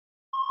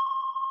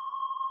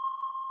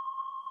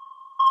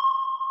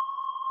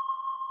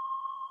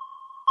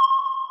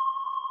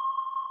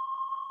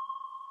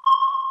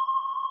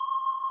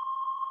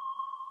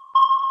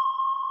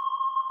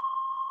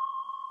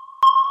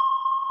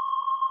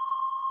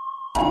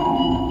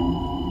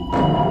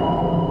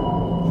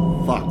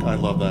Fuck, I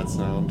love that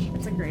sound.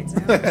 It's a great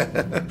sound.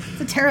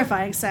 It's a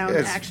terrifying sound,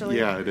 actually.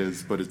 Yeah, it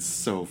is, but it's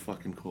so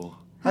fucking cool.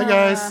 Hi,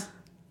 guys.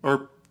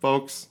 Or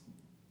folks.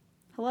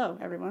 Hello,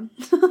 everyone.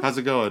 How's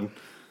it going?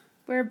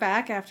 We're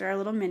back after our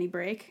little mini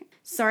break.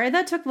 Sorry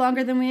that took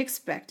longer than we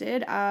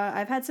expected.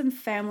 I've had some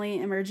family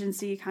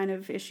emergency kind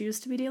of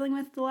issues to be dealing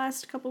with the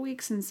last couple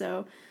weeks, and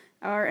so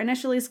our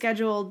initially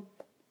scheduled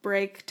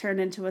break turned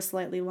into a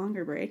slightly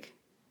longer break.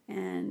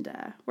 And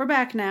we're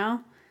back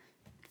now.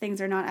 Things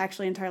are not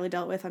actually entirely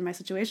dealt with on my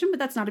situation, but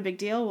that's not a big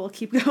deal. We'll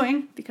keep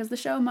going because the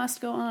show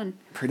must go on.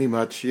 Pretty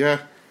much,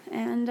 yeah.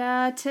 And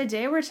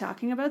today we're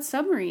talking about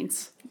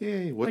submarines.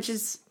 Yay, which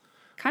is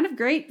kind of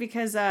great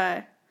because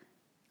our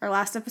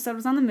last episode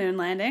was on the moon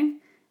landing.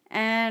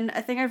 And I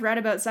think I've read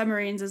about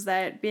submarines is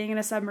that being in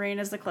a submarine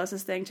is the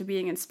closest thing to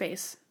being in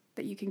space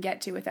that you can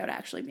get to without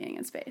actually being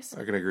in space.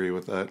 I can agree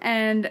with that.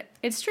 And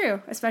it's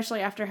true,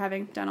 especially after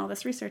having done all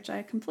this research.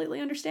 I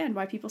completely understand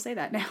why people say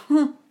that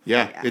now.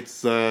 Yeah,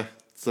 it's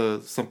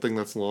something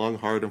that's long,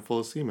 hard, and full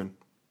of semen.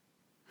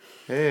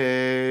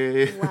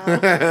 Hey. Wow.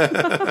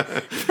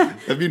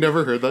 Have you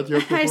never heard that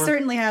joke before? I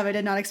certainly have. I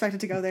did not expect it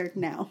to go there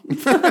now.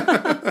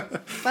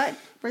 But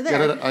we're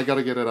there. I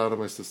gotta get it out of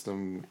my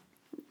system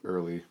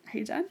early. Are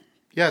you done?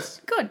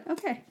 Yes. Good.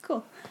 Okay,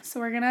 cool. So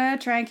we're gonna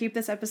try and keep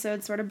this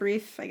episode sort of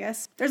brief, I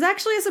guess. There's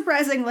actually a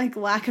surprising,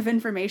 lack of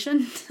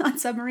information on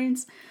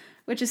submarines,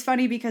 which is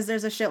funny because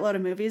there's a shitload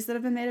of movies that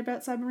have been made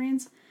about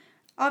submarines.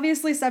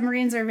 Obviously,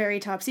 submarines are very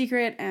top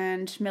secret,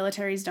 and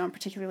militaries don't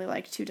particularly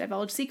like to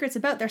divulge secrets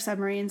about their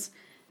submarines.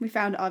 We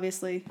found,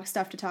 obviously,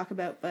 stuff to talk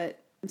about, but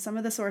some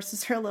of the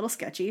sources are a little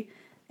sketchy,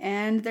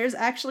 and there's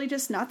actually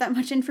just not that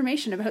much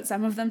information about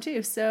some of them,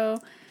 too.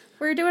 So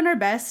we're doing our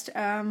best.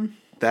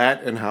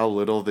 That and how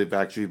little they've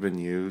actually been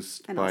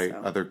used by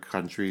other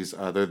countries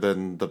other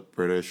than the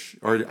British,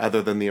 or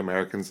other than the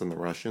Americans and the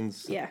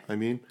Russians. Yeah. I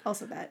mean.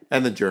 Also that.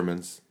 And the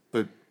Germans.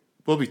 But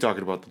we'll be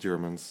talking about the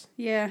Germans.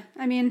 Yeah,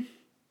 I mean,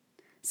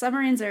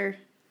 submarines they're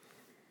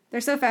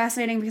so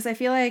fascinating because I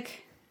feel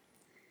like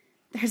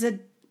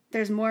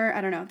there's more, I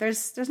don't know,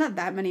 there's not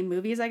that many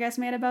movies, I guess,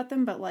 made about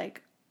them, but,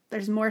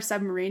 there's more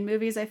submarine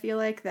movies, I feel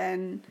like,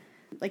 than,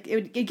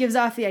 it gives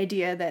off the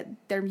idea that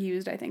they're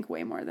used, I think,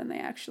 way more than they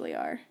actually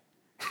are.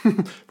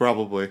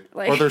 Probably.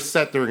 Or they're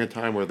set during a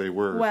time where they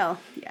were. Well,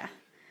 yeah.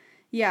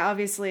 Yeah,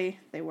 obviously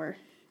they were,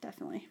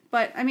 definitely.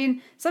 But, I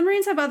mean,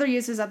 submarines have other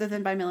uses other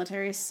than by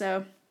militaries,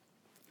 so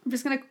I'm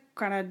just going to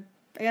kind of,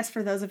 I guess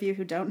for those of you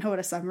who don't know what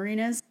a submarine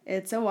is,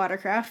 it's a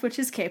watercraft which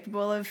is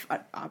capable of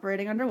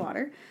operating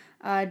underwater.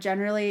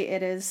 Generally,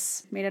 it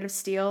is made out of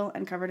steel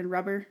and covered in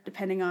rubber,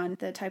 depending on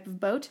the type of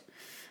boat.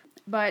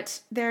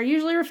 But they're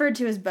usually referred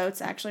to as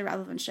boats, actually,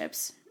 rather than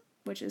ships,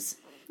 which is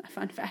a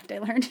fun fact I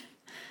learned.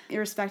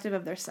 Irrespective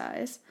of their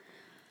size.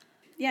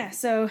 Yeah,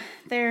 so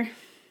they're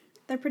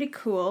pretty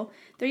cool.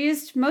 They're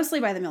used mostly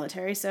by the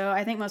military, so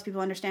I think most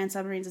people understand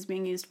submarines as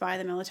being used by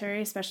the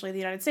military, especially the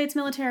United States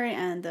military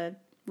and the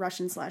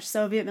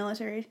Russian/Soviet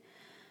military.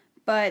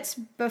 But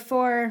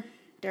before,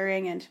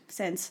 during, and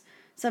since,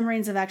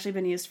 submarines have actually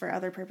been used for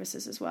other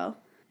purposes as well.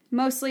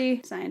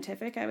 Mostly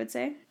scientific, I would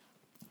say.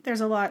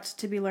 There's a lot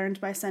to be learned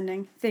by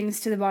sending things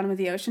to the bottom of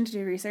the ocean to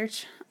do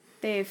research.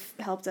 They've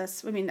helped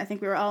us. I mean, I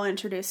think we were all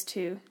introduced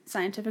to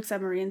scientific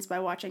submarines by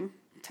watching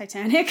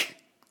Titanic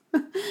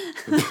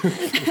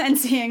and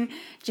seeing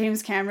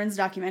James Cameron's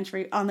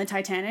documentary on the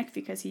Titanic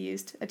because he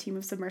used a team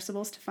of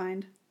submersibles to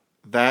find.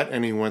 That,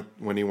 and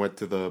when he went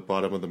to the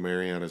bottom of the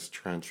Marianas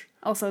Trench.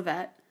 Also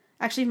that.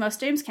 Actually, most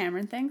James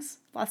Cameron things.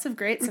 Lots of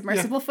great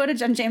submersible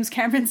footage on James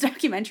Cameron's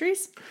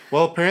documentaries.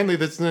 Well, apparently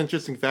that's an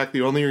interesting fact.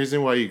 The only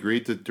reason why he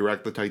agreed to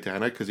direct the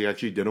Titanic, because he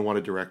actually didn't want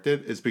to direct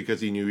it, is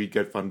because he knew he'd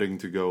get funding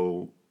to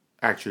go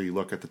actually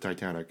look at the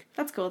Titanic.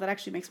 That's cool. That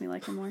actually makes me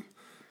like him more.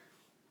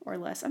 Or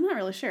less. I'm not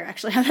really sure,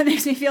 actually, how that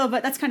makes me feel,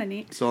 but that's kind of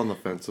neat. Still on the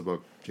fence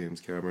about James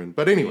Cameron.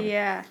 But anyway.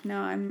 Yeah, no,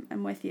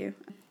 I'm with you.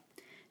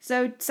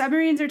 So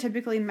submarines are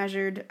typically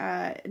measured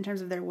in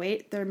terms of their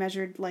weight. They're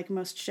measured like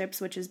most ships,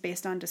 which is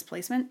based on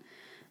displacement.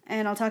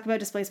 And I'll talk about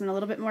displacement a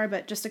little bit more,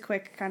 but just a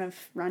quick kind of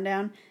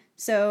rundown.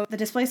 So the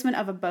displacement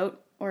of a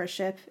boat or a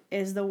ship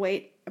is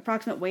the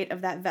approximate weight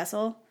of that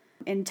vessel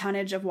in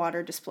tonnage of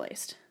water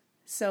displaced.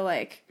 So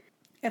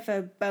if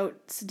a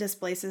boat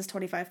displaces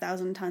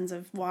 25,000 tons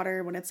of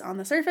water when it's on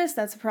the surface,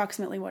 that's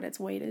approximately what its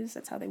weight is.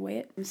 That's how they weigh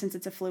it. And since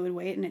it's a fluid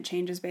weight and it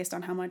changes based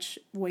on how much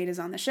weight is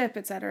on the ship,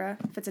 etc.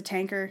 If it's a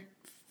tanker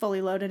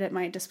fully loaded, it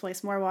might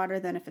displace more water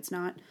than if it's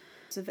not.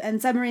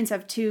 And submarines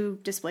have two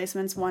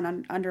displacements,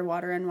 one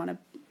underwater and one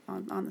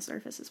on the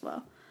surface as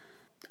well.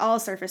 All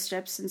surface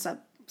ships and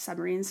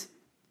submarines,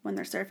 when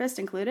they're surfaced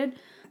included,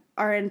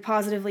 are in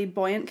positively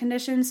buoyant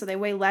conditions, so they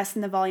weigh less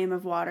than the volume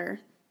of water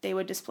they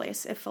would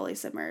displace if fully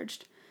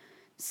submerged.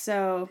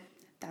 So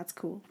that's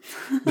cool.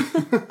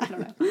 I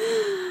don't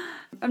know.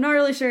 I'm not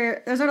really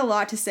sure. There's not a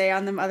lot to say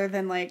on them other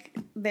than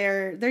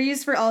they're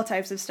used for all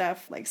types of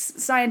stuff, like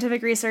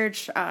scientific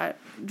research,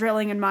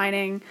 drilling and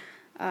mining,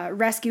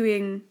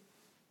 rescuing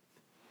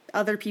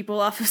other people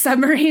off of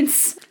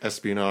submarines.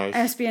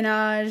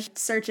 Espionage.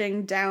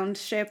 Searching downed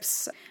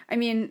ships. I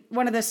mean,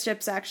 one of the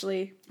ships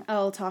actually,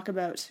 I'll talk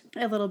about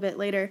a little bit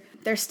later.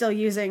 They're still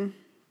using,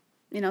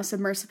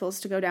 submersibles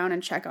to go down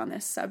and check on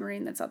this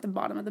submarine that's at the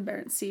bottom of the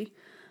Barents Sea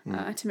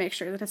to make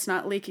sure that it's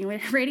not leaking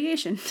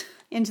radiation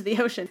into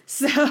the ocean.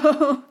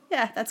 So,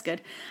 yeah, that's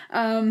good.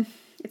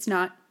 It's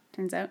not,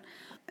 turns out.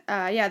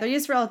 They're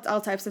used for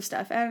all types of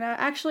stuff. And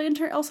actually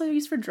also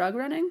used for drug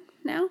running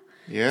now.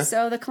 Yeah.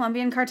 So the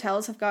Colombian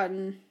cartels have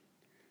gotten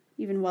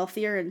even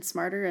wealthier and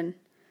smarter, and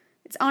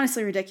it's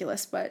honestly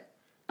ridiculous, but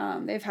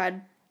they've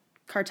had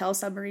cartel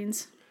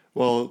submarines.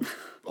 Well,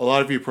 a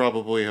lot of you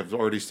probably have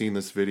already seen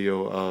this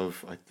video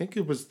of, I think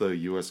it was the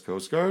U.S.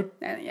 Coast Guard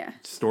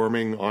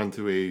storming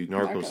onto a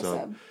narco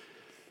sub.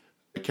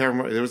 I can't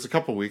remember. It was a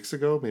couple weeks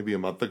ago, maybe a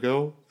month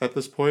ago at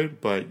this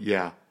point, but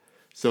yeah.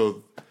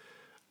 So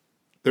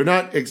they're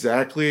not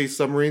exactly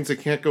submarines. They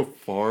can't go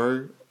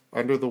far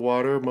under the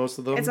water, most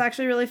of them. It's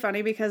actually really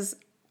funny because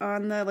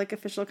on the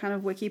official kind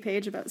of wiki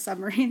page about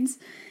submarines,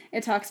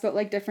 it talks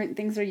about different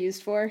things they're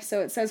used for. So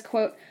it says,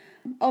 quote,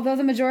 "Although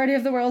the majority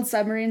of the world's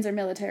submarines are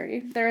military,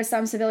 there are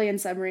some civilian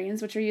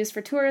submarines which are used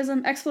for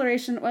tourism,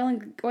 exploration,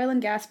 oil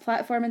and gas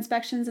platform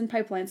inspections, and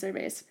pipeline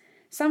surveys.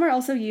 Some are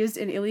also used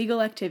in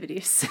illegal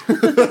activities."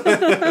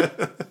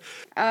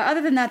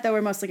 Other than that, though,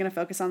 we're mostly going to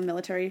focus on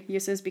military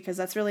uses because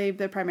that's really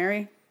the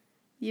primary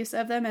use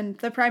of them and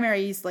the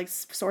primary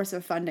source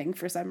of funding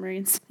for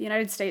submarines. The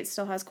United States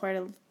still has quite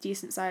a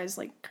decent size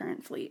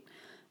current fleet,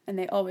 and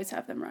they always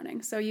have them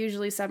running. So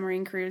usually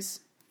submarine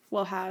crews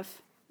will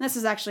have. This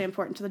is actually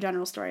important to the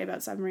general story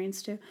about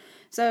submarines too.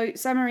 So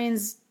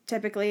submarines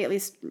typically, at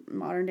least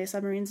modern day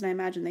submarines, and I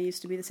imagine they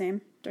used to be the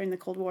same during the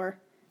Cold War.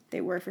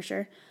 They were for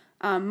sure.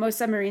 Most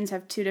submarines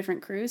have two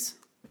different crews,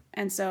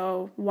 and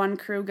so one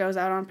crew goes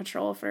out on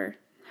patrol for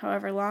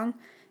however long,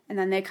 and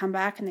then they come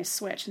back and they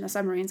switch, and the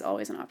submarine's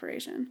always in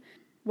operation.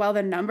 While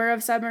the number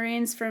of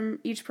submarines from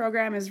each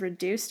program is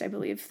reduced, I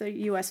believe the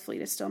U.S.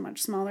 fleet is still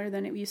much smaller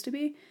than it used to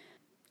be.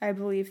 I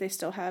believe they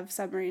still have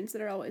submarines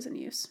that are always in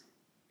use.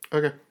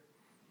 Okay.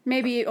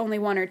 Maybe only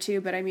one or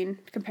two, but I mean,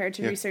 compared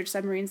to research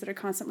submarines that are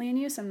constantly in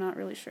use, I'm not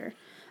really sure.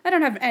 I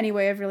don't have any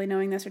way of really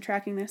knowing this or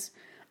tracking this.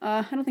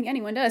 I don't think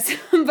anyone does,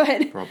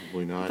 but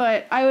probably not.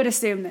 But I would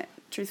assume that,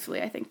 truthfully,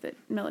 I think that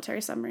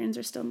military submarines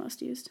are still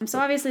most used. So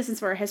obviously,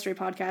 since we're a history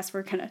podcast,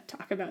 we're going to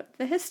talk about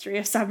the history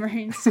of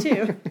submarines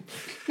too,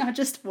 not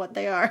just what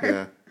they are.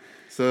 Yeah.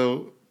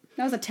 So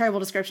that was a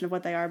terrible description of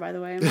what they are, by the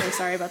way. I'm really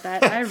sorry about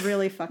that. I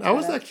really fucked that up.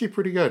 That was actually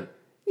pretty good.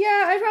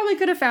 Yeah, I probably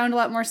could have found a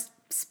lot more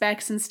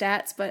specs and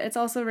stats, but it's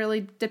also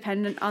really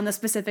dependent on the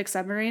specific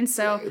submarine.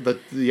 So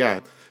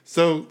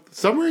So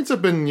submarines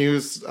have been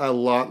used a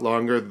lot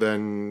longer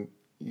than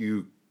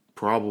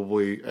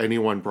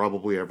anyone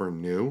probably ever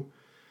knew.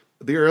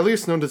 The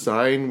earliest known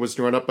design was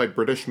drawn up by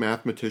British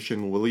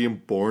mathematician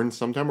William Bourne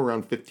sometime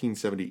around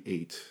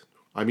 1578.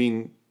 I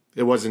mean,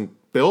 it wasn't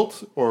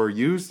built or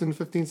used in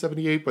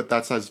 1578, but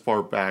that's as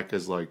far back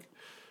as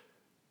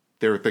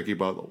they were thinking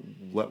about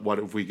what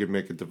if we could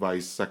make a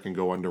device that can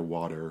go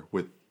underwater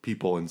with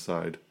people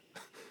inside.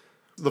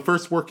 The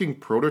first working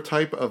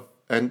prototype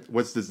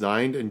was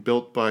designed and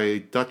built by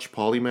Dutch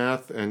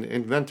polymath and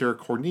inventor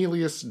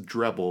Cornelius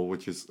Drebbel,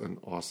 which is an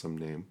awesome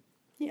name.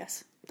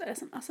 Yes, that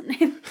is an awesome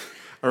name.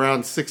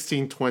 Around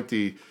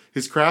 1620,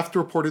 his craft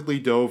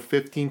reportedly dove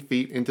 15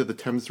 feet into the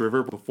Thames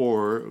River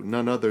before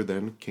none other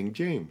than King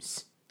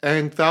James.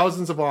 And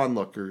thousands of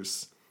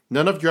onlookers.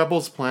 None of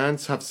Drebbel's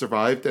plans have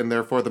survived, and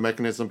therefore the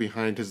mechanism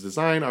behind his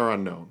design are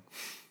unknown.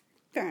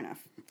 Fair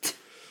enough.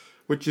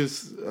 Which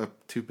is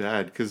too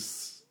bad,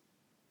 because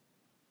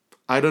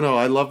I don't know.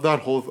 I love that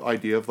whole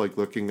idea of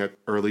looking at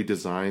early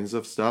designs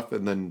of stuff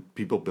and then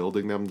people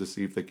building them to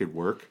see if they could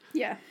work.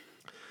 Yeah.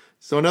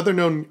 So another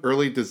known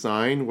early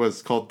design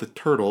was called the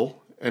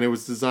Turtle, and it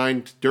was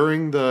designed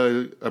during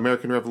the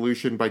American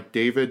Revolution by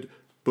David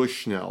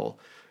Bushnell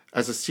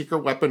as a secret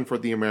weapon for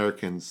the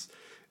Americans.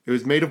 It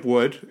was made of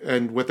wood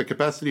and with a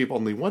capacity of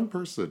only one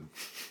person.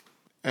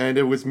 And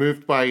it was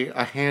moved by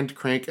a hand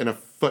crank and a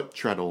foot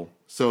treadle.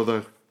 So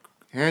the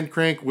hand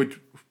crank would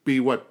be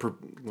what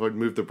would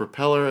move the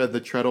propeller, and the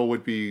treadle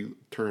would be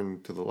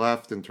turned to the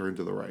left and turned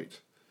to the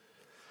right.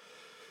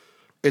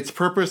 Its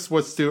purpose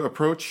was to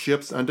approach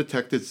ships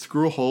undetected,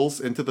 screw holes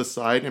into the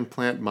side, and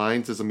plant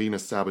mines as a mean of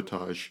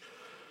sabotage.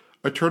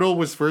 A turtle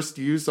was first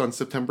used on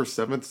September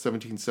 7th,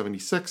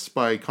 1776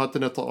 by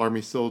Continental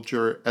Army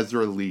soldier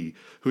Ezra Lee,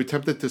 who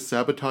attempted to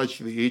sabotage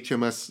the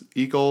HMS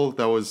Eagle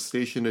that was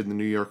stationed in the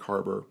New York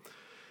harbor.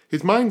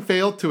 His mine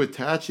failed to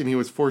attach, and he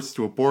was forced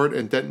to abort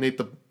and detonate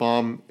the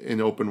bomb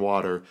in open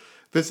water.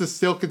 This is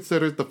still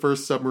considered the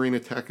first submarine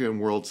attack in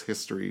world's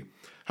history.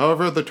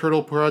 However, the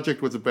Turtle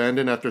project was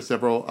abandoned after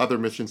several other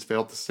missions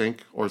failed to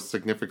sink or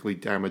significantly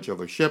damage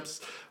other ships.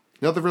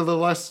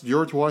 Nevertheless,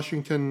 George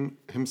Washington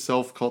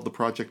himself called the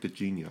project a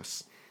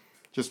genius.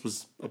 Just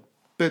was a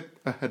bit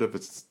ahead of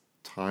its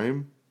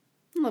time.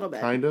 A little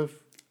bit. Kind of.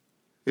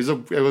 It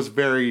was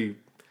very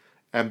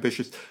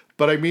ambitious.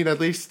 But I mean, at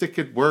least it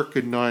could work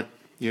and not,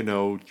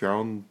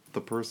 drown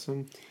the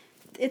person.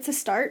 It's a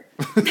start.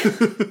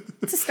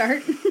 It's a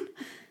start.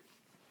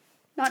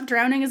 Not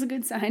drowning is a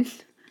good sign.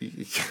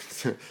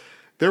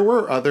 There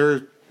were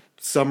other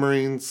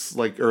submarines,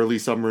 like early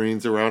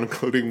submarines around,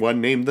 including one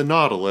named the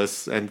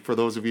Nautilus. And for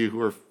those of you who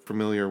are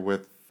familiar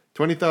with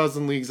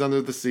 20,000 Leagues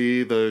Under the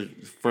Sea,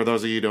 for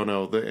those of you who don't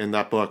know, in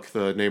that book,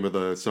 the name of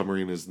the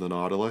submarine is the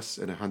Nautilus,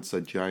 and it hunts a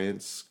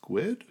giant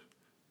squid?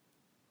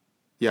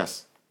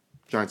 Yes,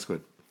 giant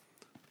squid.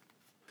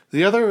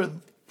 The other,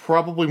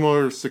 probably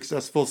more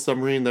successful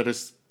submarine that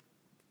is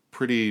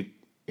pretty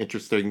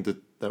interesting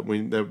that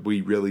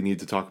we really need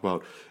to talk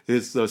about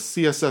is the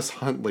CSS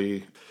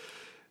Huntley.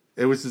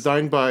 It was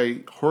designed by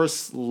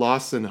Horace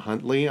Lawson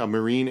Huntley, a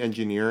Marine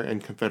engineer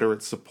and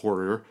Confederate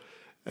supporter,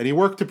 and he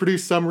worked to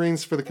produce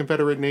submarines for the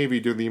Confederate Navy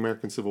during the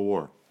American Civil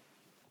War.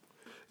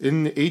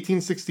 In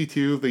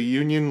 1862, the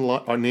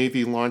Union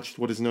Navy launched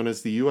what is known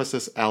as the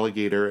USS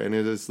Alligator, and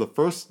it is the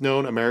first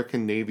known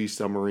American Navy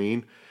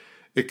submarine.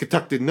 It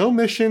conducted no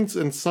missions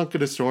and sunk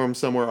in a storm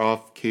somewhere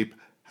off Cape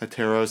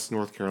Hatteras,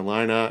 North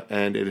Carolina,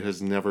 and it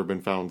has never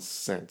been found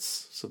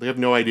since. So they have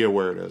no idea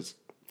where it is.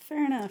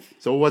 Fair enough.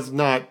 So it was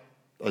not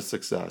a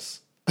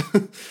success.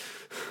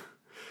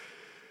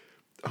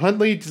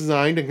 Huntley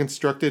designed and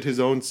constructed his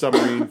own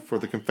submarine for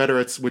the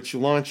Confederates, which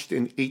launched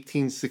in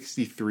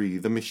 1863.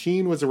 The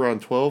machine was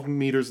around 12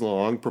 meters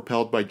long,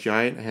 propelled by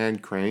giant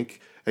hand crank,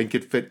 and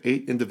could fit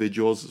 8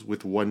 individuals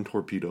with 1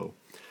 torpedo.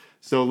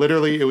 So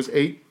literally, it was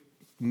 8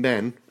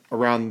 men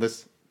around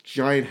this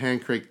giant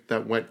hand crank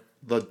that went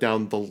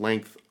down the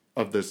length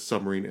of this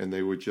submarine, and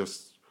they would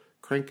just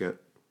crank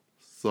it.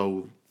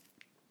 So,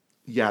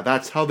 yeah,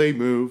 that's how they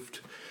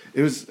moved.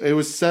 It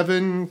was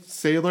 7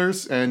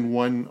 sailors and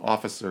 1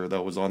 officer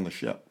that was on the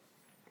ship.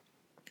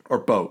 Or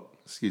boat,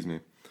 excuse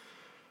me.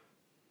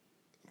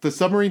 The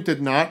submarine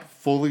did not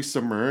fully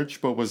submerge,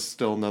 but was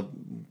still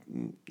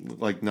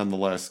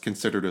nonetheless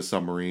considered a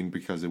submarine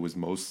because it was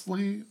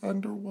mostly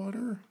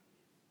underwater.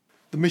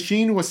 The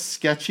machine was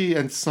sketchy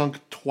and sunk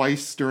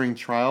twice during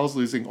trials,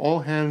 losing all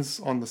hands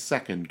on the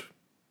second.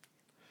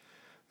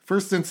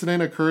 First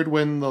incident occurred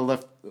when the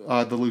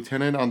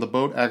lieutenant on the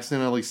boat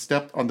accidentally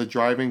stepped on the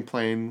driving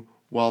plane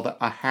while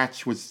a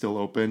hatch was still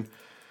open,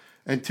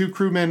 and 2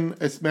 crewmen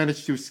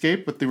managed to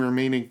escape, but the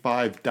remaining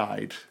 5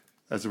 died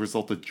as a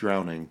result of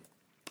drowning.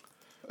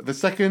 The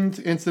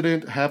second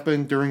incident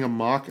happened during a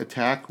mock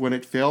attack when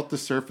it failed to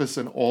surface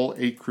and all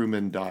 8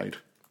 crewmen died.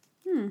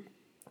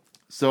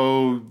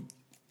 So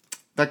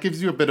that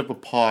gives you a bit of a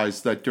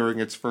pause that during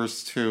its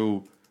first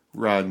 2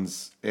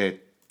 runs,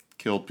 it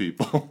killed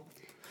people.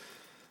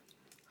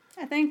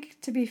 I think,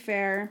 to be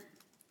fair,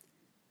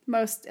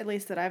 most, at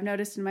least that I've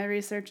noticed in my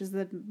research, is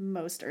that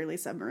most early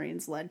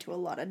submarines led to a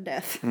lot of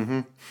death.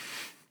 Mm-hmm.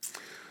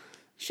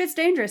 Shit's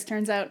dangerous,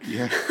 turns out.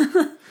 Yeah.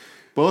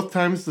 Both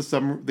times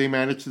they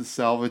managed to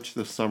salvage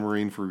the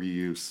submarine for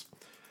reuse.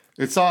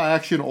 It saw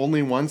action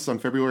only once on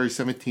February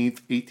 17th,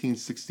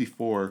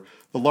 1864.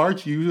 The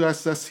large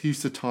USS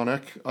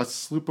Housatonic, a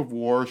sloop of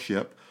war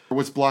ship,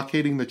 was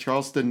blockading the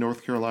Charleston,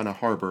 North Carolina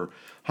harbor.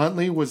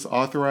 Huntley was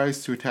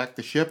authorized to attack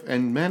the ship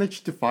and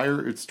managed to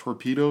fire its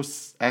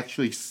torpedoes,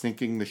 actually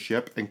sinking the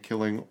ship and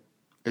killing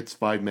its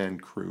 5-man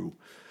crew.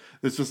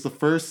 This was the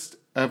first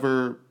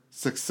ever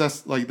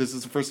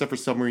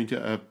submarine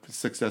to have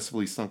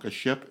successfully sunk a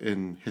ship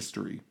in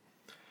history.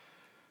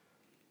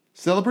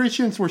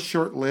 Celebrations were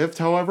short-lived,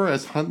 however,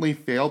 as Huntley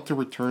failed to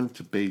return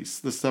to base.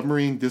 The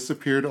submarine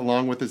disappeared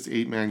along with its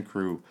 8-man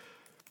crew.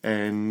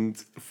 And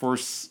for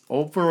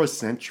over a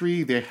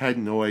century, they had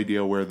no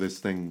idea where this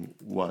thing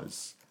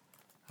was.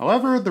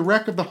 However, the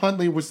wreck of the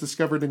Huntley was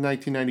discovered in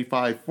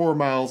 1995, 4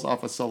 miles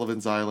off of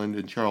Sullivan's Island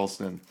in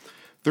Charleston,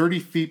 30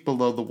 feet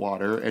below the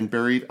water and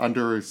buried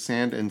under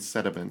sand and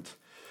sediment.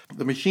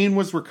 The machine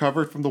was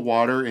recovered from the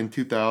water in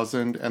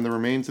 2000, and the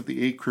remains of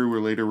the 8 crew were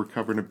later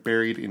recovered and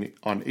buried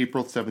on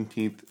April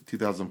 17,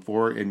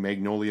 2004, in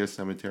Magnolia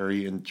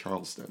Cemetery in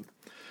Charleston.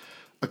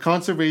 A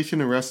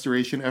conservation and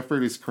restoration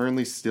effort is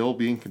currently still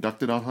being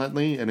conducted on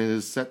Huntley, and it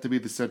is set to be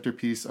the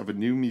centerpiece of a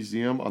new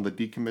museum on the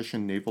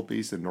decommissioned naval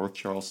base in North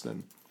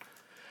Charleston.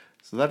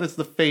 So that is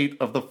the fate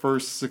of the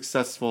first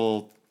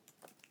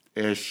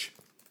successful-ish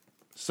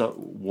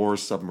war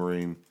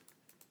submarine.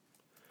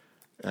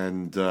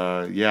 And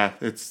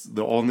it's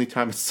the only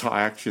time it saw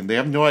action. They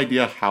have no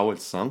idea how it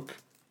sunk,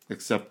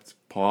 except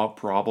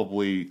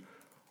probably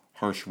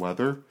harsh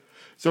weather.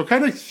 So it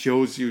kind of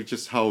shows you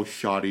just how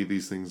shoddy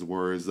these things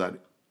were, is that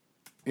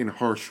in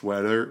harsh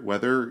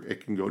weather,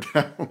 it can go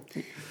down.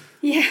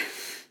 Yeah,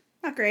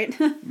 not great.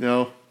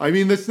 No, I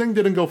mean, this thing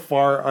didn't go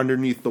far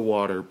underneath the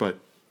water, but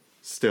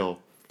still.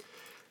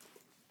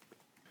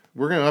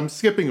 I'm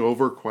skipping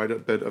over quite a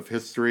bit of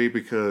history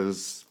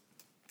because,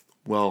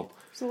 well...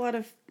 There's a lot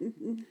of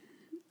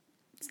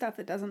stuff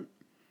that doesn't...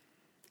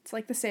 It's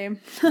like the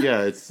same.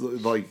 Yeah, it's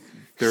like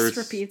there's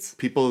repeats.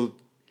 People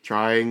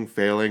trying,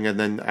 failing, and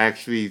then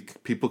actually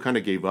people kind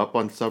of gave up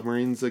on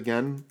submarines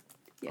again,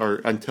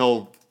 or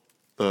until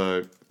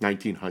the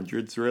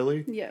 1900s,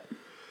 really. Yeah.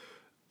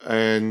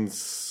 And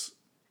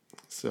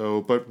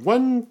so, but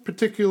one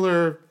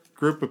particular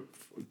group of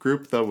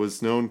group that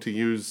was known to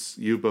use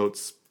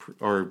U-boats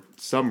or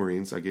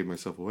submarines. I gave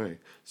myself away.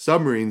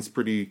 Submarines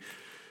pretty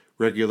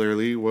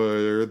regularly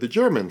were the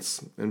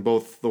Germans in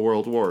both the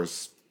World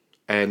Wars.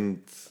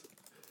 And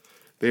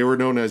they were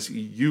known as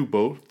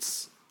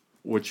U-boats,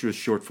 which was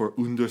short for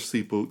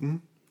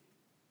Unterseebooten.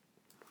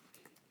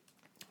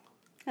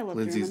 I love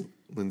German.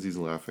 Lindsay's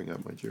laughing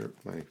at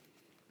my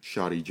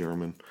shoddy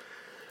German.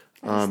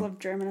 I just love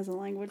German as a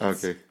language.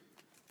 Okay.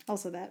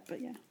 Also that, but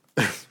yeah.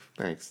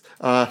 Thanks.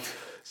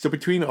 So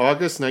between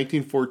August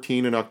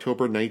 1914 and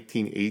October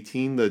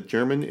 1918, the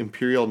German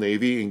Imperial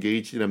Navy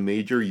engaged in a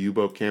major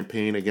U-boat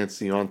campaign against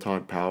the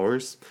Entente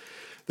powers.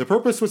 The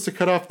purpose was to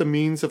cut off the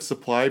means of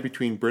supply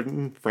between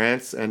Britain,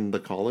 France, and the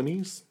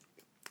colonies.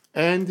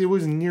 And it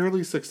was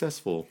nearly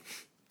successful.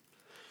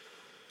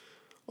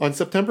 On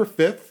September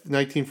 5th,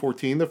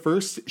 1914, the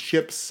first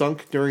ship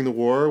sunk during the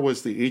war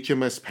was the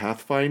HMS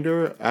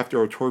Pathfinder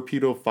after a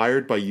torpedo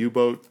fired by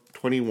U-boat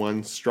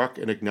 21 struck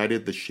and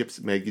ignited the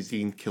ship's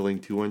magazine, killing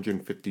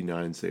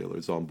 259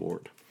 sailors on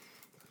board.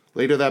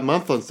 Later that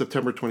month, on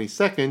September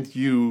 22nd,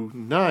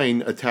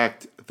 U-9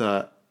 attacked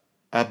the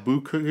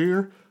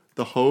Aboukir,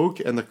 the Hogue,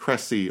 and the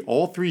Cressy.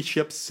 All three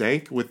ships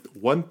sank with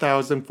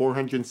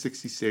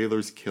 1,460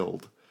 sailors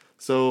killed.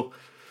 So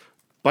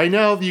by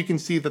now you can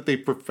see that they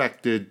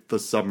perfected the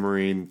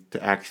submarine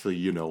to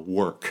actually,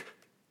 work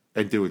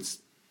and do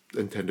its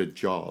intended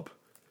job.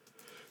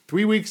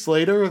 3 weeks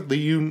later, the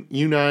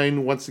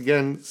U-9 once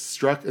again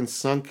struck and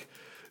sunk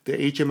the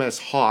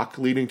HMS Hawk,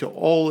 leading to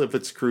all of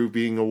its crew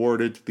being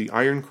awarded the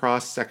Iron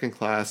Cross Second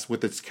Class,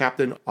 with its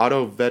captain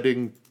Otto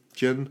Weddingen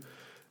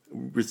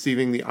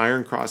receiving the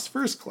Iron Cross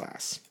First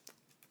Class.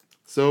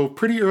 So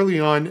pretty early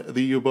on,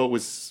 the U-boat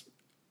was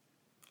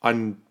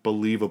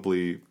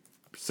unbelievably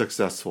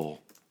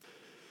successful.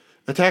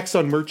 Attacks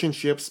on merchant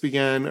ships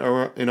began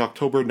in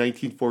October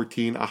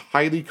 1914, a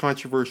highly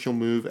controversial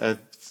move as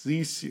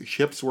these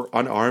ships were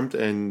unarmed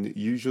and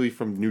usually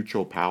from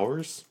neutral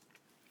powers.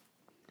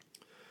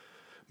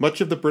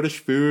 Much of the British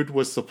food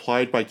was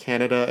supplied by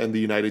Canada and the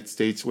United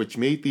States, which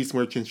made these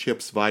merchant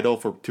ships vital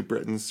to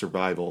Britain's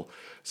survival.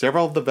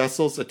 Several of the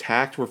vessels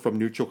attacked were from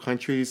neutral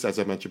countries, as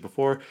I mentioned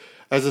before,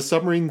 as the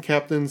submarine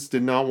captains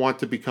did not want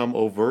to become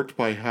overt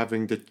by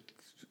having to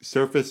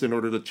surface in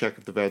order to check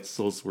if the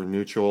vessels were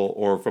neutral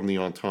or from the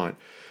Entente.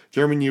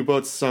 German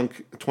U-boats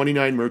sunk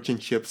 29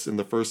 merchant ships in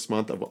the first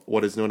month of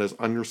what is known as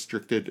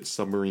unrestricted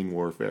submarine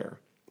warfare.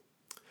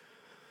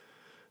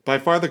 By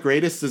far the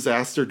greatest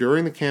disaster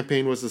during the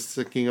campaign was the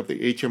sinking of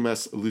the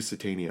HMS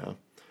Lusitania.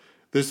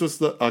 This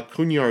was a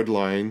Cunard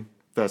Line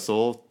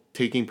vessel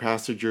taking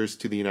passengers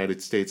to the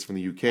United States from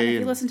the UK. And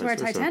if you listen to our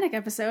Titanic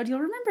episode, you'll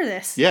remember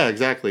this. Yeah,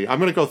 exactly. I'm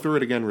going to go through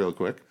it again real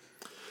quick.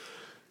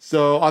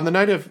 So on the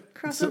night of...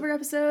 Crossover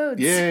episodes.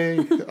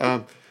 Yay.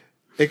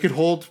 It could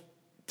hold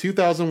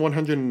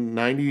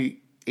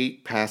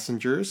 2,198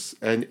 passengers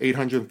and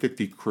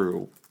 850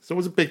 crew. So it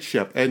was a big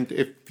ship. And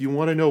if you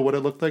want to know what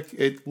it looked like,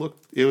 it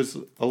was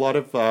a lot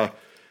of,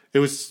 it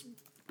was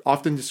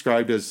often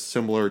described as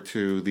similar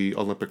to the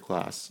Olympic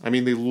class. I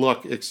mean, they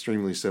look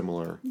extremely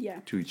similar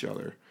to each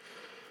other.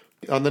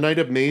 On the night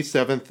of May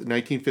 7th,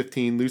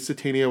 1915,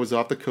 Lusitania was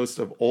off the coast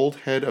of Old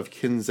Head of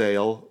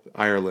Kinsale,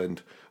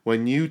 Ireland,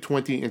 when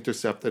U-20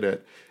 intercepted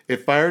it.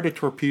 It fired a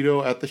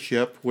torpedo at the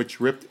ship, which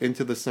ripped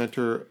into the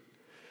center,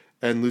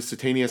 and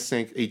Lusitania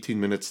sank 18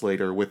 minutes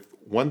later, with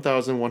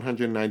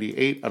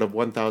 1,198 out of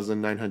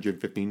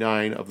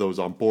 1,959 of those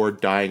on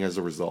board dying as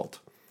a result.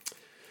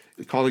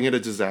 Calling it a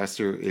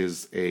disaster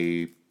is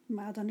a...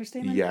 mild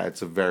understatement? Yeah,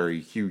 it's a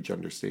very huge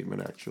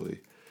understatement,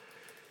 actually.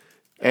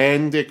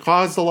 And it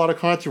caused a lot of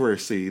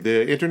controversy.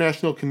 The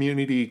international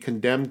community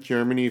condemned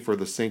Germany for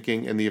the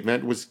sinking, and the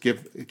event was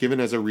given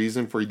as a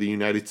reason for the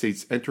United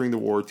States entering the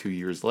war 2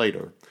 years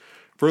later.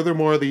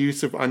 Furthermore, the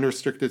use of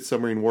unrestricted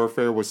submarine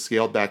warfare was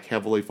scaled back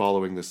heavily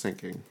following the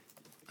sinking.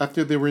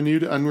 After the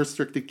renewed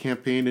unrestricted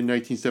campaign in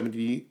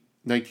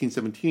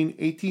 1917,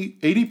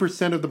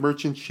 80% of the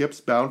merchant ships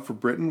bound for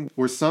Britain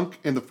were sunk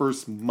in the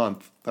first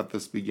month that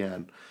this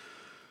began.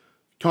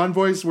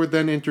 Convoys were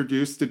then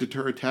introduced to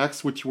deter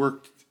attacks, which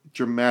worked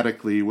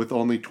dramatically, with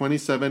only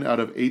 27 out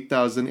of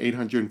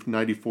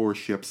 8,894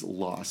 ships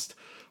lost.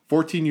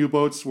 14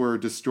 U-boats were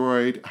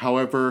destroyed.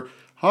 However,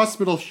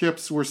 hospital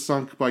ships were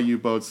sunk by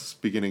U-boats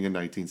beginning in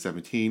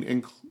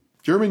 1917.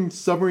 German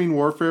submarine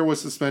warfare was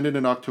suspended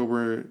in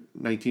October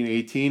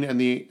 1918, and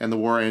the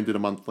war ended a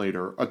month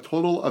later. A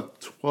total of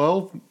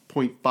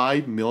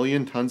 12.5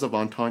 million tons of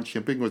Entente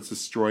shipping was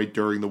destroyed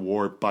during the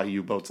war by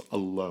U-boats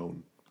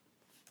alone.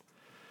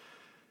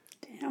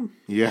 Damn.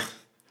 Yeah.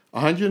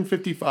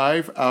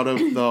 155 out of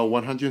the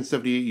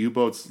 178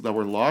 U-boats that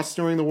were lost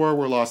during the war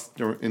were lost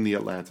in the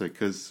Atlantic,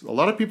 because a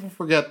lot of people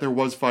forget there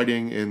was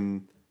fighting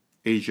in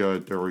Asia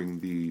during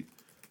the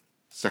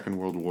Second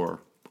World War,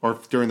 or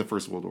during the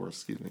First World War,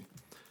 excuse me.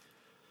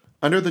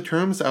 Under the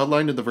terms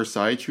outlined in the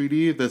Versailles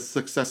Treaty, the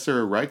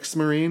successor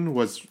Reichsmarine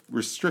was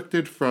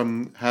restricted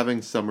from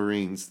having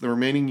submarines. The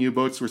remaining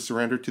U-boats were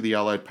surrendered to the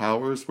Allied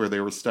powers, where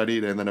they were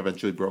studied and then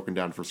eventually broken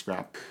down for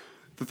scrap.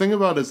 The thing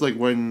about it is, like,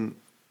 when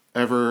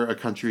ever a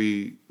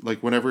country,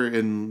 like whenever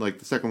in like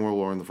the Second World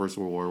War and the First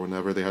World War,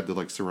 whenever they had to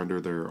like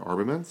surrender their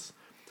armaments,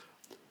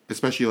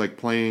 especially like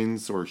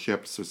planes or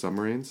ships or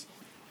submarines,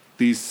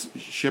 these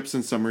ships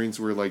and submarines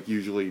were like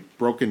usually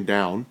broken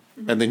down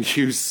and then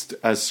used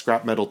as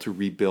scrap metal to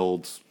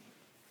rebuild.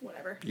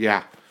 Whatever.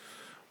 Yeah.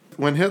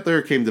 When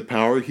Hitler came to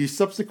power, he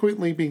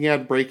subsequently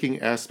began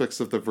breaking aspects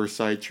of the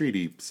Versailles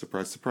Treaty.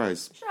 Surprise,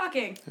 surprise.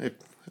 Shocking.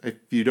 If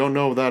you don't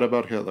know that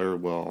about Hitler,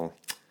 well,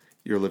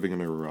 you're living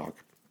under a rock.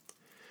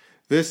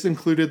 This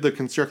included the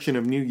construction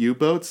of new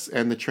U-boats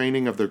and the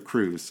training of their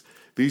crews.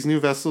 These new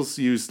vessels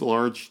used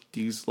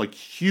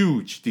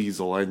huge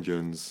diesel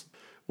engines.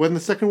 When the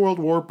Second World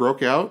War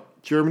broke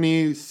out,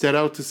 Germany set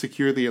out to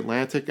secure the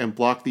Atlantic and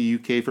block the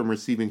UK from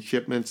receiving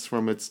shipments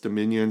from its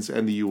dominions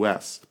and the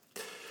US.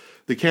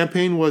 The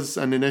campaign was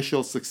an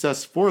initial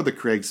success for the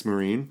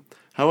Kriegsmarine.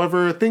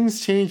 However,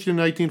 things changed in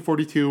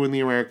 1942 when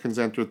the Americans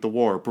entered the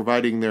war,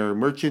 providing their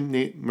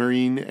merchant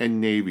marine and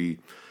navy,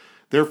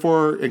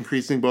 therefore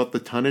increasing both the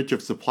tonnage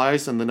of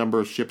supplies and the number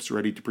of ships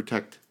ready to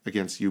protect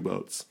against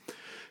U-boats.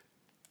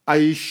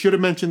 I should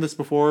have mentioned this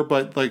before,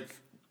 but like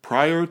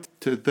prior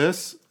to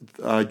this,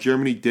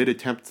 Germany did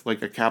attempt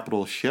like a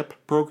capital ship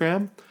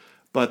program,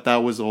 but that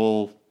was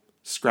all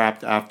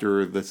scrapped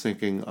after the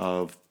sinking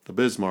of the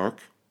Bismarck,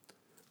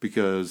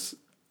 because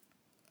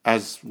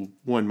as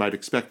one might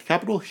expect,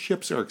 capital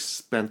ships are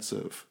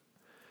expensive.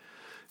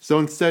 So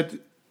instead,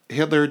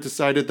 Hitler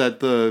decided that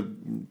the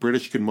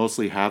British could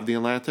mostly have the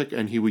Atlantic,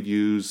 and he would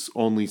use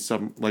only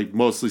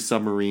mostly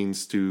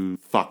submarines to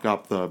fuck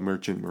up the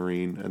merchant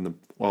marine and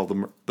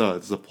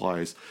the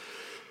supplies.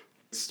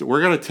 So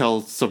we're gonna tell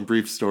some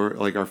brief story,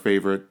 like our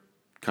favorite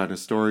kind of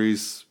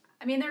stories.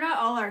 I mean, they're not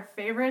all our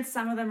favorites.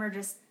 Some of them are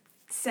just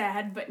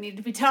sad, but need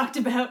to be talked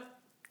about.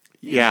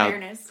 Yeah,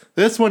 fairness.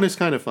 This one is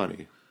kind of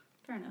funny.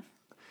 Fair enough.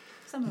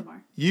 Some of them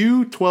are.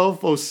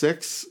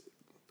 U-1206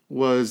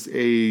 was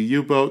a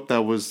U-boat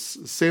that was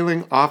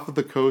sailing off of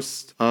the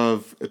coast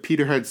of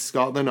Peterhead,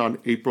 Scotland on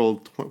April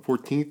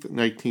 14th,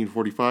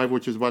 1945,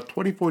 which is about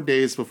 24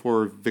 days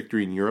before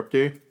Victory in Europe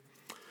Day.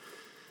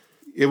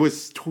 It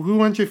was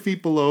 200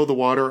 feet below the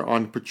water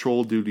on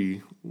patrol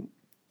duty,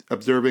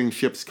 observing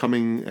ships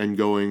coming and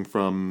going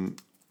from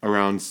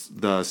around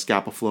the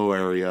Scapa Flow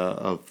area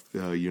of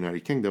the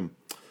United Kingdom.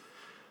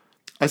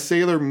 A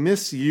sailor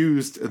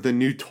misused the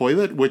new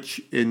toilet,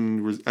 which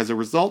as a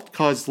result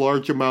caused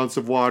large amounts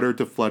of water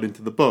to flood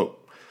into the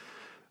boat.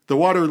 The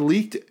water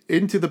leaked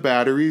into the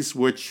batteries,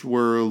 which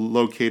were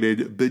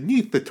located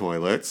beneath the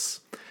toilets,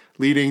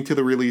 leading to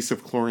the release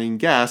of chlorine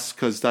gas,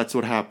 because that's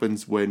what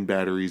happens when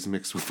batteries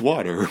mix with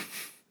water.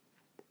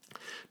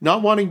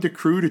 Not wanting the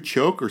crew to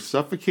choke or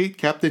suffocate,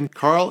 Captain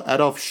Karl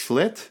Adolf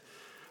Schlitt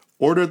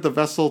ordered the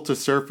vessel to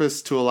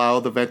surface to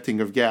allow the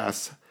venting of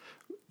gas.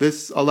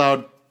 This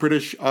allowed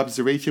British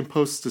observation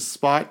posts to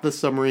spot the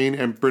submarine,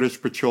 and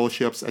British patrol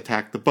ships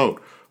attacked the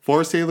boat.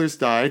 4 sailors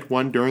died,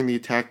 1 during the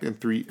attack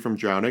and 3 from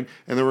drowning,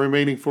 and the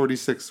remaining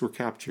 46 were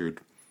captured.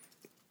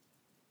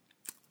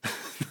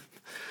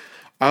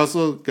 I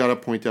also gotta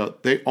point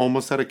out, they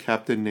almost had a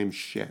captain named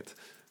Shit.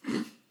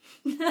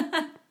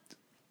 They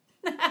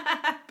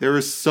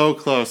were so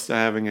close to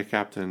having a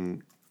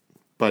captain,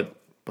 but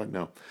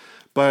no.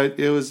 But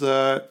it was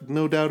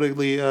no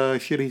doubtedly a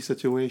shitty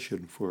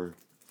situation for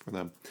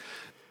them.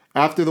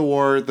 After the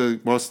war,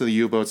 most of the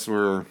U-boats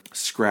were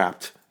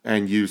scrapped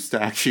and used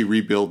to actually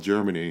rebuild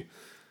Germany,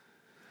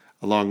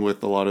 along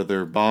with a lot of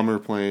their bomber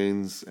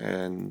planes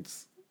and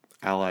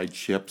Allied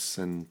ships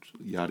and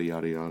yada,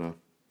 yada, yada.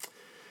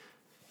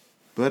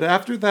 But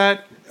after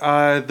that,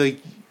 the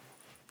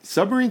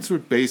submarines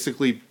would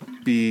basically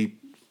be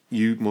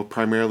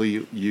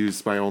primarily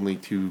used by only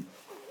 2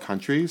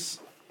 countries.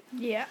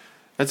 Yeah.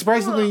 And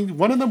surprisingly,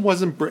 one of them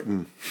wasn't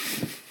Britain.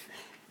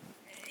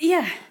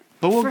 Yeah.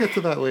 But we'll get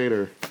to that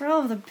later. For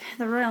all of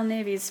the Royal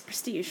Navy's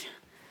prestige.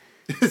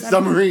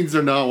 Submarines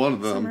are not one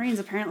of them. Submarines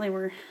apparently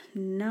were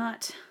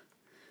not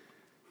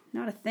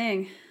a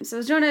thing. So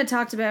as Jonah had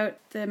talked about,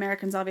 the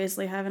Americans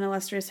obviously have an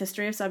illustrious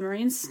history of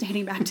submarines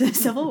dating back to the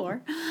Civil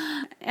War.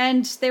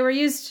 And they were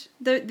used,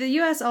 the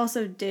U.S.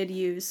 also did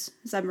use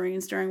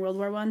submarines during World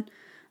War I,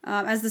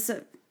 as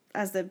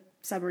the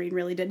submarine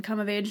really did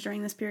come of age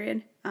during this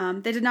period.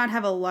 They did not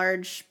have a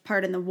large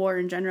part in the war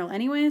in general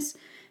anyways,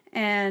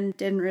 and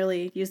didn't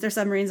really use their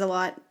submarines a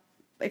lot,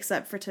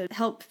 except for to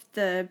help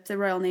the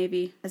Royal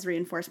Navy as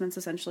reinforcements,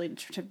 essentially,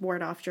 to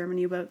ward off German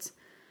U-boats.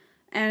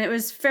 And it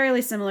was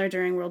fairly similar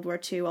during World War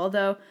II,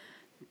 although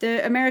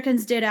the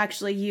Americans did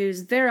actually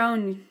use their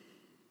own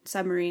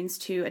submarines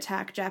to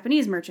attack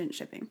Japanese merchant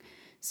shipping.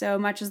 So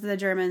much as the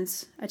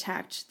Germans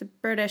attacked the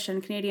British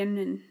and Canadian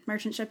and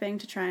merchant shipping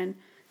to try and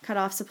cut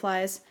off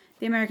supplies,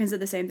 the Americans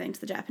did the same thing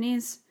to the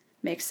Japanese.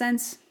 Makes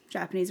sense.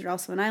 Japanese are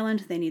also an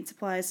island. They need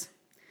supplies.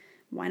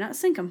 Why not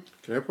sink them?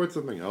 Can I point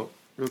something out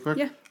real quick?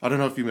 Yeah. I don't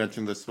know if you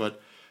mentioned this,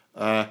 but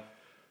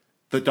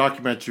the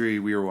documentary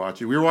we were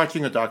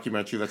watching a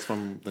documentary that's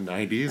from the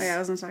 90s. Oh yeah, I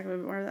was going to talk about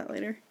more of that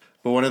later.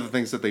 But one of the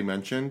things that they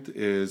mentioned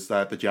is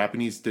that the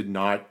Japanese did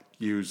not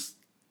use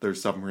their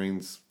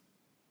submarines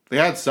They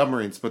had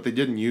submarines, but they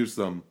didn't use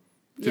them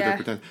to their Yeah.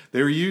 potential.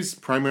 They were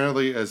used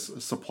primarily as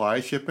supply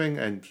shipping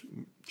and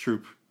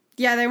troop.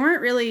 Yeah, they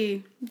weren't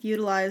really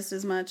utilized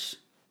as much.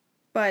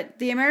 But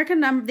the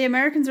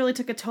Americans really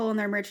took a toll on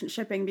their merchant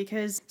shipping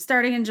because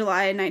starting in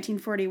July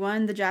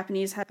 1941, the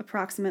Japanese had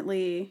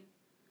approximately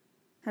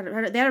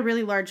they had a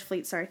really large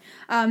fleet. Sorry,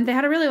 they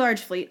had a really large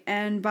fleet,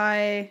 and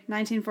by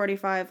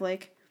 1945,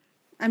 like,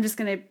 I'm just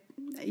gonna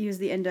use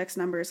the index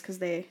numbers because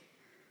they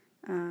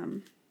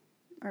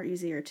are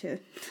easier to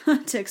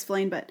to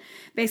explain. But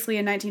basically,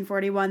 in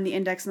 1941, the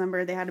index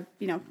number they had,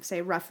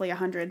 say roughly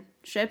 100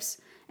 ships.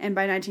 And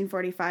by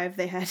 1945,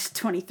 they had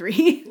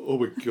 23. Oh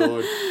my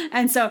god.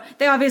 And so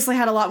they obviously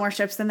had a lot more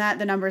ships than that.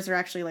 The numbers are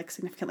actually like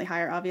significantly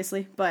higher,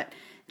 obviously. But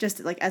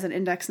just like as an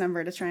index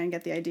number to try and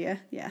get the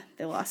idea, yeah,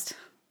 they lost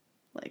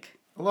like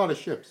A lot of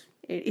ships.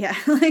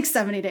 like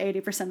 70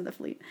 to 80% of the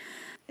fleet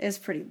is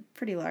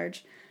pretty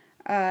large.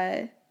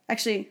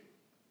 Actually,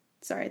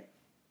 sorry.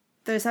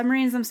 The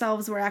submarines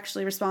themselves were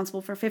actually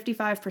responsible for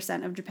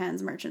 55% of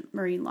Japan's merchant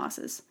marine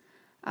losses.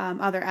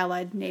 Other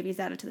allied navies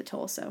added to the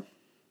toll, so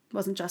it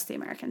wasn't just the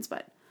Americans,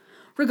 but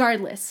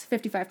regardless,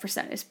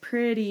 55% is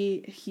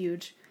pretty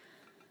huge.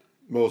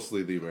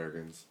 Mostly the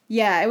Americans.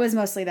 Yeah, it was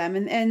mostly them.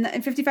 And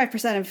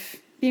 55% of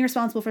being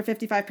responsible for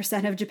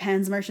 55% of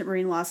Japan's merchant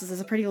marine losses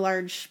is a pretty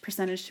large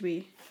percentage to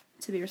be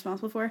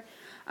responsible for.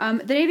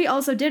 The Navy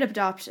also did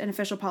adopt an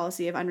official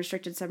policy of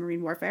unrestricted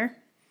submarine warfare.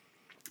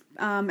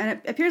 And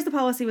it appears the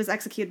policy was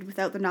executed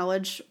without the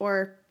knowledge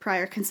or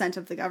prior consent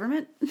of the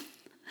government.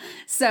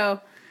 So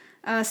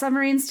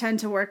submarines tend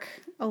to work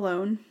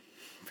alone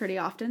pretty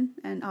often,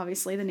 and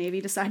obviously the Navy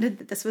decided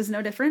that this was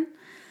no different.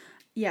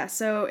 Yeah,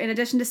 so in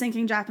addition to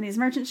sinking Japanese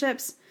merchant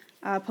ships,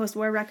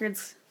 post-war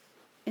records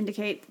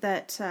indicate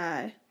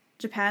that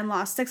Japan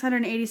lost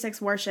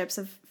 686 warships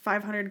of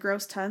 500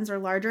 gross tons or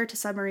larger to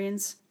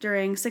submarines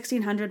during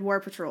 1,600 war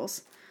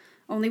patrols.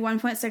 Only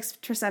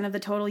 1.6% of the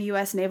total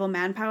U.S. naval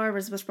manpower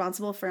was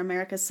responsible for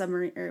America's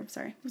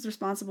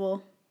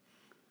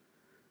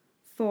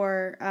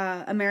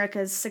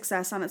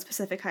success on its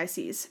Pacific high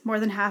seas. More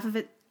than half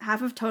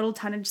of total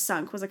tonnage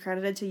sunk was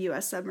accredited to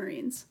U.S.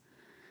 submarines.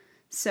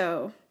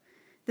 So,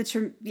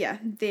 obviously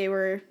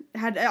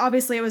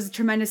it was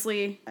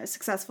tremendously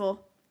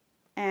successful,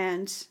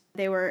 and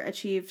they were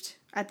achieved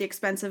at the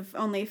expense of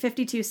only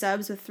 52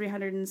 subs with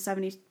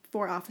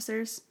 374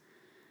 officers.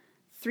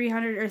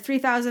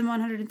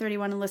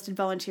 3,131 enlisted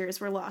volunteers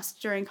were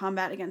lost during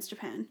combat against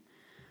Japan.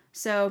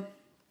 So,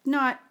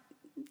 not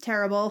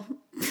terrible,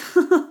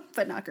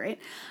 but not great.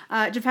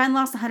 Japan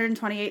lost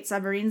 128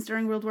 submarines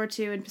during World War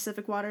II in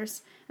Pacific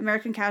waters.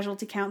 American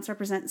casualty counts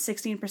represent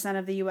 16%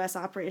 of the U.S.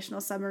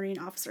 operational submarine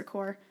officer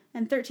corps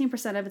and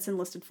 13% of its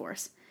enlisted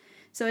force.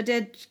 So it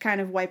did kind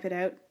of wipe it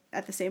out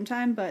at the same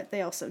time, but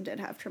they also did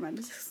have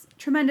tremendous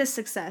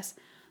success.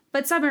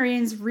 But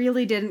submarines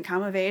really didn't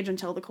come of age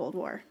until the Cold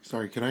War.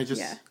 Sorry, can I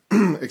just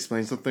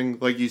explain something?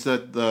 Like you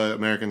said, the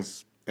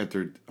Americans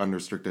entered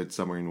unrestricted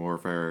submarine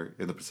warfare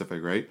in the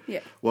Pacific, right? Yeah.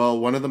 Well,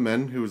 one of the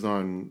men who was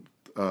on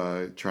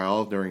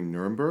trial during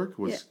Nuremberg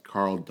was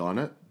Karl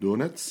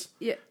Donitz.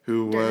 Yeah.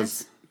 Who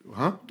was...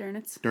 Huh?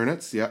 Dönitz.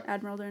 Dönitz, yeah.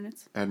 Admiral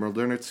Dönitz. Admiral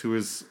Dönitz, who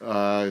was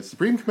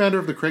Supreme Commander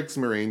of the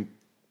Kriegsmarine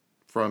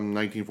from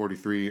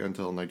 1943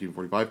 until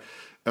 1945.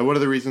 And one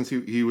of the reasons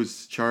he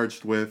was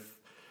charged with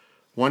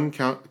one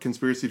count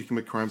conspiracy to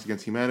commit crimes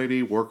against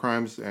humanity, war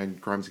crimes, and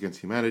crimes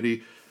against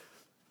humanity,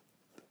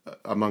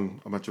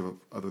 among a bunch of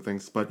other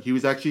things. But he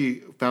was actually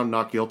found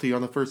not guilty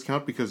on the first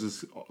count because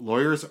his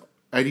lawyers,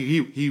 and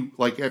he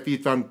like if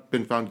he'd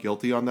been found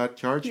guilty on that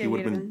charge, he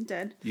would have been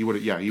dead. He would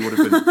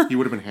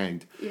have been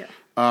hanged. Yeah.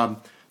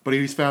 But he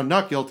was found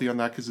not guilty on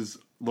that because his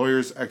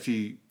lawyers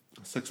actually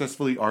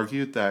successfully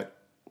argued that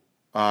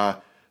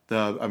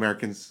the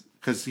Americans,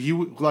 because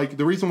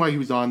the reason why he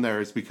was on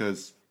there is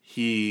because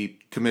he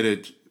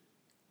committed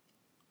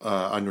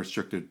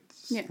unrestricted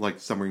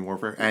submarine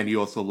warfare, and he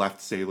also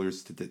left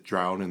sailors to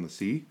drown in the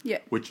sea,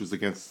 which was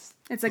against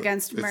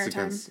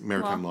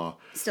maritime law.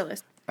 Still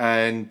is.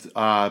 And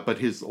but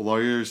his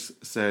lawyers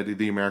said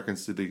the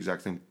Americans did the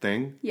exact same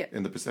thing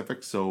in the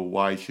Pacific, so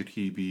why should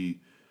he be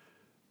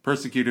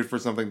persecuted for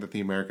something that the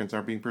Americans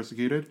aren't being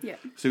persecuted? Yeah.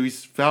 So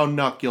he's found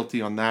not guilty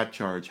on that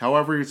charge.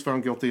 However, he was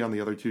found guilty on the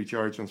other two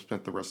charges and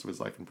spent the rest of his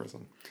life in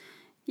prison.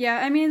 Yeah,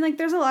 I mean, like,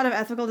 there's a lot of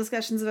ethical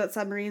discussions about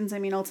submarines. I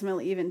mean,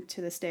 ultimately, even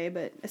to this day,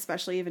 but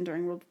especially even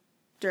during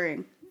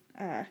the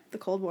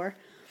Cold War.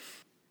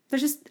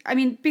 There's just, I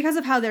mean, because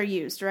of how they're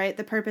used, right?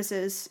 The purpose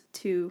is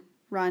to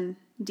run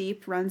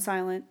deep, run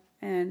silent,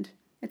 and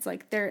it's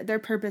like their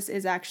purpose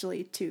is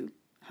actually to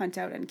hunt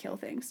out and kill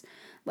things.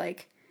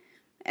 Like,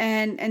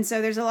 and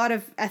so there's a lot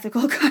of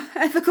ethical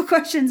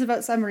questions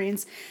about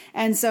submarines.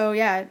 And so,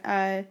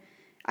 yeah,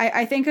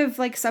 I think of,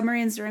 like,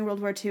 submarines during World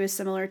War II as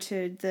similar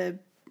to the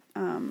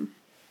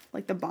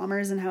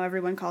bombers and how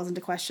everyone calls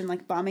into question,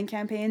 like, bombing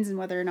campaigns and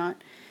whether or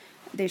not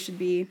they should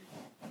be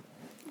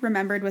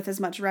remembered with as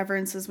much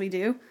reverence as we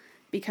do,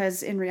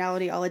 because in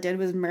reality all it did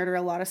was murder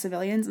a lot of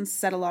civilians and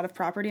set a lot of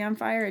property on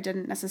fire. It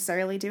didn't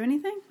necessarily do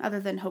anything other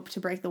than hope to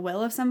break the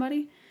will of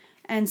somebody.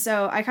 And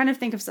so I kind of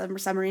think of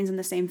submarines in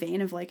the same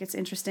vein of like, it's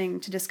interesting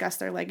to discuss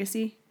their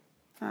legacy,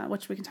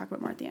 which we can talk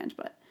about more at the end,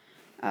 but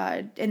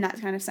in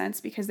that kind of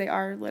sense, because they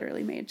are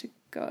literally made to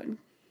go and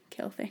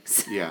kill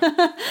things. Yeah.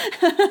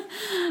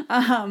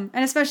 And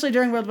especially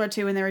during World War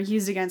II when they were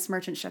used against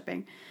merchant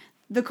shipping.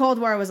 The Cold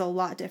War was a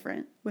lot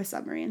different with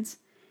submarines.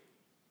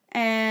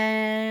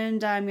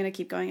 And I'm going to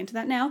keep going into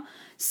that now.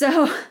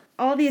 So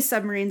all these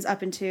submarines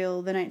up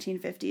until the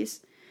 1950s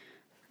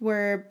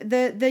were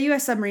the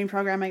U.S. submarine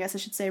program, I guess I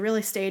should say,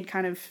 really stayed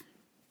kind of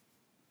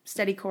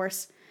steady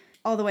course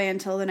all the way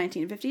until the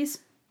 1950s.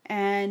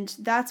 And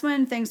that's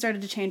when things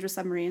started to change with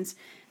submarines.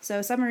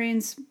 So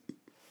submarines,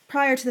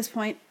 prior to this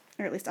point,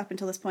 or at least up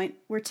until this point,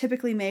 were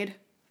typically made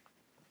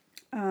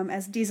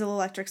as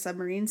diesel-electric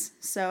submarines.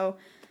 So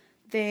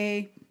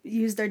they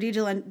used their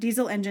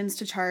diesel engines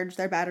to charge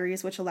their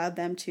batteries, which allowed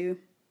them to,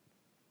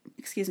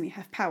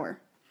 have power.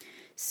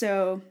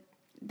 So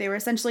they were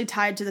essentially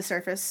tied to the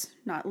surface,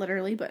 not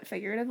literally, but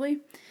figuratively.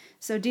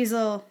 So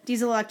diesel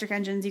electric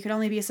engines, you could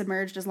only be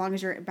submerged as long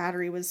as your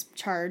battery was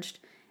charged,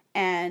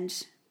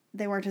 and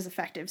they weren't as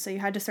effective. So you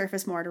had to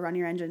surface more to run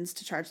your engines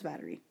to charge the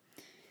battery.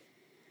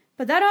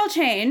 But that all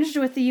changed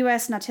with the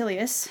U.S.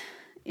 Nautilus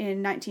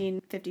in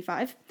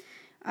 1955,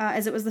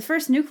 as it was the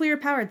first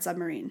nuclear-powered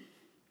submarine.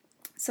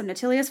 So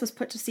Nautilus was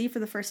put to sea for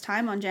the first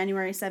time on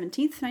January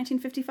 17th,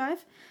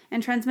 1955,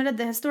 and transmitted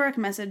the historic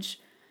message,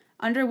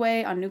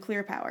 "Underway on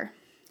nuclear power."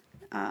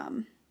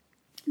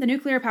 The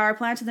nuclear power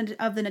plant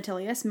of the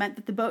Nautilus meant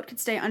that the boat could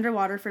stay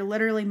underwater for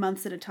literally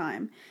months at a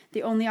time,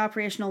 the only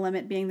operational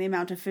limit being the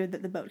amount of food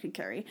that the boat could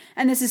carry.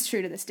 And this is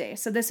true to this day.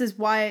 So this is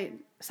why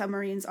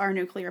submarines are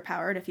nuclear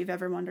powered, if you've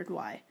ever wondered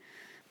why.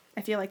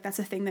 I feel like that's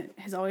a thing that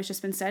has always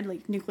just been said,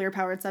 like nuclear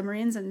powered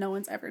submarines, and no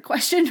one's ever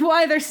questioned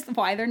why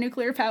they're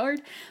nuclear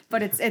powered.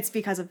 But it's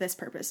because of this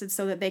purpose. It's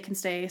so that they can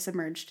stay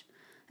submerged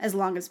as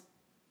long as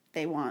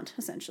they want,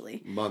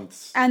 essentially.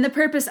 Months. And the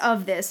purpose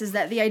of this is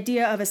that the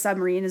idea of a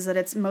submarine is that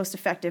it's most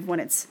effective when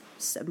it's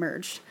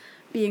submerged.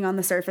 Being on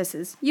the surface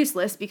is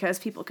useless because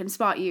people can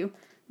spot you.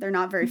 They're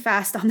not very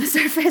fast on the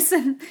surface,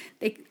 and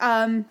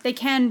they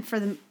can,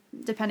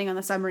 depending on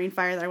the submarine,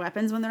 fire their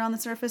weapons when they're on the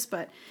surface,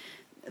 but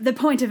the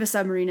point of a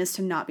submarine is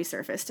to not be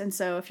surfaced. And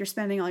so if you're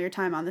spending all your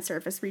time on the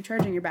surface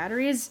recharging your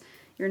batteries,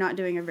 you're not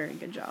doing a very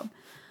good job.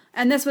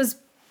 And this was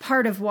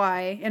part of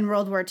why in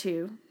World War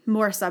II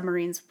more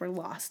submarines were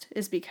lost,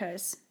 is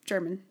because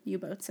German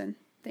U-boats and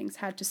things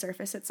had to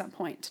surface at some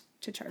point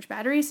to charge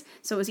batteries,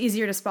 so it was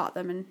easier to spot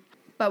them.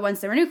 But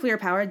once they were nuclear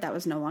powered, that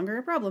was no longer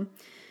a problem.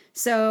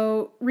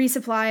 So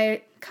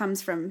resupply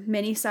comes from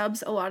mini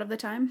subs a lot of the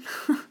time,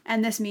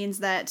 and this means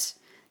that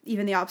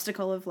even the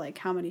obstacle of like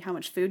how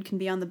much food can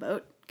be on the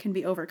boat can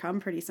be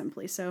overcome pretty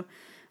simply. So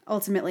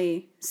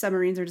ultimately,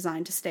 submarines are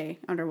designed to stay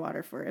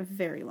underwater for a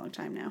very long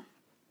time now.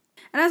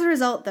 And as a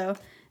result, though,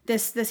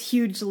 this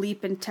huge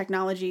leap in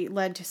technology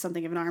led to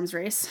something of an arms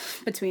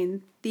race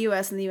between the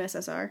U.S. and the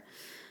USSR,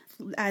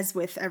 as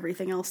with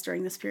everything else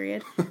during this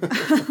period.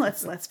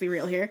 Let's be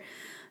real here.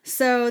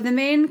 So the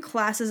main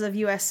classes of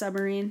U.S.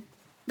 submarine,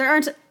 there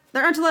aren't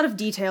a lot of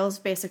details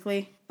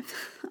basically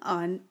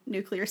on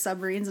nuclear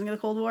submarines in the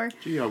Cold War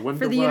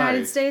for the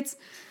United States.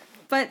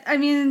 But I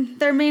mean,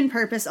 their main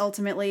purpose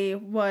ultimately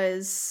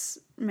was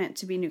meant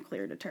to be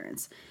nuclear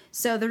deterrence.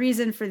 So the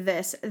reason for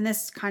this, and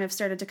this kind of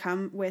started to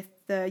come with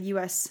the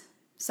U.S.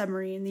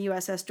 submarine, the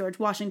USS George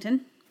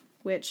Washington,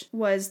 which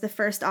was the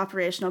first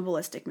operational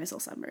ballistic missile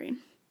submarine.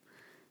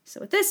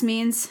 So what this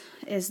means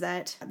is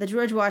that the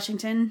George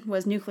Washington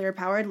was nuclear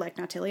powered like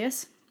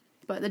Nautilus,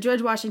 but the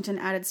George Washington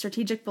added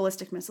strategic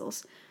ballistic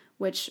missiles,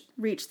 which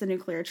reached the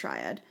nuclear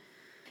triad.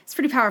 It's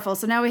pretty powerful.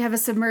 So now we have a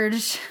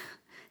submerged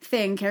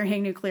thing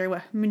carrying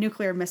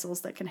nuclear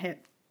missiles that can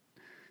hit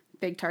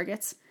big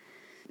targets.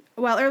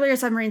 While earlier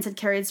submarines had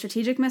carried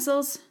strategic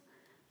missiles,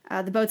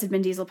 the boats had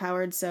been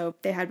diesel-powered, so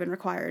they had been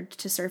required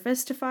to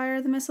surface to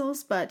fire the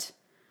missiles,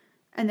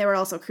 and they were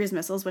also cruise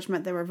missiles, which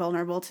meant they were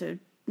vulnerable to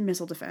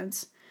missile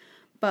defense.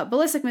 But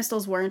ballistic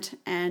missiles weren't,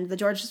 and the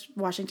George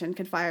Washington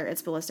could fire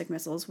its ballistic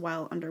missiles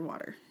while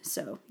underwater,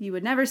 so you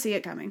would never see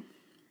it coming,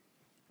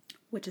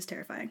 which is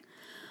terrifying.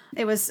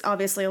 It was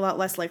obviously a lot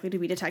less likely to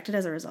be detected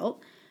as a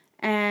result,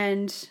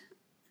 and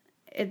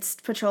its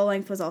patrol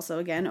length was also,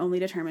 again, only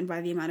determined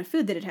by the amount of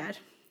food that it had.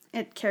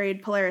 It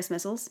carried Polaris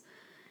missiles,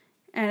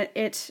 and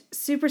it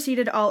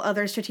superseded all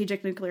other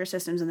strategic nuclear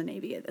systems in the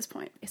Navy at this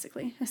point,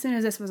 basically. As soon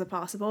as this was a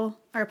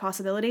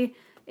possibility,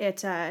 it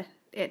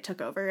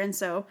took over. And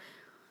so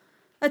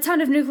a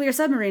ton of nuclear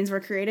submarines were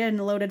created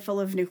and loaded full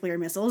of nuclear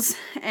missiles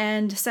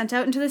and sent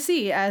out into the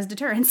sea as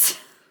deterrents.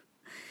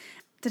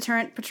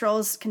 Deterrent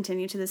patrols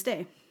continue to this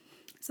day.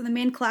 So the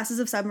main classes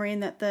of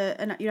submarine that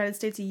the United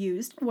States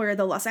used were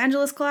the Los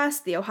Angeles class,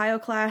 the Ohio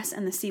class,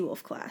 and the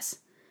Seawolf class.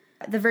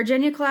 The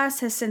Virginia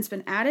class has since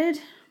been added,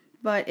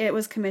 but it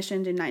was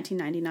commissioned in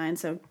 1999,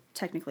 so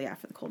technically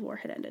after the Cold War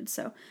had ended.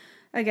 So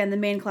again, the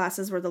main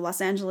classes were the Los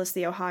Angeles,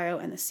 the Ohio,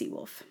 and the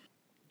Seawolf.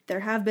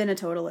 There have been a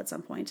total at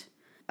some point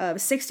of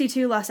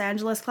 62 Los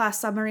Angeles class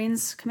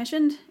submarines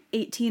commissioned,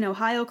 18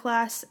 Ohio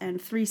class,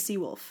 and 3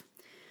 Seawolf.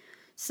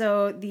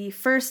 So the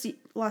first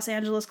Los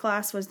Angeles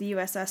class was the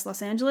USS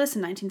Los Angeles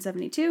in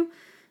 1972.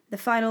 The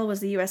final was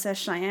the USS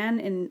Cheyenne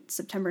in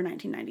September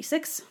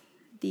 1996.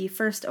 The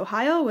first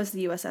Ohio was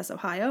the USS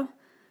Ohio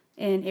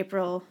in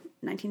April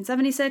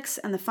 1976,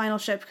 and the final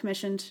ship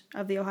commissioned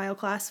of the Ohio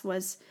class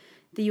was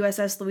the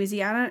USS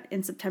Louisiana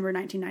in September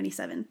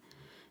 1997.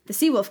 The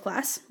Seawolf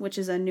class, which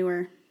is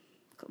newer,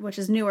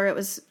 it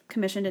was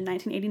commissioned in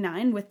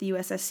 1989 with the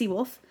USS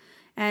Seawolf,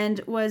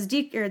 and was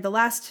the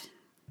last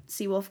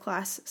Seawolf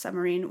class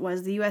submarine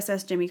was the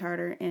USS Jimmy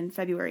Carter in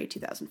February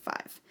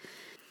 2005.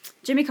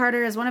 Jimmy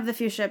Carter is one of the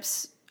few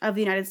ships of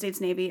the United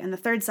States Navy and the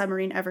third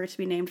submarine ever to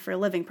be named for a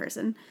living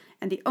person,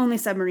 and the only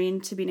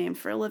submarine to be named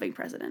for a living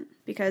president,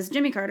 because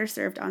Jimmy Carter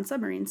served on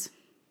submarines.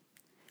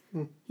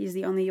 He's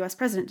the only U.S.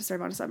 president to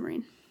serve on a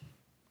submarine.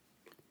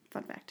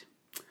 Fun fact.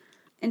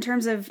 In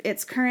terms of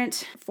its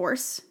current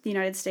force, the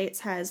United States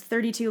has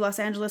 32 Los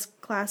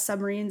Angeles-class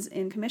submarines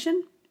in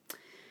commission,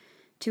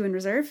 2 in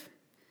reserve,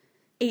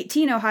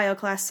 18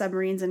 Ohio-class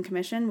submarines in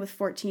commission, with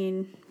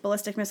 14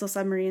 ballistic missile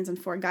submarines and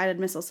 4 guided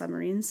missile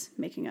submarines,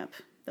 making up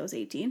those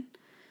 18.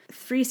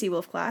 3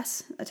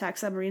 Seawolf-class attack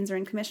submarines are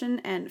in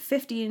commission, and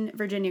 15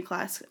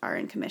 Virginia-class are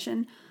in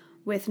commission,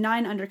 with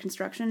 9 under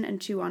construction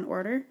and 2 on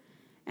order.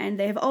 And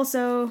they have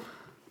also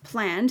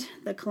planned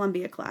the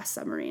Columbia-class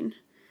submarine,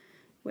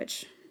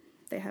 which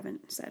they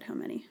haven't said how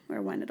many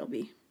or when it'll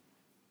be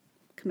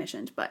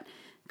commissioned, but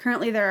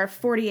currently there are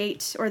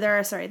 48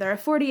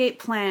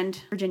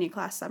 planned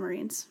Virginia-class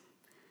submarines.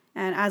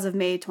 And as of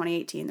May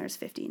 2018, there's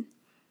 15.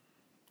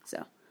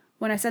 So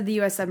when I said the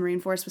U.S. submarine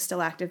force was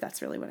still active,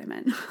 that's really what I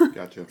meant.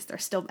 Gotcha. They're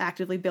still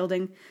actively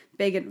building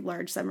big and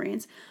large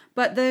submarines.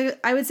 But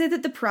I would say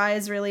that the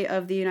prize really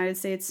of the United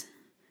States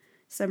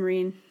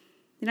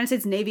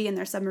Navy and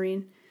their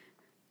submarine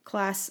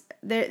class,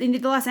 the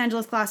Los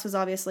Angeles class was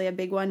obviously a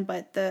big one,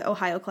 but the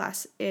Ohio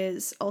class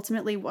is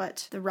ultimately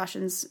what the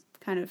Russians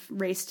kind of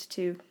raced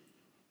to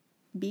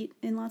beat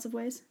in lots of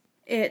ways.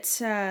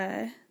 It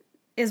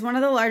is one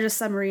of the largest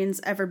submarines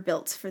ever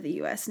built for the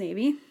U.S.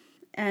 Navy,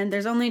 and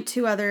there's only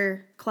 2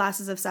 other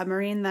classes of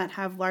submarine that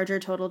have larger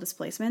total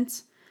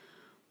displacements,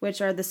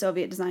 which are the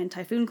Soviet-designed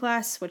Typhoon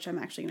class, which I'm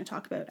actually going to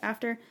talk about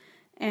after,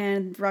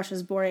 and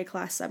Russia's Borei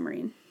class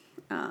submarine.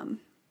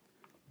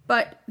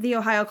 But the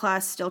Ohio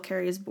class still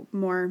carries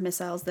more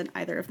missiles than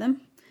either of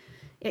them.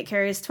 It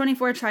carries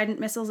 24 Trident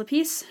missiles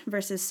apiece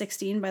versus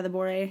 16 by the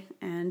Borei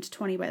and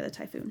 20 by the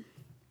Typhoon.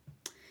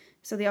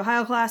 So the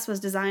Ohio class was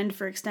designed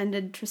for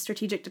extended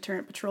strategic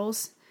deterrent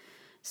patrols.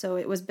 So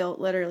it was built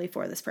literally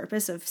for this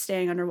purpose of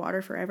staying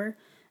underwater forever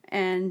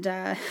and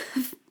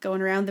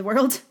going around the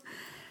world.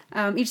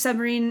 Each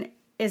submarine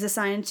is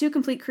assigned 2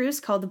 complete crews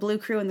called the Blue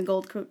Crew and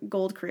the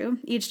Gold Crew,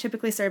 each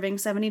typically serving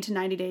 70 to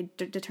 90-day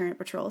deterrent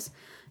patrols.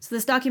 So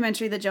this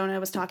documentary that Jonah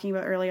was talking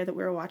about earlier that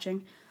we were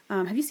watching,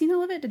 have you seen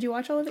all of it? Did you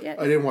watch all of it yet?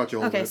 I didn't watch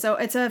all of it. Okay, so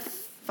it's a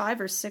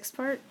 5 or 6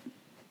 part?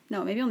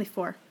 No, maybe only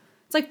 4.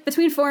 It's like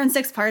between 4 and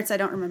 6 parts. I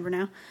don't remember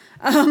now.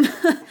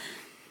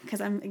 Because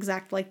I'm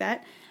exact like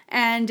that.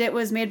 And it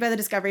was made by the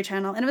Discovery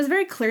Channel. And it was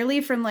very clearly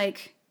from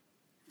like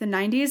the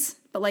 90s,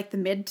 but like the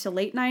mid to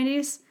late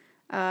 90s.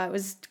 It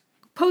was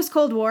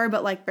post-Cold War,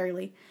 but like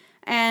barely.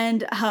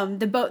 And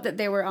the boat that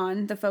they were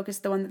on, the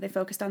one that they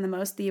focused on the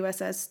most, the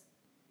USS...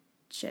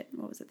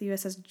 what was it? The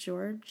USS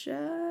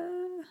Georgia?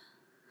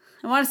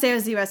 I want to say it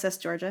was the USS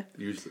Georgia.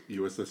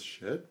 USS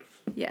shit?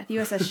 Yeah, the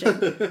USS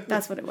ship.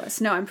 That's what it was.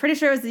 No, I'm pretty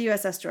sure it was the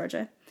USS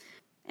Georgia.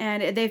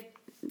 And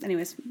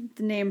anyways,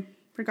 the name,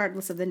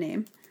 regardless of the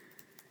name,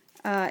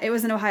 it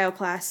was an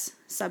Ohio-class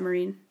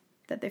submarine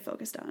that they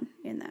focused on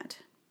in that.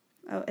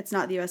 Oh, it's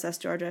not the USS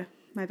Georgia.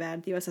 My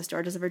bad. The USS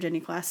Georgia is a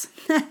Virginia-class.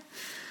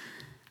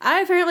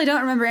 I apparently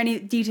don't remember any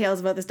details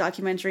about this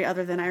documentary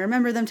other than I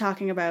remember them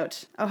talking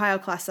about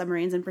Ohio-class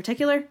submarines in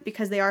particular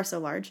because they are so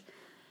large.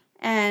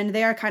 And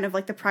they are kind of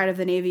like the pride of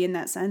the Navy in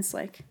that sense.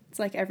 Like, it's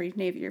like every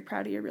Navy, you're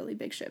proud of your really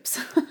big ships.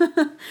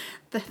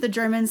 The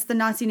Germans, the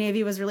Nazi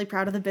Navy was really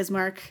proud of the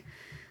Bismarck.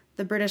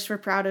 The British were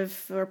proud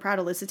of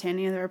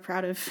Lusitania. They were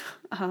proud of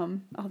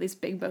all these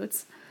big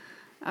boats.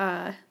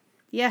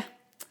 Yeah.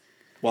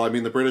 Well, I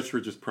mean, the British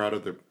were just proud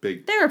of their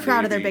big They were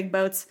proud Navy. of their big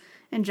boats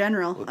in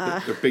general.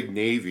 Well, their big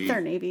Navy.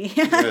 Their Navy.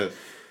 Yes.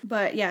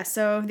 But yeah,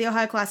 so the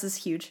Ohio class is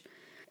huge.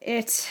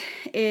 It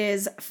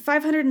is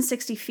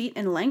 560 feet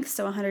in length,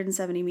 so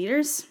 170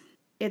 meters.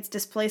 Its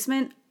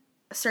displacement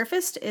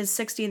surfaced is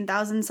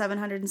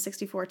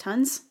 16,764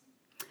 tons.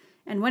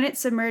 And when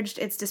it's submerged,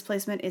 its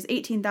displacement is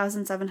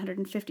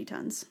 18,750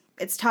 tons.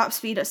 Its top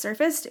speed at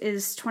surfaced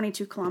is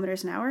 22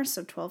 kilometers an hour,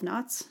 so 12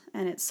 knots.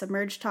 And its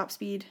submerged top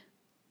speed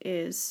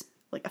is,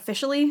 like,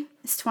 officially,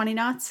 is 20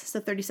 knots,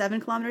 so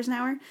 37 kilometers an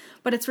hour.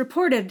 But its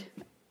reported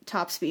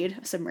top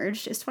speed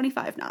submerged is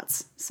 25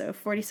 knots, so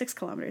 46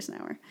 kilometers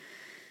an hour.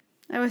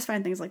 I always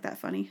find things like that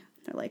funny.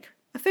 They're like,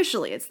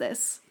 officially it's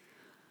this.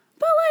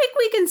 But, like,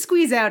 we can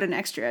squeeze out an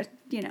extra,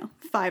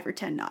 5 or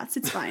 10 knots.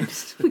 It's fine.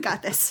 We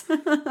got this.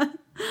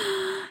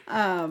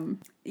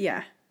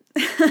 Yeah.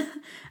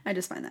 I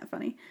just find that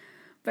funny.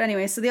 But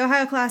anyway, so the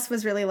Ohio class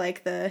was really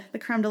like the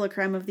creme de la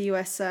creme of the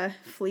U.S.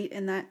 Fleet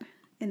in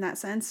in that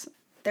sense.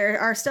 There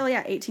are still,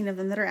 18 of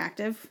them that are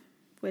active,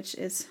 which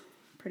is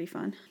pretty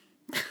fun.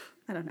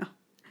 I don't know.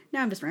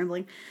 Now I'm just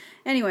rambling.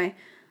 Anyway,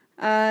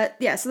 so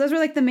those were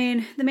like the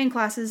main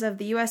classes of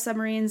the U.S.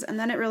 submarines, and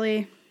then it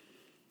really,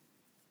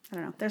 I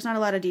don't know. There's not a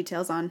lot of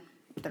details on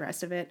the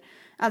rest of it,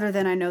 other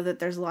than I know that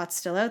there's lots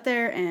still out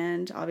there,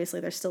 and obviously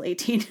there's still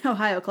 18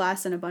 Ohio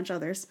class and a bunch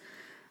others.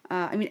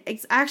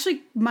 It's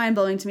actually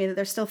mind-blowing to me that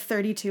there's still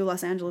 32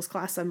 Los Angeles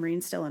class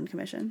submarines still in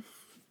commission.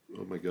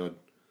 Oh my god.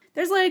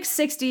 There's like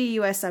 60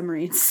 U.S.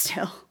 submarines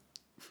still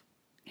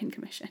in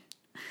commission.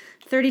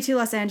 32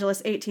 Los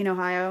Angeles, 18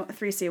 Ohio,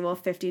 3 Seawolf,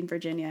 15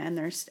 Virginia, and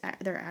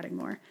they're adding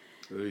more.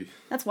 Oy.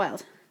 That's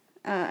wild.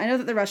 I know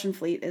that the Russian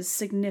fleet is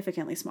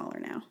significantly smaller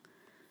now.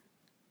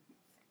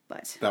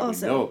 But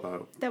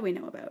That we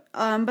know about.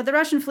 But the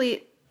Russian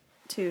fleet,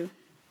 to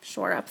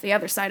shore up the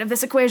other side of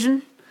this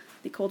equation,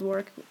 the Cold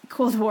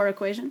War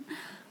equation,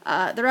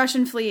 the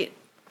Russian fleet,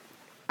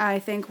 I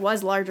think,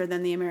 was larger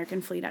than the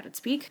American fleet at its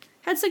peak.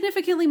 Had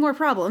significantly more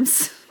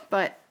problems,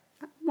 but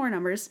more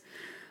numbers.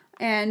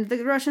 And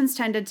the Russians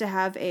tended to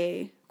have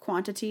a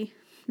quantity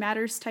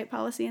matters type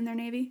policy in their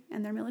navy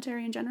and their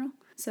military in general.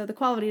 So the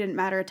quality didn't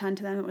matter a ton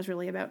to them. It was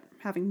really about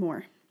having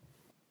more.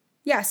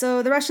 Yeah,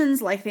 so the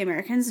Russians, like the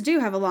Americans, do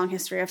have a long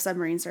history of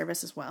submarine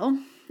service as well.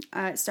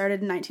 It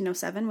started in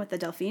 1907 with the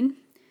Delphine,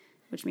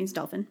 which means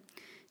dolphin.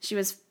 She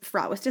was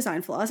fraught with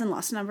design flaws and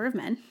lost a number of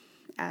men,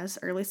 as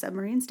early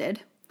submarines did.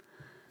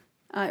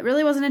 It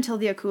really wasn't until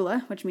the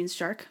Akula, which means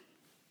shark,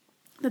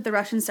 that the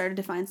Russians started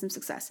to find some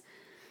success.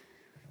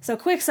 So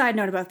quick side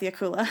note about the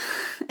Akula.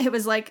 It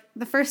was like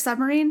the first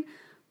submarine,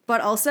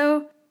 but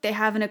also they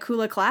have an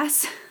Akula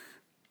class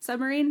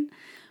submarine,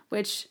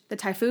 which the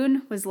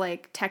Typhoon was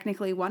like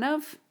technically one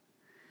of.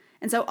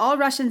 And so all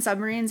Russian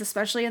submarines,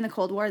 especially in the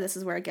Cold War, this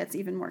is where it gets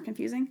even more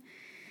confusing.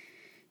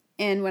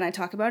 And when I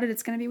talk about it,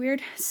 it's going to be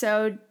weird.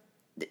 So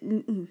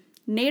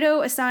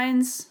NATO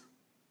assigns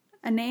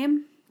a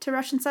name to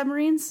Russian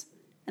submarines,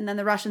 and then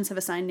the Russians have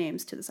assigned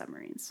names to the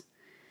submarines.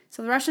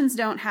 So the Russians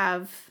don't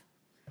have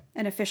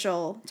an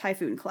official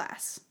Typhoon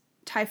class.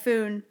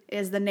 Typhoon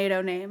is the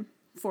NATO name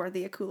for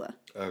the Akula.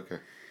 Okay.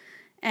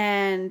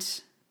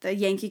 And the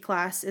Yankee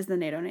class is the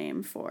NATO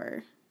name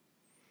for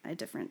a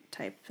different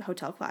type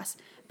hotel class.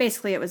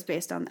 Basically, it was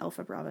based on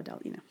Alpha Bravo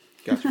Delta,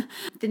 Gotcha.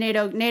 The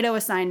NATO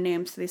assigned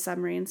names to these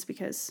submarines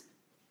because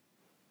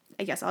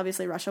I guess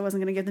obviously Russia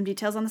wasn't going to give them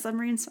details on the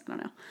submarines. I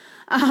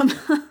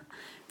don't know.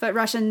 But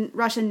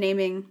Russian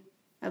naming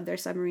of their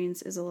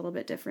submarines is a little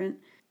bit different.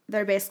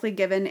 They're basically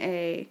given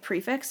a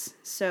prefix.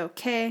 So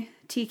K,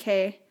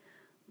 TK,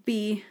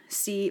 B,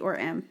 C, or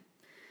M.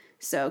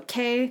 So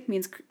K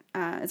means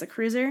is a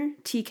cruiser.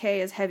 TK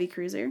is heavy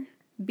cruiser.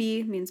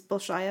 B means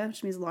Bolshaya,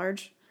 which means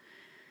large.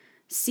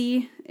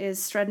 C is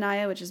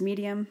Strednaya, which is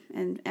medium.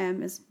 And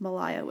M is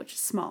Malaya, which is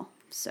small.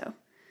 So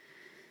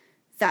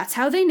that's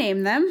how they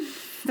name them.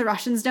 The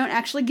Russians don't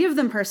actually give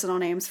them personal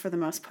names for the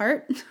most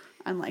part,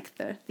 unlike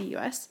the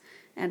US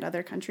and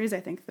other countries. I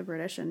think the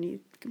British and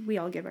we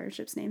all give our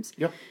ships names.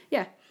 Yep.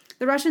 Yeah.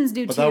 The Russians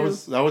do but too.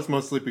 That was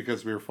mostly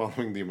because we were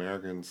following the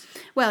Americans.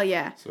 Well,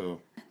 yeah. So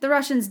the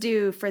Russians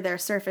do for their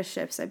surface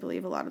ships. I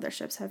believe a lot of their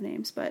ships have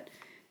names, but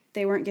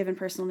they weren't given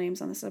personal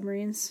names on the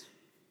submarines,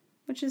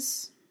 which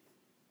is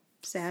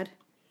sad.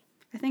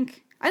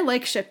 I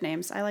like ship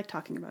names. I like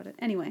talking about it.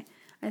 Anyway,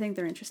 I think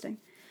they're interesting.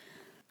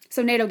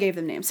 So NATO gave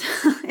them names,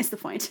 is the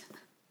point.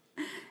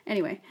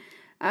 Anyway,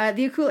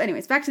 the Akula,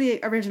 anyways, back to the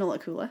original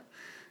Akula.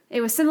 It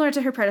was similar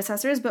to her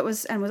predecessors, but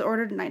was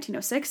ordered in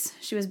 1906.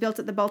 She was built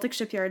at the Baltic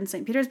Shipyard in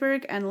St.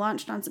 Petersburg and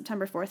launched on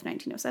September 4th,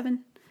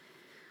 1907.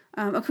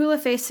 Akula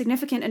faced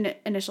significant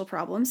initial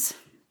problems,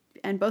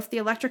 and both the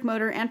electric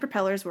motor and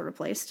propellers were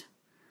replaced.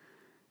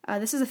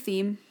 This is a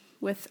theme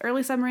with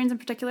early submarines in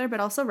particular,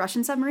 but also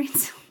Russian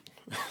submarines.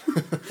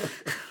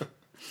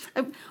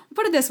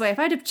 Put it this way, if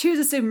I had to choose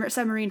a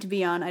submarine to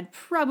be on, I'd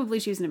probably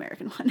choose an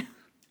American one.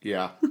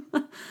 yeah.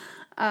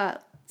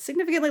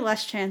 Significantly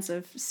less chance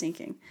of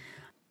sinking.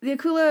 The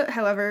Akula,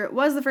 however,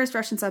 was the first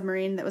Russian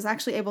submarine that was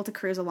actually able to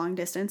cruise a long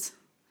distance.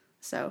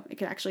 So it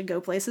could actually go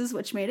places,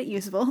 which made it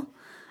usable,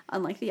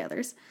 unlike the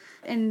others.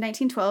 In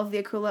 1912,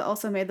 the Akula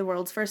also made the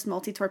world's first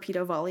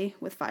multi-torpedo volley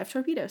with 5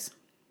 torpedoes.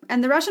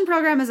 And the Russian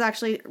program is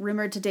actually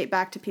rumored to date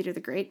back to Peter the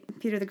Great.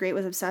 Peter the Great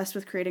was obsessed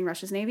with creating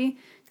Russia's navy.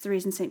 It's the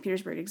reason St.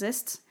 Petersburg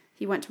exists.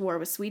 He went to war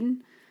with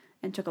Sweden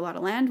and took a lot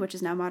of land, which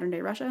is now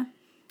modern-day Russia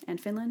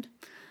and Finland,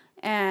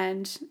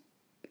 and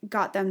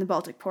got them the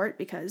Baltic port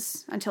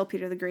because until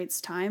Peter the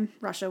Great's time,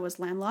 Russia was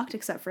landlocked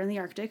except for in the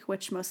Arctic,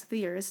 which most of the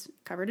year is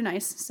covered in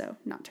ice, so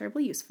not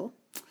terribly useful.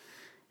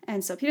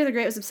 And so Peter the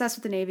Great was obsessed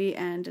with the Navy,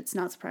 and it's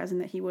not surprising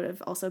that he would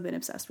have also been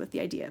obsessed with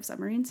the idea of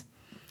submarines.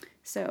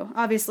 So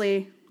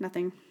obviously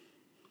nothing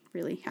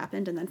really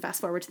happened, and then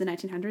fast forward to the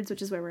 1900s,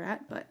 which is where we're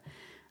at, but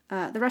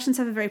the Russians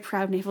have a very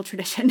proud naval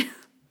tradition.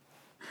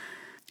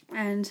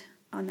 And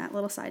on that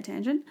little side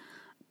tangent,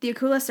 the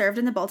Akula served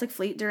in the Baltic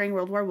Fleet during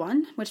World War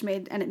I,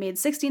 it made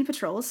 16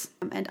 patrols,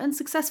 and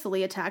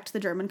unsuccessfully attacked the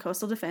German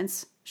coastal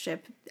defense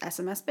ship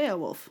SMS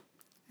Beowulf,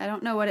 I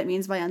don't know what it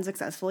means by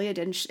unsuccessfully. It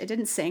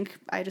didn't sink.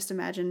 I just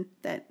imagine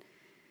that,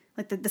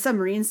 like, the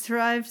submarines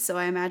survived, so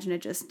I imagine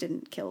it just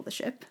didn't kill the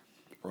ship.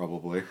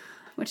 Probably.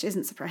 Which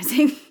isn't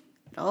surprising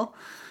at all.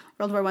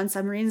 World War I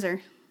submarines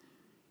are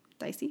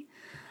dicey.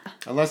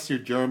 Unless you're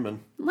German.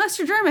 Unless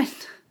you're German.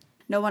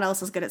 No one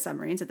else is good at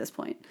submarines at this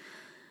point.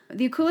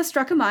 The Akula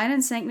struck a mine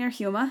and sank near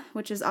Huma,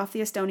 which is off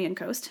the Estonian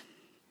coast,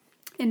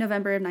 in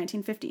November of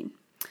 1915.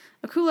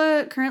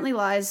 Akula currently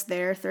lies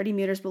there 30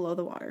 meters below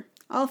the water.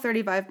 All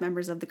 35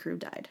 members of the crew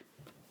died.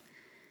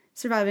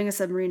 Surviving a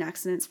submarine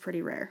accident is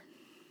pretty rare,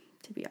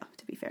 to be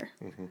fair.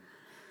 Mm-hmm.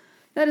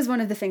 That is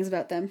one of the things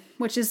about them,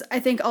 which is, I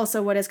think,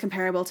 also what is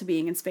comparable to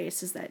being in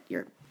space, is that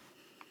you're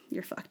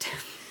fucked.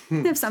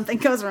 If something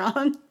goes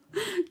wrong,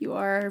 you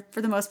are,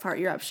 for the most part,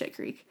 you're up shit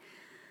creek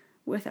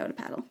without a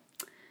paddle.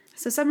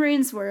 So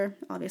submarines were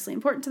obviously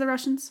important to the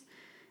Russians,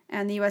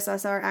 and the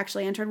USSR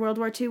actually entered World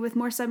War II with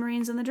more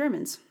submarines than the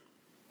Germans.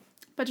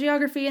 But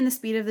geography and the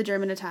speed of the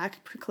German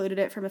attack precluded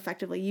it from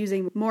effectively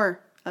using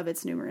more of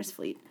its numerous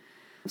fleet.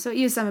 So it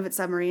used some of its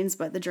submarines,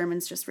 but the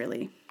Germans just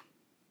really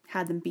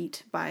had them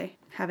beat by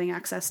having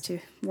access to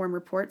warmer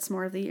ports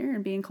more of the year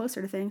and being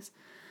closer to things.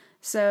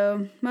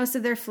 So most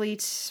of their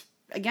fleet,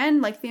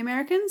 again, like the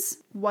Americans,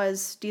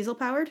 was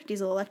diesel-powered,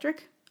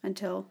 diesel-electric,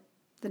 until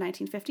the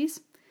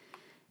 1950s.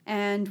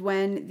 And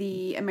when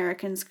the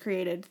Americans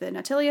created the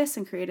Nautilus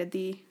and created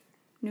the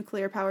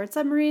nuclear-powered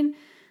submarine,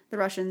 the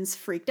Russians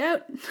freaked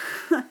out,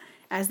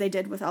 as they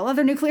did with all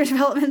other nuclear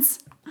developments,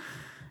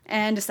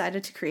 and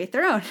decided to create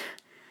their own.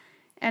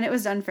 And it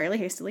was done fairly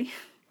hastily,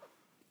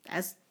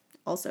 as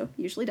also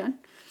usually done.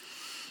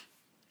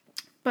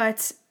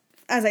 But,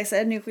 as I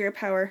said, nuclear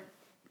power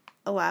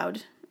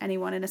allowed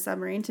anyone in a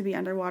submarine to be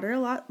underwater a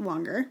lot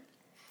longer,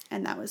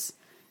 and that was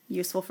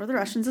useful for the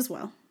Russians as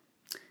well.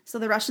 So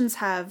the Russians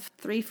have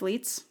 3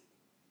 fleets.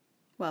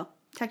 Well,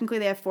 technically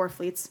they have 4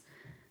 fleets.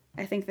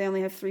 I think they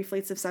only have 3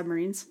 fleets of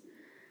submarines.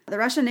 The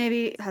Russian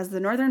Navy has the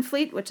Northern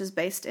Fleet, which is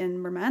based in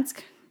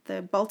Murmansk,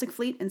 the Baltic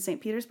Fleet in St.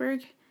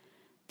 Petersburg,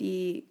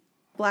 the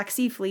Black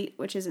Sea Fleet,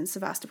 which is in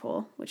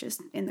Sevastopol, which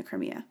is in the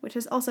Crimea, which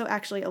is also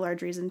actually a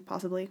large reason,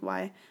 possibly,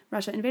 why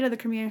Russia invaded the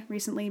Crimea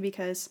recently,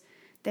 because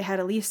they had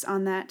a lease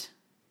on that,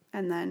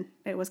 and then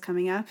it was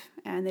coming up,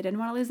 and they didn't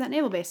want to lose that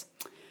naval base.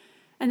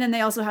 And then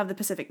they also have the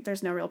Pacific.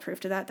 There's no real proof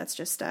to that. That's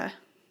just a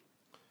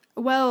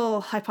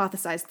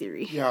well-hypothesized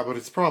theory. Yeah, but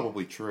it's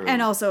probably true.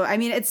 And also, I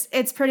mean,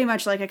 it's pretty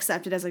much, like,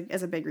 accepted as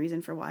a big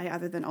reason for why,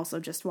 other than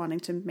also just wanting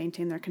to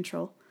maintain their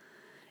control.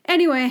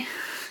 Anyway,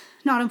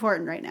 not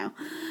important right now.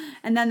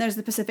 And then there's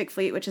the Pacific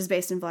Fleet, which is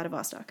based in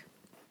Vladivostok.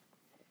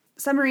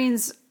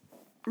 Submarines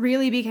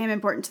really became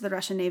important to the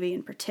Russian Navy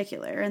in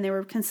particular, and they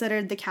were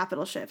considered the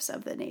capital ships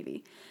of the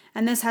Navy.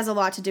 And this has a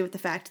lot to do with the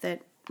fact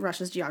that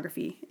Russia's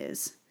geography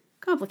is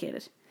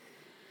complicated.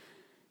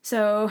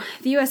 So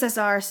the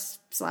USSR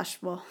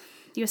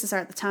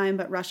at the time,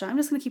 but Russia, I'm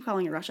just going to keep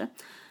calling it Russia.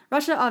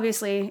 Russia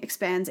obviously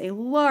expands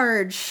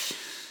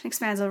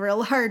over a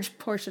large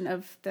portion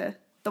of the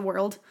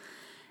world,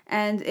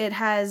 and it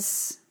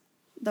has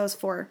those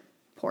 4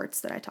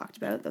 ports that I talked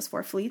about, those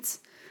 4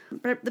 fleets.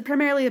 But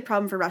primarily the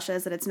problem for Russia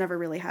is that it's never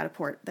really had a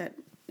port that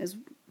is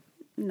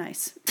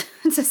nice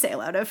to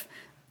sail out of.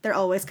 They're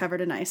always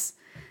covered in ice,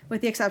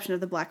 with the exception of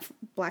the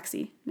Black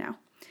Sea now.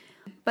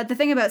 But the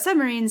thing about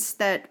submarines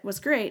that was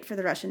great for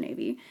the Russian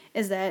Navy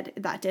is that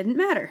didn't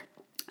matter.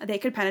 They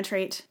could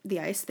penetrate the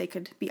ice, they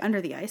could be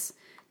under the ice,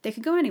 they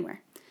could go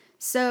anywhere.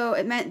 So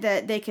it meant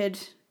that they could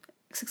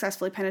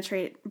successfully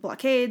penetrate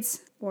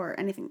blockades or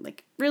anything,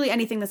 like really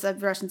anything that the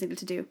Russians needed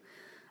to do.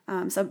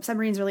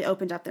 Submarines really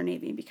opened up their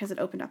navy because it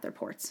opened up their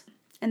ports.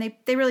 And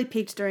they really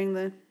peaked during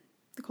the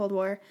Cold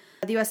War.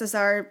 The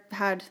USSR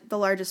had the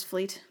largest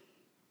fleet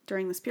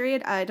during this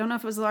period. I don't know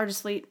if it was the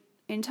largest fleet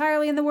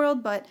entirely in the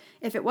world, but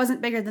if it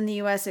wasn't bigger than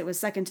the US, it was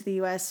second to the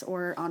US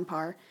or on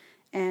par,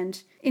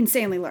 and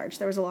insanely large.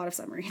 There was a lot of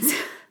submarines.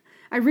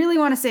 I really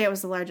want to say it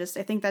was the largest.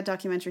 I think that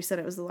documentary said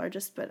it was the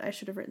largest, but I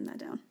should have written that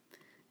down.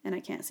 And I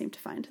can't seem to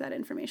find that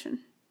information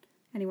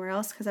anywhere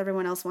else because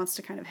everyone else wants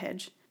to kind of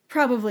hedge.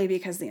 Probably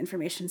because the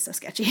information's so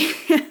sketchy,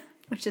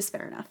 which is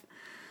fair enough.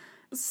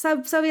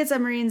 Soviet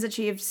submarines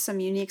achieved some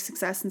unique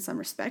success in some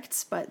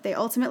respects, but they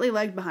ultimately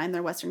lagged behind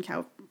their Western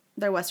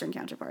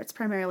counterparts,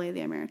 primarily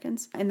the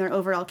Americans, in their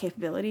overall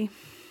capability,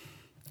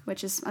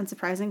 which is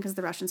unsurprising because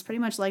the Russians pretty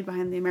much lagged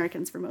behind the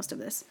Americans for most of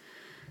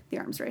the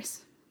arms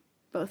race,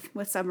 both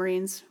with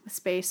submarines, with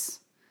space.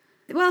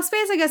 Well,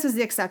 space, I guess, was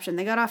the exception.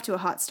 They got off to a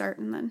hot start,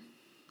 and then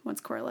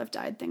once Korolev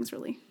died, things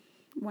really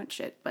went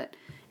shit. But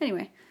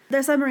anyway,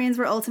 their submarines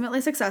were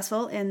ultimately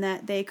successful in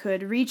that they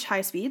could reach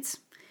high speeds,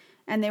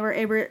 and they were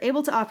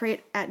able to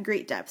operate at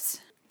great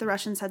depths. The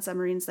Russians had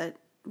submarines that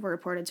were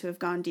reported to have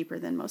gone deeper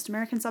than most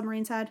American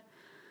submarines had.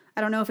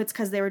 I don't know if it's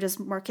because they were just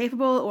more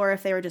capable or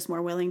if they were just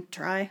more willing to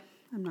try.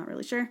 I'm not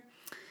really sure.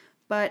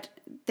 But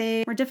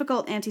they were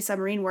difficult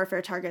anti-submarine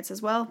warfare targets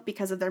as well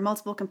because of their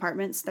multiple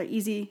compartments,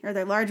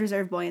 their large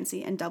reserve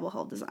buoyancy, and double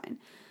hull design.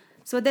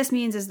 So what this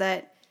means is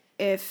that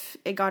if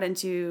it got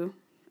into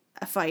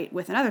a fight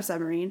with another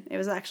submarine, it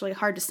was actually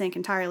hard to sink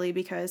entirely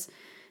because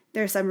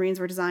Their submarines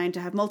were designed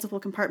to have multiple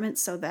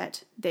compartments so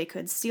that they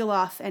could seal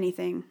off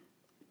anything.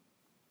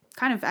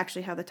 Kind of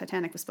actually how the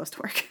Titanic was supposed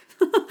to work.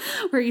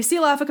 Where you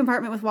seal off a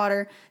compartment with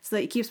water so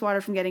that it keeps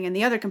water from getting in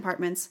the other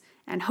compartments,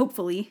 and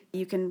hopefully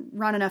you can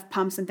run enough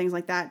pumps and things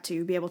like that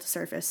to be able to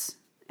surface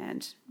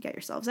and get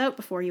yourselves out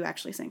before you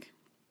actually sink.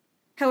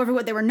 However,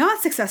 what they were not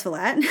successful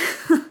at,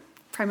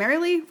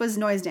 primarily, was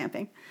noise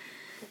damping.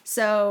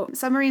 So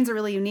submarines are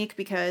really unique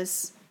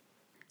because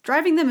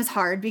driving them is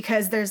hard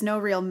because there's no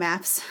real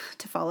maps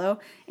to follow,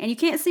 and you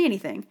can't see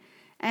anything.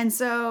 And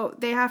so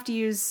they have to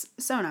use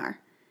sonar.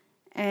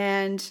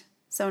 And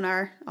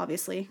sonar,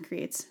 obviously,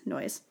 creates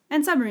noise.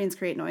 And submarines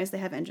create noise. They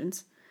have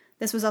engines.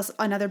 This was also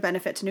another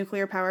benefit to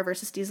nuclear power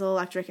versus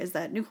diesel-electric, is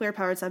that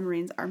nuclear-powered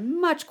submarines are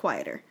much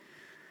quieter.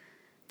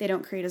 They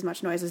don't create as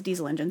much noise as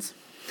diesel engines,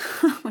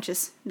 which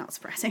is not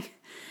surprising.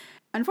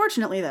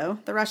 Unfortunately, though,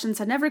 the Russians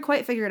had never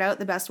quite figured out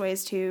the best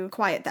ways to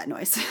quiet that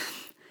noise,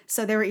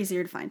 so they were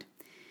easier to find.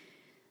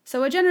 So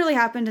what generally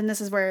happened, and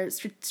this is where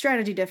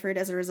strategy differed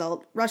as a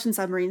result, Russian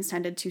submarines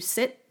tended to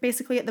sit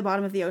basically at the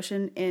bottom of the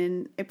ocean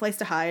in a place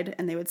to hide,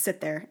 and they would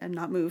sit there and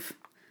not move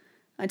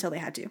until they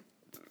had to,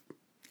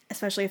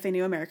 especially if they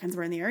knew Americans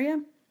were in the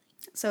area.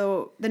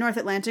 So the North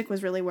Atlantic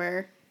was really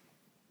where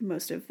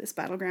most of this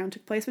battleground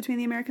took place between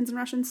the Americans and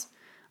Russians,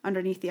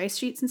 underneath the ice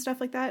sheets and stuff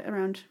like that,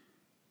 around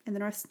in the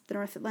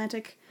North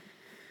Atlantic,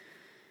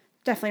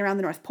 definitely around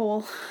the North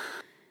Pole.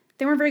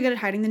 They weren't very good at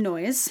hiding the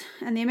noise,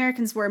 and the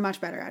Americans were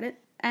much better at it.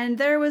 And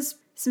there was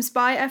some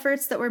spy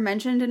efforts that were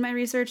mentioned in my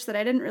research that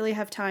I didn't really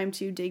have time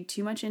to dig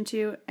too much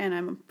into, and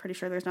I'm pretty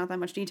sure there's not that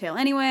much detail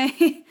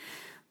anyway.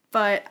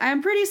 But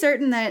I'm pretty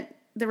certain that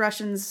the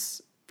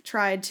Russians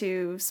tried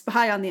to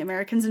spy on the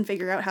Americans and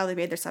figure out how they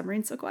made their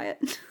submarines so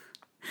quiet.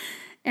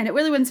 And it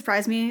really wouldn't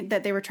surprise me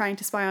that they were trying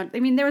to spy on... I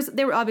mean,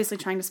 they were obviously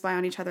trying to spy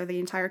on each other the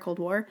entire Cold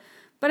War,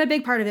 but a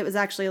big part of it was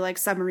actually like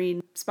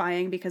submarine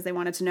spying, because they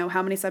wanted to know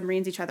how many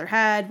submarines each other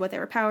had, what they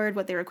were powered,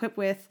 what they were equipped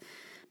with,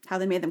 how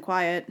they made them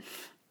quiet,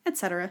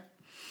 etc.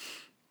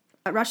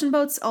 Russian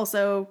boats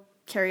also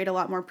carried a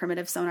lot more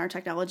primitive sonar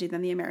technology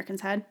than the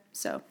Americans had,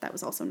 so that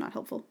was also not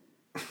helpful.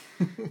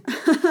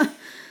 The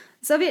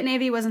Soviet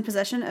Navy was in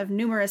possession of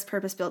numerous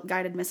purpose-built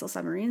guided missile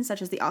submarines,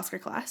 such as the Oscar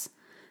class,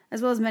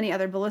 as well as many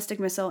other ballistic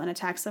missile and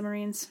attack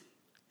submarines.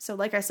 So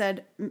like I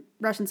said,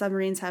 Russian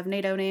submarines have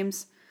NATO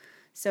names,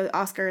 so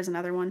Oscar is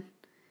another one.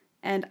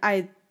 And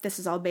this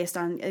is all based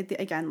on,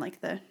 again,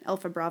 like the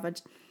Alpha Bravo,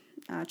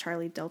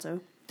 Charlie Delta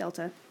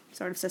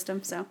sort of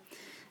system, so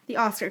the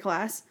Oscar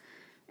class.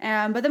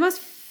 But the most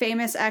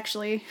famous,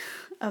 actually,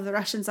 of the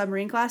Russian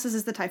submarine classes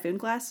is the Typhoon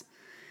class.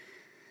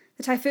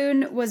 The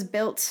Typhoon was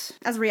built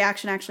as a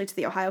reaction, actually, to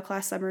the Ohio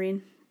class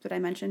submarine that I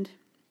mentioned.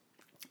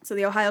 So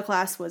the Ohio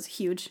class was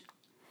huge,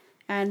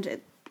 and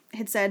it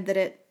had said that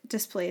it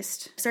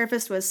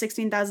surfaced was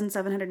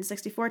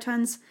 16,764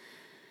 tons,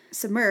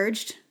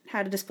 submerged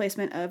had a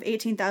displacement of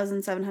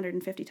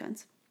 18,750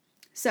 tons.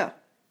 So,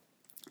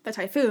 the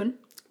Typhoon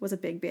was a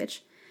big bitch.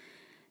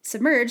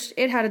 Submerged,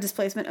 it had a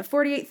displacement of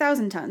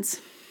 48,000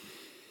 tons.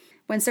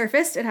 When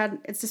surfaced,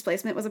 its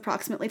displacement was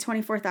approximately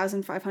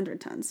 24,500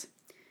 tons.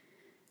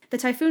 The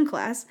Typhoon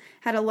class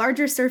had a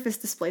larger surface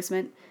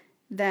displacement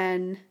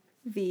than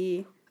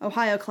the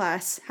Ohio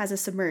class has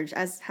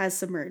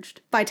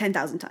submerged by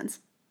 10,000 tons.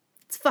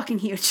 It's fucking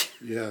huge.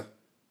 Yeah.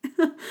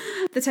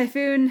 The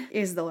Typhoon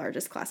is the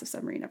largest class of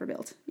submarine ever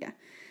built. Yeah.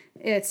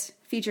 It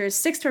features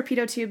 6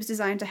 torpedo tubes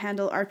designed to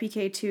handle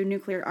RPK-2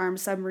 nuclear-armed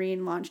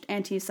submarine-launched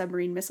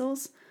anti-submarine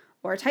missiles,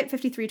 or Type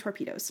 53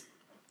 torpedoes.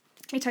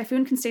 A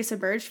Typhoon can stay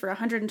submerged for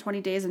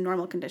 120 days in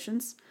normal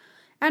conditions,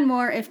 and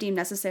more if deemed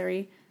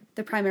necessary.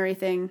 The primary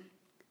thing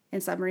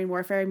in submarine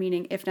warfare,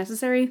 meaning if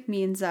necessary,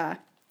 means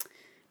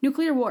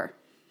nuclear war.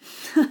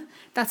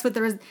 That's what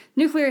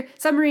nuclear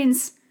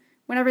submarines,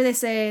 whenever they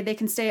say they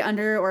can stay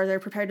under or they're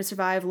prepared to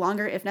survive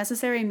longer if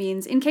necessary,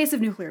 means in case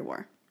of nuclear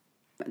war.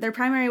 Their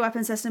primary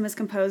weapon system is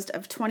composed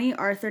of 20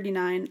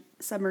 R-39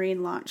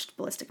 submarine-launched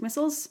ballistic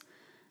missiles,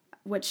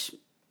 which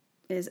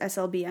is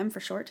SLBM for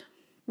short,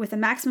 with a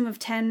maximum of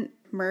 10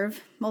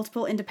 MIRV,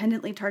 multiple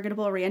independently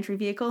targetable reentry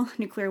vehicle,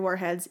 nuclear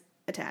warheads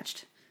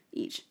attached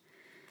each.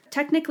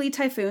 Technically,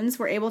 Typhoons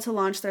were able to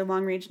launch their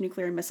long-range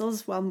nuclear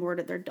missiles while moored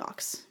at their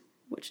docks,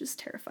 which is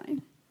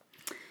terrifying.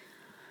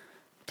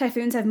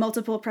 Typhoons have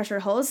multiple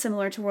pressure hulls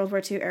similar to World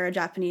War II-era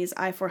Japanese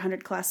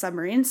I-400 class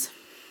submarines.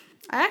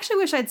 I actually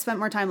wish I'd spent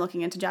more time looking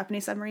into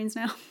Japanese submarines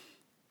now.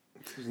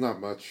 There's not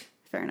much.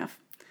 Fair enough.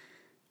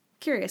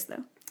 Curious,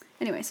 though.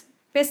 Anyways,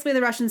 basically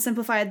the Russians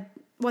simplified...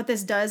 What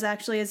this does,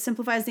 actually, is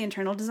simplifies the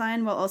internal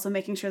design while also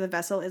making sure the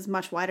vessel is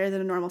much wider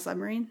than a normal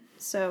submarine.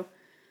 So,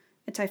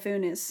 a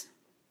Typhoon it's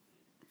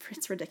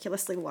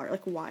ridiculously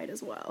wide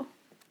as well.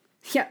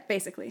 Yeah,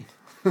 basically.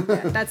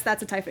 Yeah,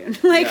 that's a Typhoon.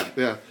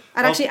 Yeah.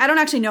 I don't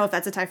actually know if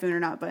that's a Typhoon or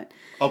not, but...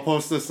 I'll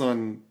post this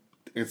on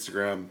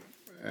Instagram,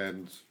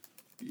 and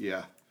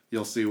yeah,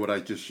 you'll see what I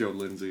just showed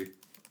Lindsay.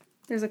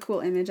 There's a cool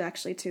image,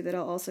 actually, too, that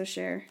I'll also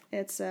share.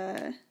 It's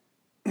a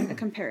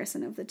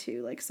comparison of the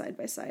two, side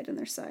by side in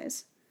their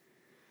size.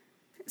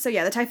 So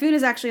yeah, the Typhoon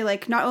is actually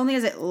like, not only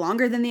is it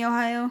longer than the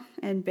Ohio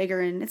and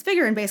it's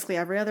bigger in basically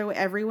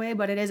every way,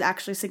 but it is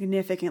actually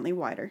significantly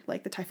wider.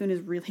 Like the Typhoon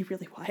is really,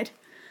 really wide.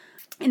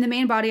 In the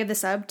main body of the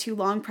sub, 2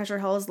 long pressure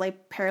hulls lay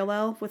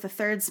parallel with a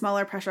third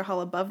smaller pressure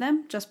hull above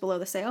them, just below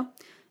the sail,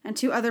 and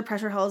 2 other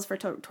pressure hulls for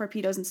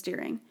torpedoes and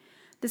steering.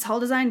 This hull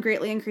design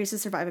greatly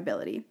increases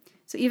survivability.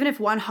 So even if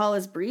one hull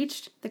is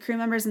breached, the crew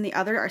members in the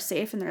other are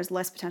safe and there is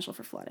less potential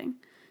for flooding.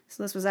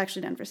 So this was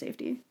actually done for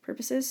safety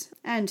purposes.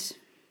 And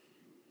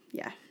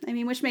yeah, I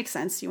mean, which makes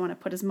sense. You want to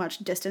put as much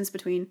distance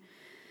between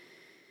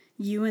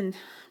you and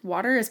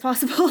water as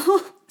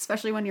possible,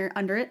 especially when you're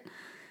under it.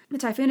 The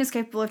Typhoon is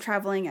capable of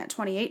traveling at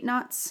 28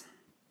 knots.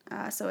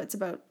 So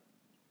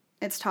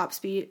its top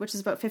speed, which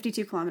is about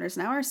 52 kilometers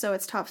an hour. So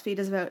its top speed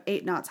is about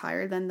 8 knots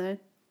higher than the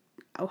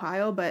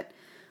Ohio, but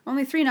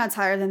only 3 knots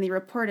higher than the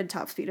reported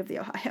top speed of the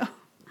Ohio.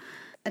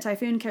 A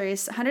Typhoon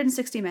carries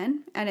 160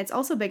 men, and it's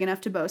also big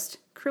enough to boast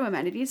crew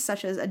amenities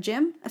such as a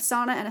gym, a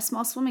sauna, and a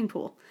small swimming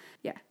pool.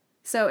 Yeah.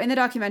 So in the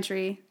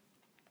documentary,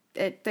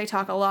 they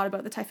talk a lot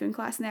about the Typhoon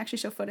class, and they actually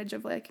show footage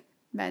of like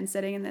men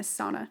sitting in this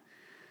sauna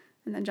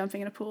and then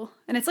jumping in a pool.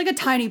 And it's like a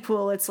tiny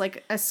pool. It's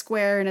like a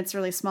square and it's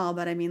really small,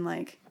 but I mean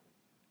like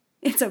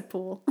it's a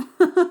pool.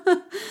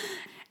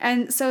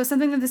 And so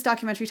something that this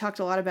documentary talked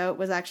a lot about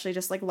was actually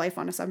just like life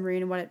on a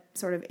submarine and what it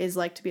sort of is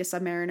like to be a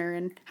submariner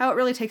and how it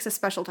really takes a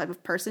special type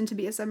of person to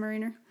be a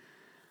submariner.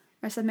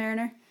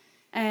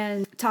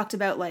 And talked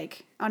about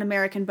like on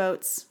American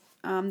boats,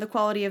 the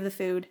quality of the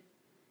food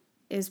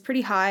is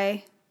pretty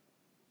high.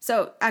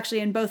 So actually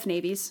in both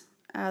navies,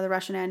 the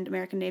Russian and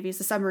American navies,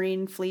 the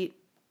submarine fleet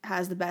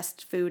has the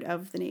best food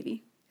of the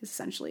Navy, is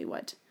essentially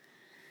what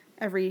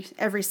every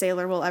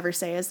sailor will ever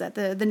say, is that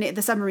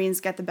the submarines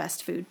get the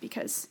best food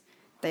because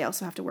they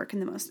also have to work in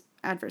the most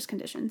adverse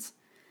conditions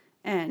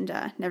and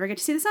never get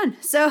to see the sun.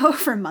 So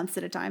for months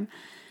at a time.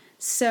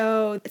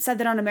 So it said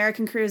that on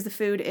American cruise, the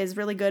food is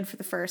really good for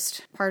the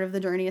first part of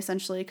the journey,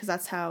 essentially, because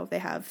that's how they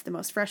have the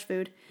most fresh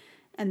food.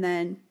 And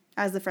then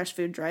as the fresh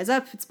food dries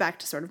up, it's back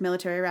to sort of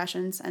military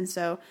rations. And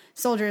so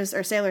sailors,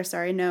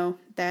 know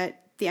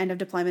that the end of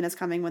deployment is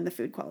coming when the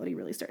food quality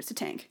really starts to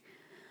tank.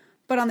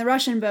 But on the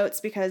Russian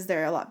boats, because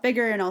they're a lot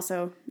bigger and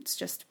also it's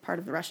just part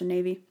of the Russian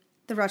Navy,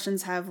 the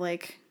Russians have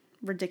like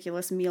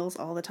ridiculous meals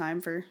all the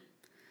time for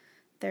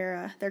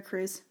their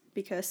crews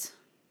because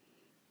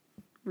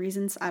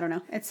reasons, I don't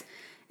know.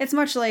 It's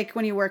much like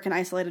when you work in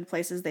isolated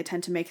places, they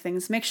tend to make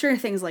sure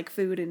things like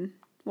food and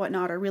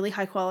whatnot are really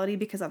high quality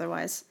because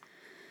otherwise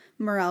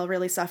morale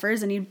really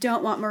suffers, and you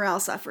don't want morale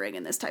suffering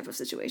in this type of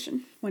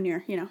situation when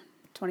you're,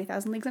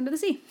 20,000 leagues under the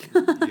sea.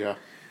 Yeah.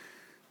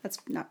 That's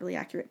not really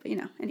accurate, but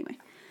anyway.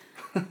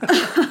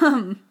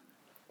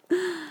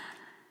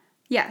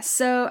 Yeah,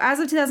 so as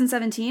of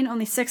 2017,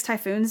 only 6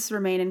 Typhoons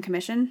remain in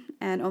commission,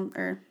 and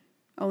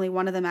only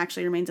one of them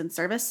actually remains in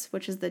service,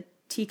 which is the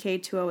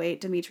TK-208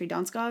 Dmitry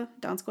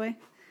Donskoy.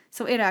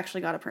 So it actually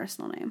got a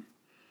personal name.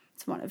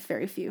 It's one of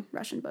very few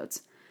Russian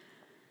boats.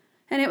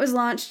 And it was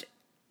launched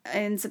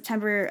in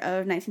September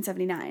of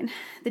 1979.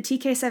 The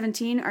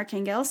TK-17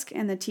 Arkhangelsk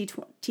and the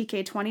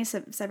TK-20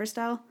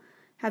 Severstal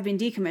have been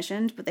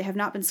decommissioned, but they have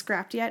not been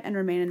scrapped yet and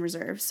remain in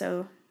reserve.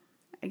 So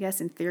I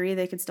guess in theory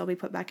they could still be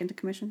put back into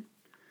commission.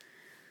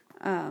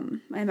 I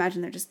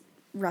imagine they're just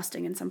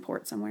rusting in some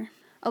port somewhere.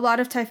 A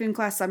lot of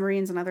Typhoon-class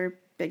submarines and other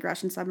big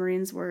Russian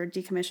submarines were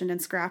decommissioned and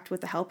scrapped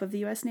with the help of the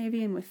U.S.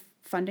 Navy and with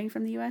funding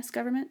from the U.S.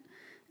 government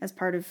as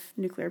part of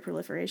nuclear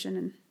proliferation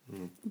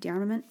and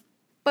dearmament.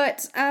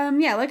 But,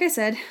 like I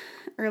said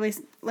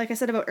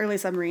about early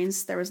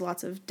submarines, there was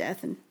lots of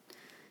death and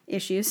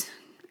issues.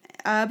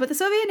 But the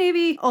Soviet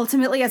Navy,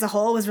 ultimately as a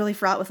whole, was really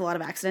fraught with a lot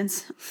of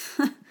accidents.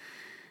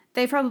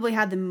 They probably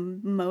had the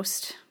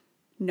most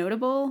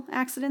notable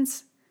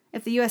accidents.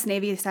 If the U.S.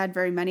 Navy has had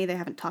very many, they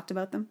haven't talked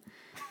about them.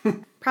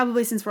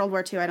 Probably since World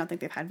War II, I don't think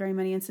they've had very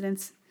many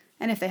incidents.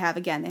 And if they have,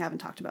 again, they haven't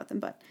talked about them.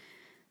 But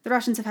the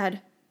Russians have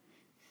had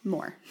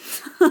more.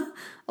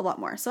 A lot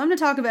more. So I'm going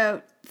to talk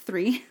about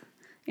 3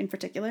 in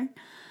particular.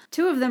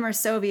 2 of them are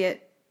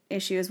Soviet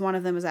issues. One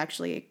of them was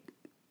actually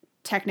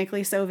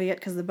technically Soviet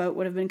because the boat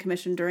would have been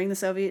commissioned during the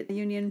Soviet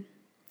Union,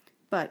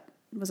 but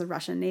it was a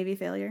Russian Navy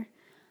failure.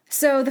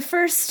 So the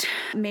first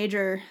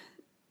major...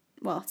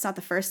 Well, it's not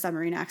the first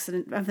submarine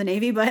accident of the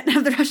Navy, but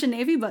of the Russian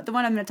Navy, but the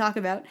one I'm going to talk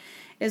about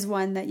is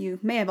one that you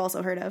may have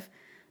also heard of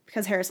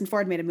because Harrison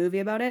Ford made a movie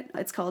about it.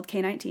 It's called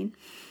K-19.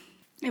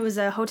 It was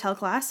a hotel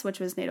class,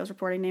 which was NATO's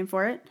reporting name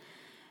for it,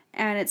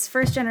 and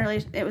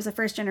it was a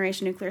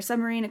first-generation nuclear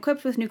submarine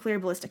equipped with nuclear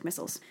ballistic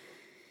missiles.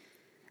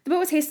 The boat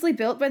was hastily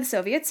built by the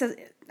Soviets,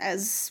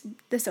 as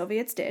the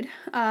Soviets did,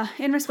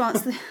 in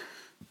response to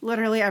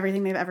literally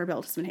everything they've ever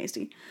built has been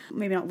hasty.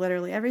 Maybe not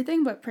literally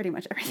everything, but pretty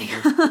much everything.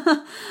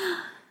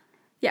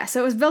 Yeah,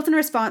 so it was built in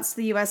response to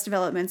the U.S.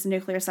 developments in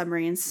nuclear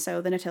submarines, so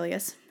the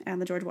Nautilus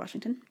and the George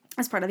Washington,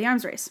 as part of the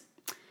arms race.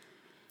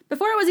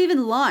 Before it was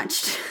even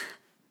launched,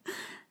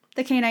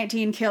 the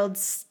K-19 killed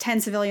 10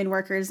 civilian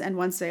workers and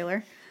 1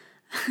 sailor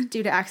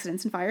due to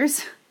accidents and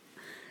fires.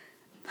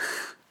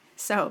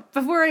 So,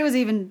 before it was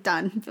even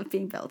done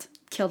being built,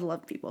 killed a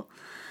lot of people.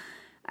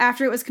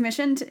 After it was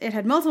commissioned, it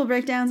had multiple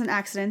breakdowns and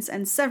accidents,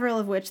 and several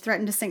of which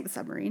threatened to sink the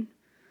submarine.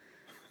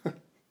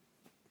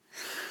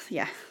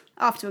 Yeah,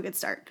 off to a good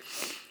start.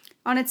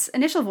 On its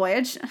initial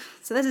voyage,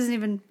 so this isn't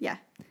even,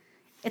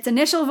 its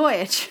initial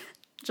voyage,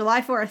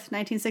 July 4th,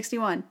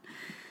 1961,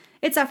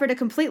 it suffered a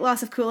complete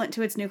loss of coolant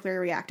to its nuclear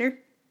reactor,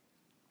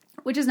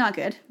 which is not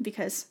good,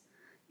 because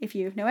if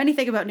you know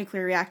anything about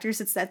nuclear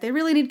reactors, it's that they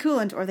really need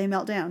coolant or they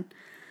melt down.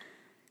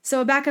 So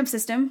a backup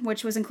system,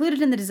 which was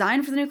included in the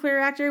design for the nuclear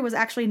reactor, was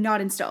actually not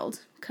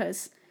installed,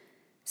 because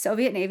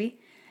Soviet Navy,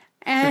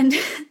 and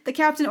the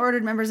captain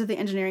ordered members of the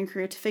engineering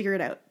crew to figure it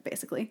out,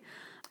 basically.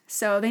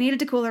 So they needed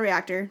to cool the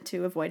reactor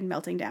to avoid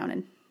melting down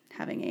and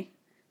having a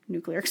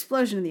nuclear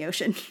explosion in the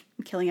ocean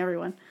and killing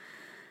everyone.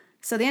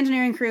 So the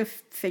engineering crew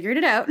figured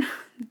it out.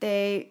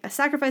 They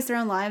sacrificed their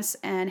own lives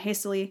and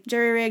hastily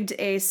jerry-rigged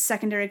a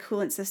secondary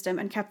coolant system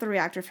and kept the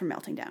reactor from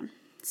melting down.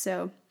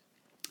 So...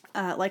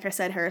 like I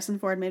said, Harrison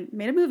Ford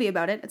made a movie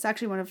about it. It's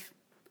actually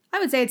I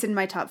would say it's in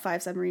my top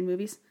 5 submarine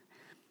movies.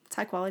 It's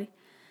high quality.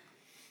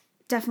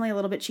 Definitely a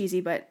little bit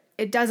cheesy, but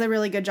it does a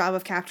really good job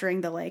of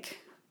capturing the,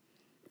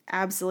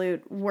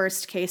 absolute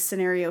worst case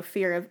scenario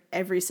fear of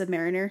every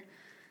submariner.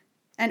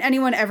 And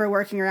anyone ever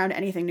working around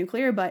anything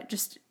nuclear, but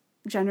just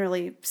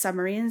generally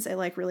submarines,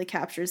 it, really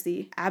captures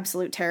the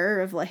absolute terror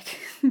of,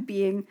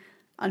 being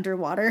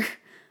underwater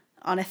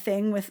on a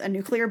thing with a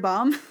nuclear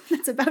bomb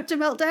that's about to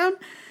melt down.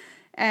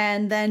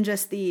 And then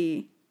just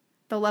the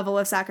level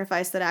of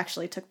sacrifice that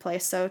actually took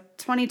place. So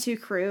 22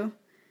 crew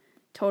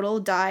total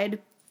died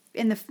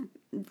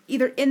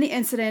either in the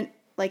incident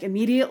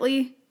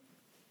immediately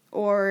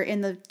or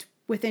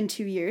within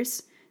 2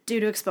 years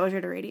due to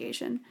exposure to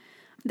radiation.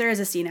 There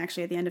is a scene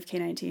actually at the end of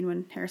K-19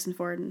 when Harrison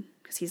Ford,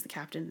 because he's the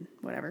captain,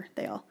 whatever,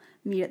 they all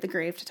meet at the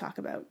grave to talk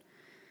about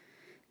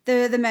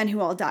the men who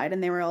all died,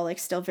 and they were all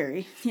still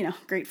very,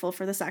 grateful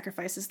for the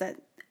sacrifices that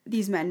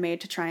these men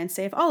made to try and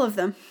save all of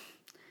them.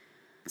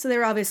 So they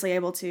were obviously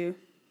able to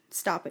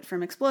stop it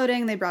from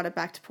exploding. They brought it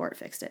back to port,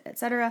 fixed it,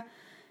 etc.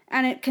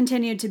 And it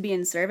continued to be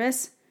in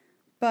service,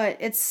 but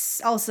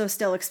it's also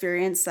still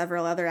experienced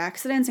several other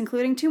accidents,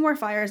 including 2 more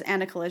fires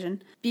and a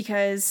collision,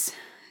 because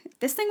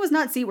this thing was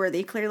not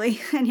seaworthy, clearly,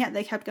 and yet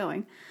they kept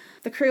going.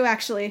 The crew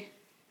actually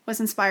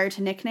was inspired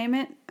to nickname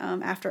it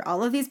after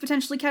all of these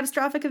potentially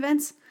catastrophic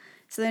events,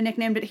 so they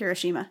nicknamed it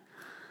Hiroshima,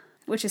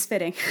 which is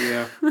fitting.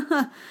 Yeah.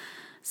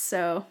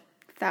 So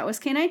that was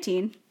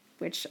K-19,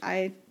 which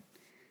I...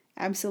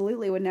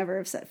 absolutely would never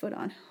have set foot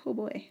on. Oh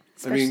boy.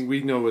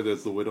 We know it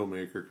as the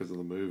Widowmaker because of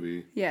the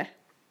movie. Yeah.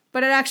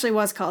 But it actually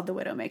was called the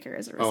Widowmaker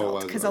as a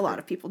result, because a lot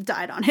of people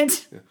died on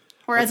it. Yeah.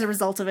 Or as a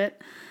result of it.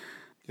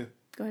 Yeah.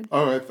 Go ahead.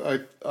 Oh,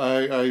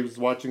 I was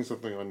watching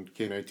something on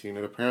K-19,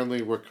 and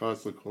apparently what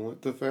caused the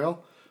coolant to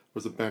fail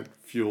was a bent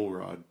fuel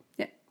rod.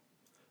 Yeah.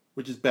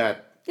 Which is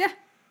bad. Yeah.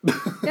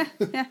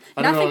 Yeah.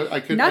 I don't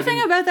know.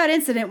 Nothing about that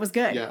incident was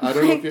good. Yeah, I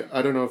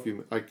don't know if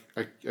you.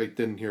 I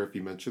didn't hear if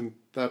you mentioned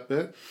that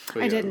bit.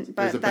 But I didn't.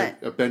 But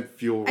a bent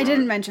fuel rod. I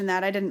didn't mention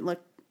that. I didn't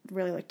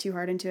really look too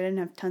hard into it. I didn't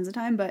have tons of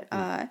time, but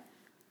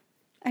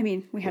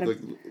we had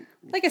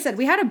like I said,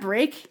 we had a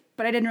break,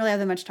 but I didn't really have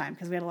that much time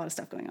because we had a lot of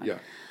stuff going on. Yeah,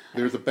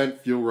 there's a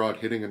bent fuel rod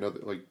hitting another,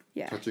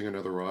 touching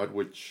another rod,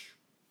 which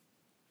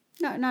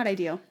not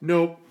ideal.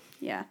 Nope.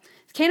 Yeah.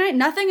 K-9,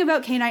 nothing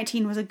about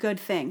K-19 was a good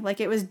thing.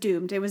 It was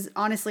doomed. It was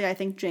honestly, I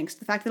think, jinxed.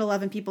 The fact that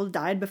 11 people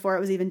died before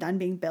it was even done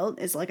being built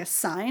is a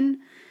sign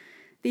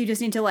that you just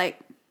need to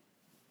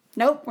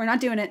nope, we're not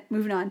doing it.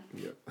 Moving on.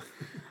 Yeah.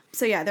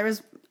 So yeah, there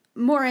was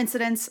more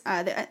incidents.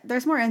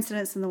 There's more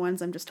incidents than the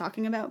ones I'm just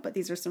talking about, but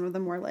these are some of the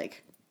more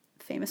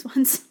famous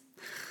ones.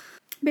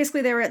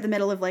 Basically, they were at the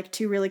middle of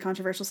 2 really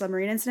controversial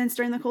submarine incidents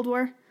during the Cold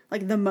War,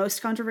 the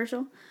most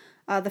controversial.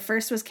 The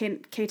first was I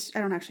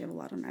don't actually have a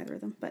lot on either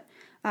of them, but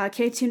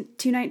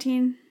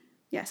K-219,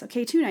 so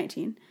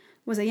K-219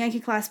 was a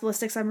Yankee-class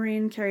ballistic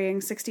submarine carrying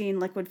 16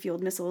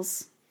 liquid-fueled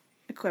missiles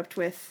equipped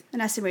with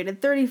an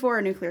estimated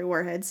 34 nuclear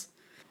warheads.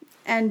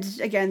 And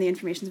again, the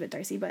information's a bit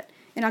dicey, but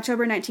in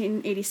October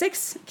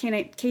 1986,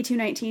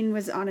 K-219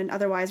 was on an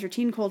otherwise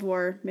routine Cold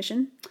War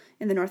mission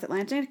in the North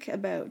Atlantic,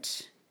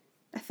 about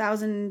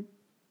 1,000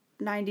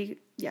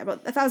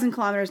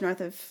 kilometers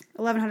north of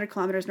 1,100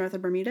 kilometers north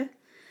of Bermuda.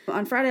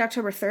 On Friday,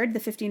 October 3rd, the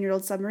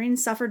 15-year-old submarine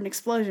suffered an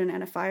explosion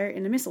and a fire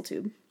in a missile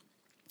tube.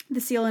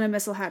 The seal in a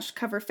missile hatch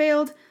cover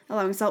failed,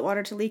 allowing salt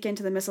water to leak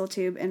into the missile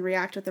tube and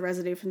react with the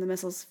residue from the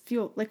missile's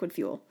liquid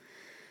fuel.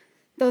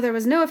 Though there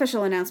was no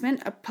official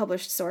announcement, a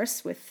published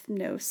source, with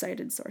no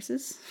cited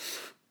sources,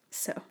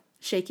 so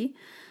shaky,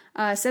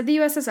 said the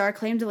USSR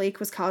claimed the leak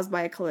was caused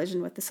by a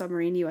collision with the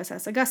submarine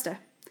USS Augusta.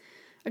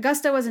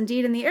 Augusta was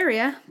indeed in the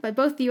area, but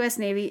both the U.S.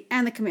 Navy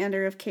and the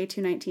commander of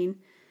K-219,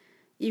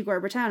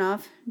 Igor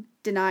Britanov,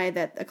 deny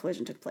that a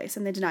collision took place,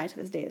 and they deny to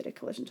this day that a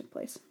collision took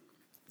place.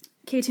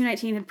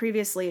 K-219 had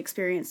previously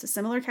experienced a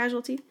similar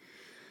casualty,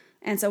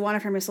 and so one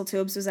of her missile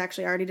tubes was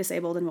actually already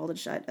disabled and welded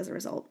shut as a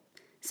result.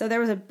 So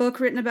there was a book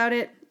written about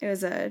it. It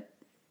was a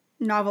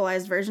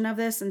novelized version of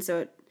this, and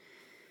so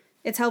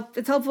it's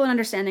helpful in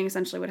understanding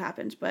essentially what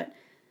happened. But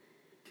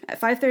At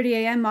 5:30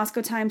 a.m.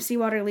 Moscow time,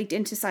 seawater leaked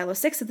into Silo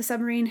 6 of the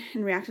submarine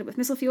and reacted with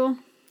missile fuel.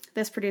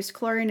 This produced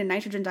chlorine and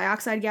nitrogen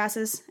dioxide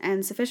gases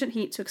and sufficient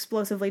heat to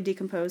explosively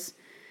decompose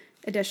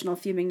additional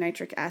fuming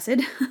nitric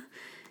acid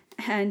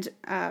and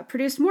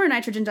produced more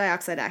nitrogen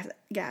dioxide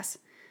gas.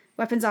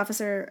 Weapons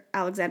officer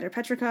Alexander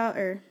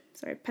Petrikov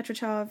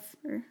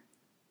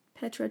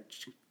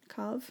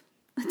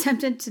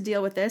attempted to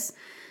deal with this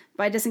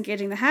by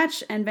disengaging the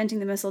hatch and venting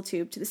the missile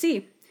tube to the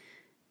sea.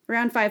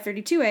 Around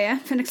 5:32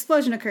 a.m., an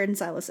explosion occurred in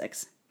Silo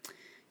 6.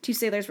 2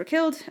 sailors were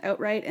killed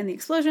outright in the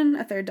explosion.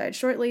 A third died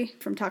shortly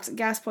from toxic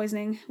gas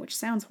poisoning, which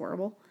sounds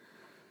horrible.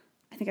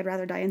 I think I'd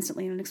rather die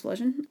instantly in an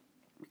explosion.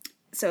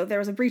 So there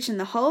was a breach in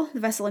the hull. The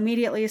vessel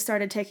immediately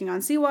started taking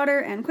on seawater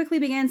and quickly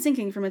began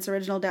sinking from its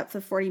original depth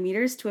of 40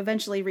 meters to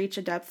eventually reach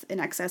a depth in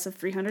excess of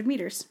 300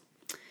 meters.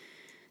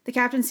 The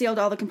captain sealed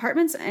all the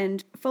compartments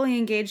and fully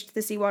engaged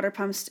the seawater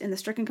pumps in the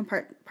stricken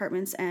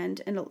compartments,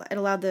 and it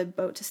allowed the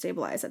boat to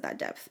stabilize at that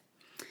depth.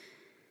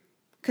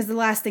 Because the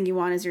last thing you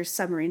want is your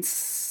submarine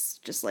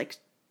just like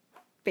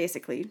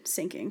basically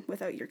sinking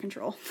without your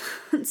control.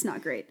 It's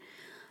not great.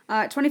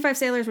 25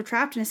 sailors were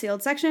trapped in a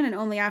sealed section, and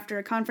only after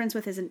a conference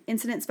with his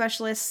incident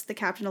specialists, the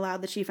captain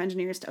allowed the chief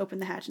engineers to open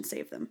the hatch and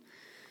save them.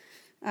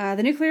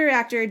 The nuclear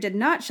reactor did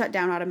not shut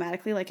down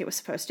automatically like it was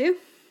supposed to.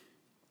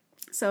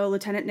 So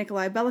Lieutenant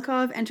Nikolai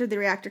Belikov entered the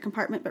reactor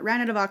compartment but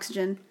ran out of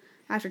oxygen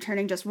after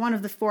turning just one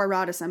of the 4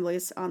 rod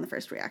assemblies on the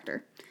first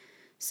reactor.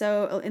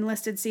 So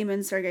enlisted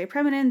seaman Sergei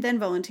Preminin then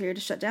volunteered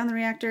to shut down the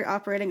reactor,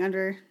 operating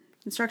under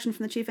instruction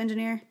from the chief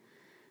engineer.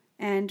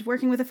 And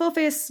working with a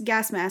full-face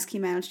gas mask, he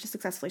managed to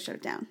successfully shut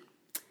it down.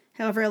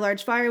 However, a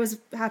large fire was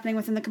happening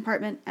within the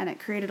compartment, and it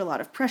created a lot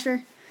of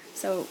pressure.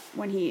 So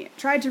when he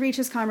tried to reach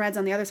his comrades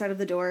on the other side of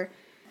the door,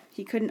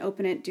 he couldn't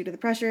open it due to the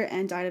pressure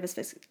and died of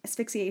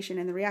asphyxiation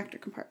in the reactor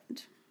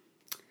compartment.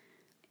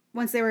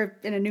 Once they were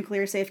in a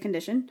nuclear-safe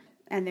condition,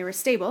 and they were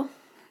stable,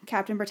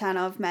 Captain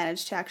Bertanov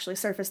managed to actually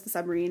surface the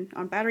submarine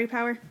on battery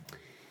power,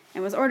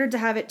 and was ordered to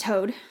have it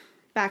towed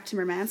back to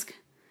Murmansk,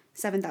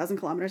 7,000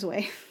 kilometers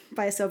away,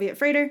 by a Soviet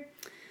freighter.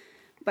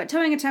 But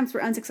towing attempts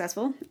were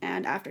unsuccessful,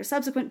 and after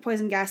subsequent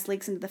poison gas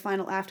leaks into the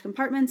final aft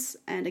compartments,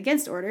 and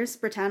against orders,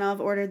 Bertanov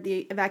ordered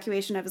the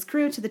evacuation of his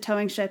crew to the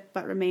towing ship,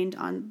 but remained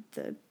on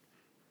the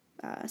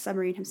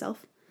submarine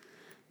himself.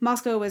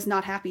 Moscow was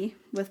not happy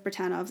with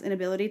Bertanov's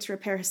inability to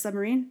repair his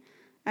submarine,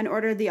 and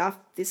ordered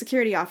the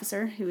security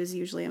officer, who was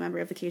usually a member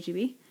of the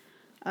KGB,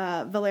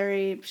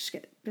 Valery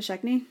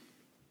Bishekny,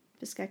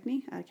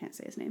 I can't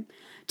say his name,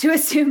 to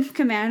assume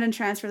command and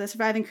transfer the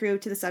surviving crew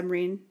to the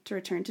submarine to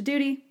return to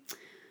duty.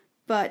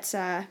 But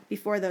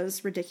before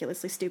those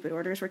ridiculously stupid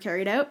orders were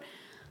carried out,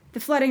 the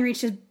flooding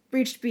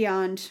reached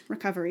beyond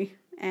recovery,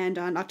 and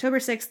on October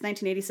 6,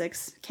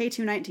 1986,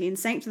 K-219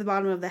 sank to the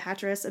bottom of the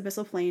Hatteras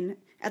abyssal plain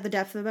at the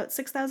depth of about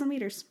 6,000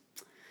 meters.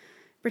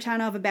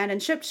 Bertanov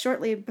abandoned ship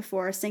shortly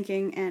before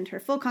sinking, and her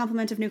full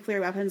complement of nuclear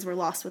weapons were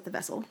lost with the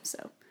vessel.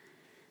 So,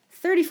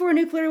 34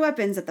 nuclear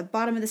weapons at the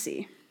bottom of the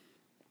sea.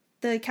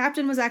 The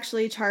captain was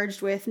actually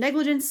charged with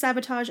negligence,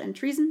 sabotage, and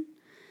treason,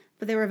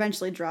 but they were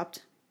eventually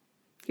dropped.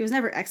 He was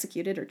never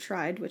executed or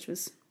tried, which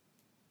was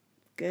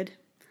good.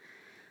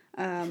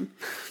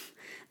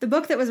 The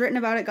book that was written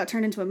about it got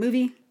turned into a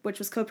movie, which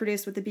was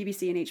co-produced with the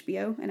BBC and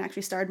HBO, and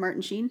actually starred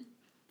Martin Sheen.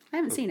 I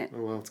haven't seen it.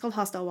 Oh, wow. It's called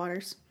Hostile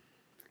Waters.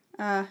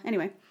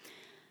 Anyway.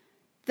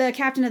 The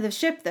captain of the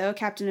ship, though,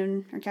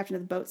 captain of the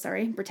boat,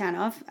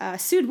 Bertanov,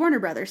 sued Warner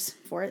Brothers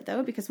for it,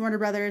 though, because Warner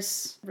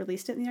Brothers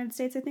released it in the United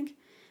States, I think.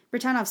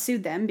 Bertanov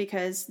sued them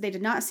because they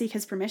did not seek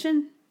his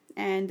permission,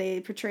 and they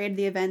portrayed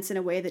the events in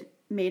a way that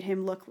made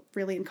him look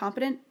really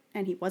incompetent,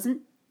 and he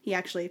wasn't. He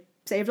actually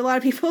saved a lot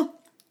of people.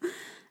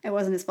 It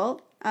wasn't his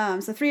fault.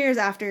 So 3 years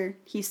after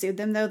he sued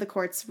them, though, the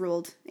courts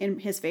ruled in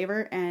his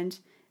favor, and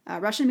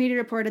Russian media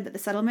reported that the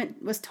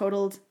settlement was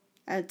totaled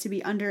to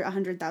be under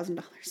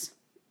 $100,000.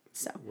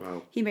 So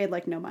wow. He made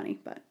no money,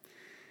 but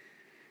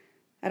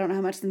I don't know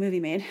how much the movie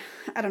made.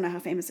 I don't know how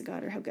famous it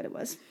got or how good it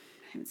was.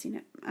 I haven't seen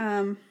it.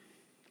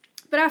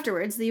 But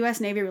afterwards, the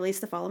U.S. Navy released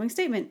the following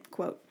statement,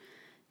 quote,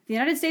 "The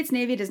United States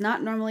Navy does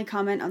not normally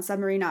comment on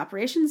submarine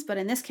operations, but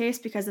in this case,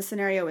 because the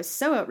scenario is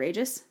so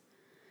outrageous,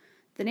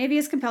 the Navy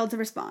is compelled to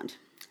respond.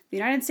 The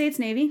United States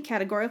Navy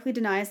categorically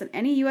denies that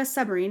any U.S.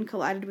 submarine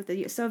collided with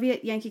the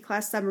Soviet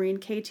Yankee-class submarine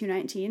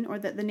K-219, or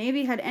that the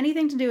Navy had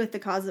anything to do with the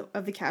cause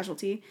of the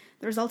casualty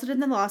that resulted in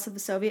the loss of the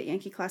Soviet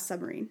Yankee-class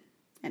submarine."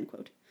 End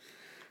quote.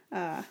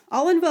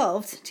 All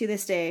involved, to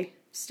this day,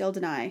 still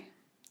deny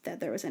that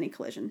there was any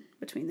collision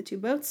between the two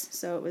boats,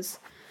 so it was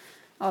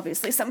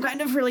obviously some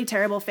kind of really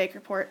terrible fake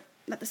report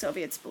that the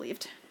Soviets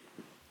believed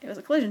it was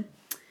a collision.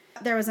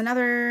 There was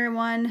another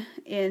one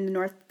in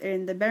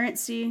the Barents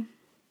Sea,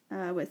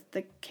 with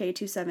the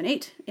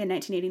K-278 in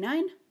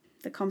 1989,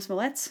 the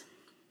Komsomolets,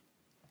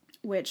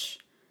 which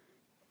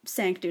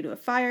sank due to a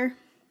fire.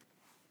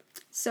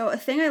 So a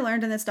thing I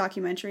learned in this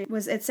documentary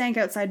was it sank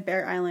outside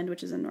Bear Island,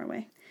 which is in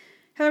Norway.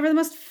 However, the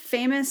most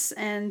famous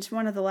and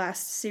one of the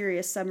last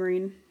serious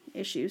submarine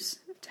issues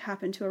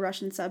happen to a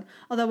Russian sub.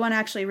 Although one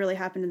actually really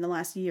happened in the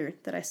last year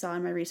that I saw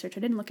in my research. I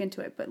didn't look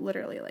into it, but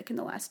literally like in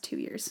the last 2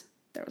 years,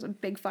 there was a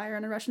big fire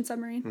on a Russian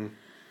submarine.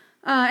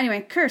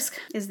 Anyway, Kursk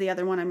is the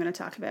other one I'm going to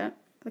talk about.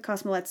 The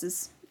Kosmolets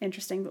is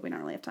interesting, but we don't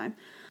really have time.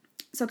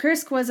 So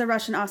Kursk was a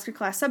Russian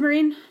Oscar-class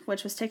submarine,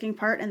 which was taking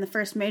part in the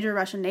first major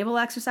Russian naval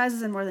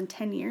exercises in more than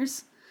 10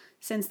 years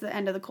since the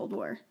end of the Cold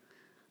War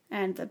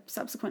and the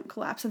subsequent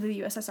collapse of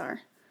the USSR.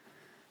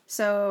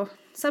 So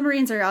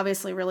submarines are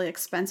obviously really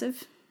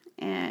expensive,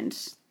 and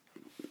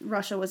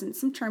Russia was in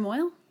some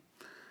turmoil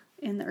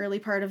in the early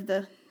part of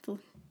the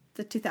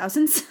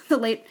 2000s, the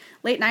late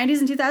 90s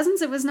and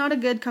 2000s. It was not a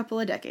good couple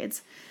of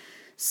decades.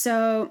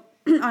 So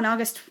on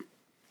August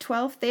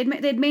 12th,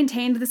 they'd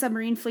maintained the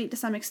submarine fleet to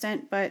some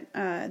extent, but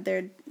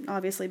there'd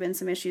obviously been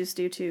some issues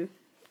due to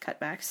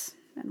cutbacks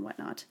and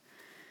whatnot.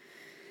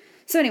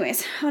 So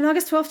anyways, on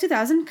August 12th,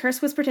 2000,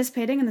 Kursk was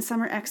participating in the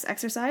Summer X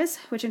exercise,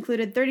 which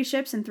included 30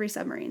 ships and 3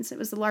 submarines. It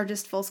was the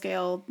largest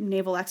full-scale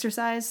naval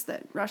exercise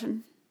that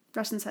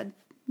Russians had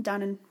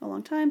done in a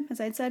long time, as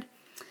I had said.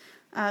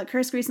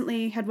 Kursk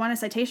recently had won a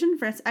citation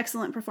for its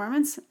excellent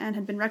performance and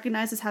had been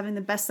recognized as having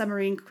the best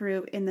submarine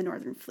crew in the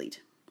Northern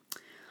Fleet.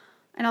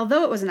 And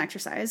although it was an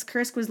exercise,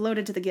 Kursk was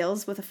loaded to the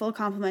gills with a full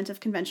complement of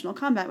conventional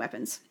combat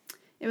weapons.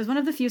 It was one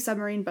of the few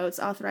submarine boats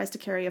authorized to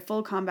carry a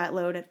full combat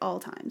load at all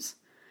times.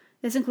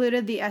 This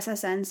included the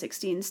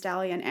SSN-16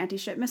 Stallion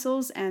anti-ship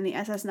missiles and the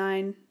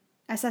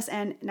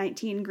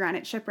SSN-19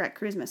 Granite shipwreck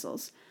cruise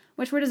missiles,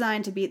 which were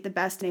designed to beat the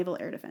best naval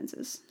air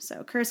defenses.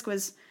 So Kursk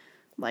was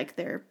like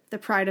the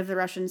pride of the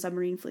Russian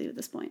submarine fleet at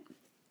this point.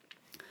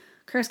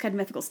 Kursk had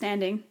mythical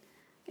standing.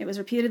 It was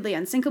reputedly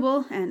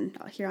unsinkable, and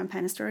here on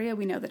Panastoria,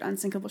 we know that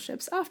unsinkable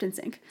ships often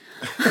sink.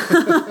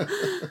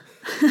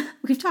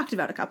 We've talked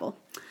about a couple.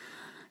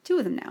 2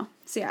 of them now.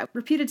 So yeah,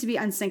 reputed to be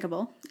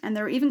unsinkable, and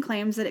there were even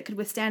claims that it could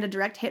withstand a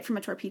direct hit from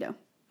a torpedo.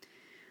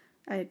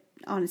 I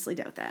honestly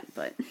doubt that,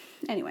 but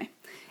anyway.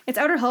 Its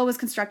outer hull was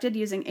constructed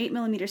using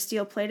 8mm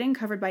steel plating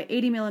covered by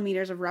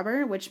 80mm of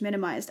rubber, which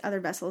minimized other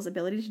vessels'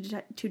 ability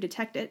to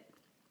detect it.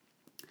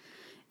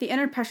 The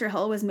inner pressure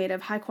hull was made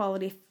of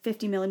high-quality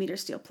 50mm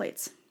steel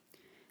plates.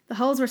 The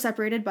hulls were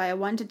separated by a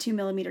 1 to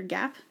 2mm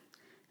gap.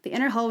 The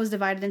inner hull was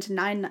divided into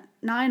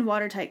nine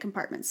watertight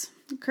compartments.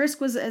 Kursk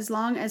was as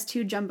long as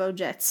 2 jumbo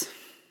jets.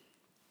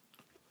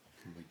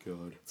 Oh my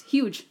god. It's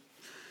huge.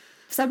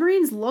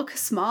 Submarines look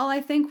small,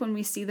 I think, when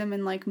we see them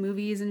in like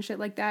movies and shit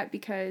like that,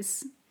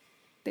 because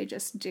they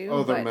just do.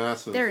 Oh, they're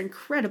massive. They're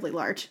incredibly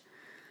large.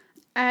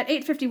 At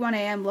 8:51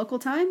 a.m. local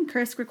time,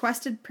 Kursk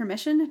requested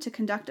permission to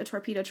conduct a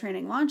torpedo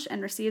training launch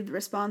and received the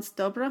response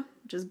Dobra,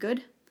 which is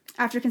good.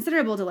 After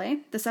considerable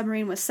delay, the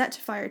submarine was set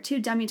to fire 2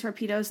 dummy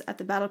torpedoes at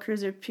the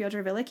battlecruiser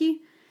Pyotr Veliky,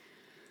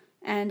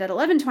 and at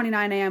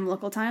 11:29 a.m.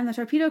 local time, the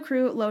torpedo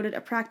crew loaded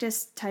a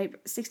practice Type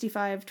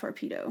 65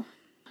 torpedo,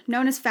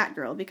 known as Fat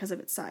Girl because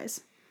of its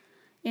size,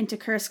 into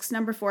Kursk's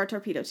number 4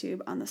 torpedo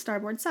tube on the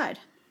starboard side.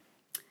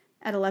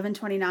 At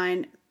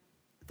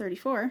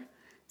 11:29:34,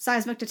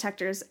 seismic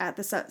detectors at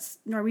the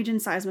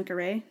Norwegian Seismic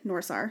Array,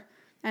 NORSAR,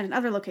 and in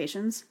other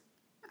locations,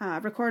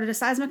 recorded a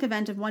seismic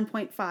event of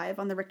 1.5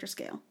 on the Richter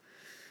scale,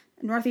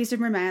 northeast of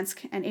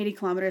Murmansk and 80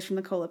 kilometers from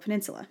the Kola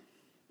Peninsula.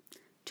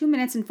 2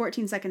 minutes and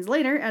 14 seconds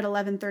later, at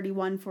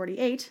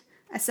 11:31:48,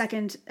 a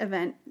second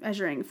event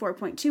measuring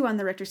 4.2 on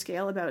the Richter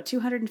scale, about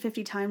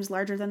 250 times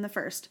larger than the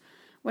first,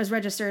 was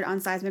registered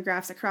on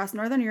seismographs across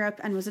northern Europe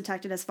and was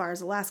detected as far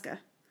as Alaska.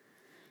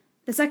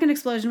 The second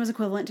explosion was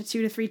equivalent to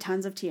 2 to 3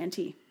 tons of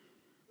TNT.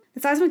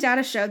 The seismic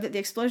data showed that the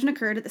explosion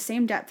occurred at the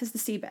same depth as the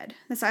seabed.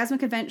 The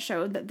seismic event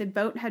showed that the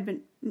boat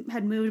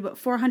had moved about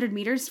 400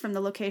 meters from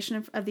the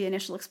location of the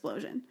initial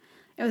explosion.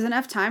 It was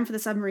enough time for the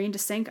submarine to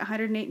sink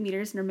 108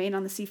 meters and remain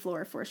on the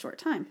seafloor for a short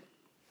time.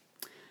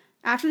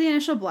 After the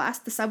initial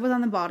blast, the sub was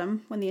on the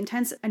bottom when the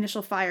intense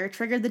initial fire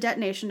triggered the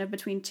detonation of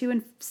between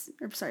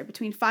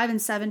 5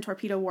 and 7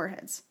 torpedo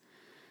warheads.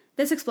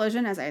 This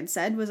explosion, as I had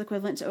said, was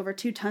equivalent to over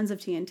 2 tons of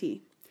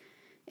TNT.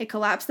 It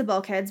collapsed the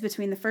bulkheads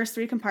between the first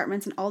 3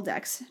 compartments and all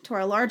decks, tore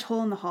a large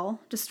hole in the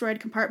hull, destroyed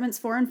compartments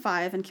 4 and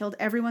 5, and killed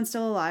everyone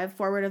still alive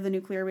forward of the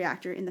nuclear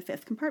reactor in the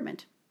 5th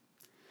compartment.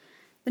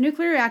 The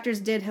nuclear reactors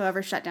did,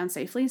 however, shut down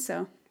safely,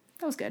 so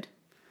that was good.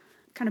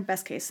 Kind of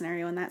best case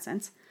scenario in that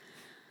sense.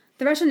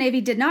 The Russian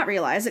Navy did not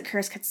realize that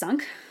Kursk had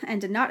sunk and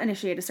did not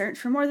initiate a search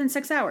for more than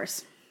 6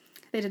 hours.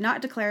 They did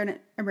not declare an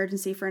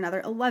emergency for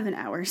another 11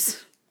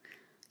 hours.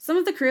 Some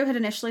of the crew had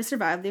initially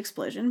survived the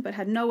explosion, but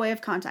had no way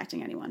of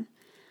contacting anyone.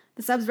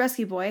 The sub's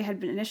rescue buoy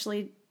had been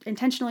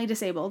intentionally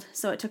disabled,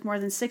 so it took more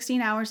than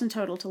 16 hours in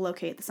total to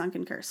locate the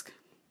sunken Kursk.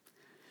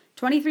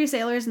 23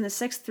 sailors in the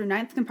 6th through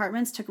 9th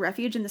compartments took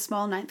refuge in the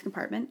small 9th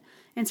compartment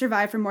and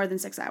survived for more than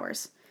 6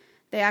 hours.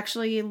 They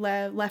actually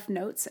left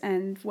notes,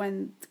 and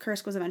when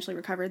Kursk was eventually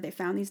recovered, they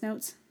found these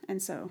notes,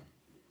 and so,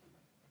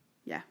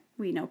 yeah,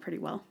 we know pretty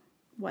well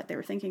what they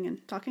were thinking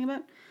and talking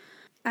about.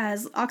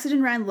 As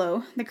oxygen ran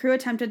low, the crew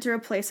attempted to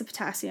replace the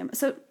potassium.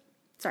 To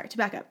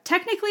back up.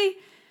 Technically,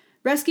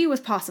 rescue was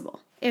possible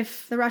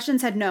if the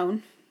Russians had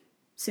known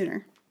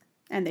sooner,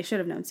 and they should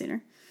have known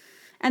sooner,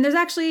 And there's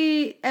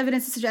actually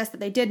evidence to suggest that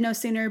they did know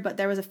sooner, but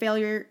there was a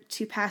failure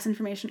to pass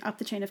information up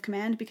the chain of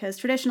command, because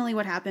traditionally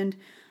what happened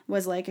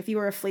was, like, if you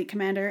were a fleet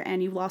commander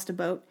and you lost a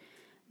boat,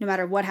 no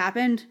matter what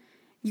happened,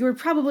 you were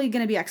probably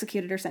going to be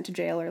executed or sent to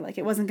jail, or, like,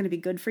 it wasn't going to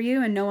be good for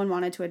you, and no one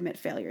wanted to admit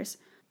failures.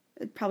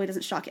 It probably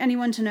doesn't shock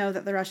anyone to know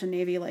that the Russian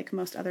Navy, like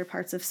most other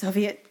parts of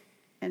Soviet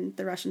and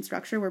the Russian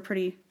structure, were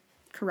pretty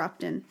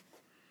corrupt and,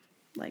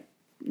 like,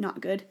 not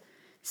good.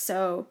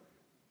 So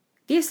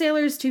these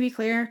sailors, to be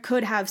clear,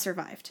 could have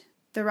survived.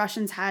 The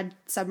Russians had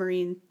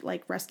submarine,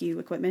 like, rescue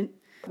equipment,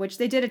 which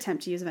they did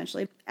attempt to use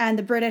eventually. And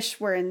the British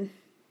were in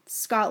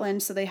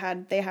Scotland, so they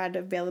had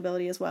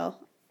availability as well.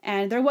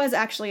 And there was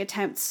actually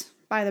attempts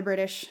by the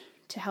British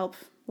to help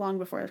long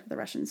before the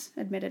Russians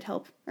admitted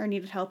help or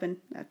needed help, and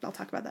I'll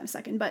talk about that in a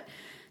second. But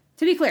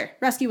to be clear,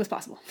 rescue was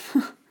possible.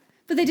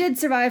 But they did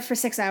survive for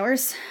 6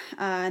 hours,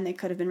 and they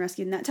could have been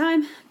rescued in that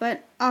time.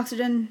 But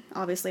oxygen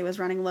obviously was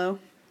running low,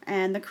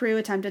 and the crew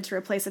attempted to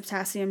replace a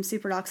potassium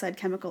superoxide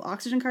chemical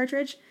oxygen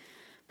cartridge,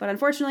 but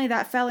unfortunately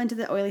that fell into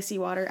the oily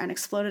seawater and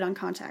exploded on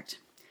contact.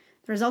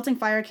 The resulting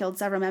fire killed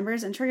several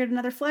members and triggered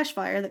another flash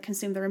fire that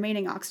consumed the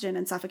remaining oxygen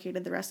and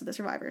suffocated the rest of the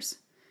survivors.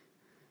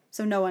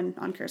 So no one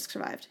on Kursk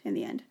survived in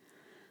the end.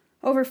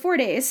 Over 4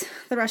 days,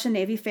 the Russian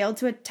Navy failed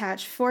to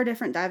attach 4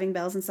 different diving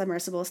bells and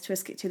submersibles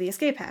to the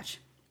escape hatch.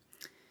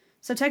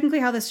 So technically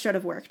how this should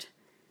have worked,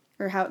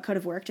 or how it could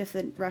have worked if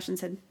the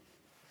Russians had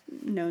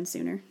known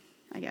sooner,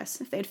 I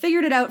guess. If they'd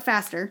figured it out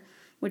faster,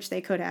 which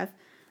they could have,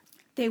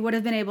 they would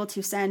have been able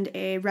to send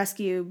a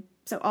rescue.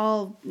 So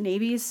all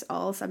navies,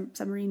 all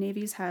submarine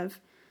navies have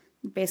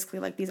basically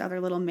like these other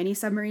little mini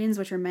submarines,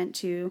 which are meant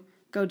to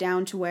go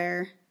down to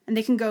where, and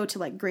they can go to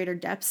like greater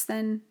depths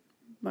than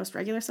most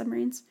regular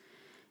submarines.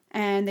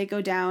 And they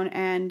go down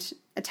and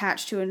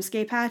attach to an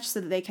escape hatch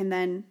so that they can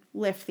then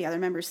lift the other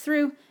members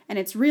through. And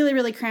it's really,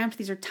 really cramped.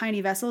 These are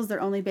tiny vessels.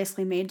 They're only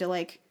basically made to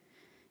like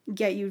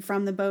get you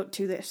from the boat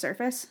to the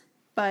surface.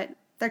 But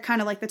they're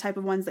kind of like the type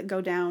of ones that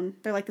go down.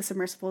 They're like the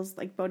submersibles,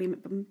 like Bodie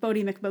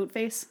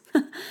McBoatface.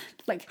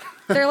 Like,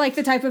 they're like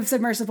the type of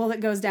submersible that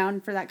goes down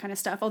for that kind of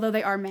stuff, although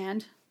they are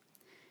manned.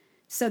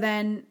 So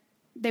then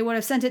they would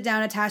have sent it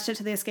down, attached it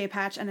to the escape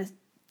hatch, and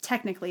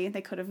technically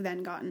they could have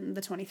then gotten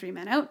the 23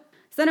 men out.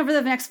 So then over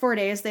the next 4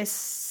 days, they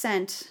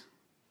sent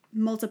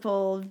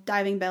multiple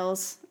diving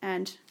bells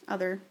and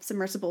other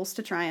submersibles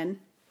to try and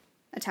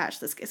attach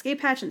this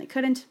escape hatch, and they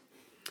couldn't.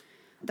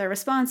 Their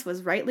response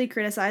was rightly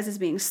criticized as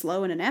being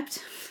slow and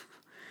inept.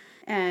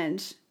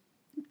 And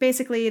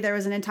basically there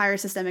was an entire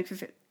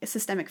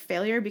systemic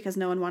failure because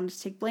no one wanted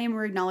to take blame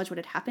or acknowledge what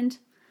had happened.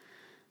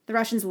 The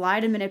Russians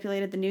lied and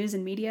manipulated the news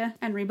and media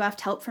and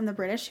rebuffed help from the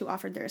British, who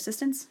offered their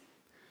assistance.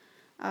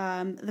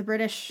 The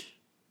British...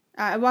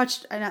 I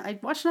watched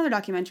another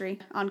documentary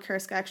on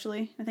Kursk,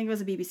 actually. I think it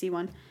was a BBC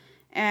one.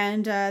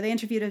 And they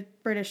interviewed a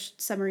British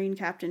submarine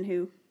captain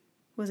who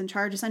was in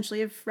charge,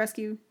 essentially, of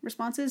rescue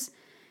responses.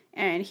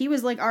 And he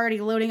was, like,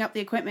 already loading up the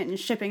equipment and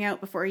shipping out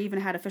before he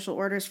even had official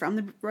orders from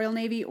the Royal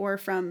Navy or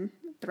from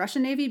the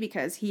Russian Navy,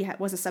 because he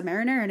was a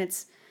submariner. And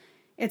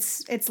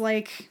it's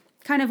like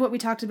kind of what we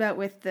talked about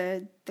with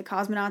the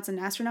cosmonauts and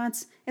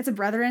astronauts. It's a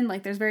brethren.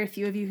 Like, there's very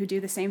few of you who do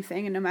the same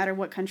thing, and no matter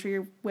what country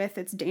you're with,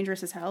 it's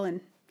dangerous as hell.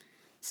 And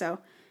so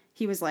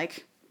he was,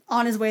 like,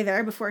 on his way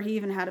there before he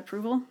even had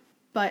approval.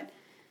 But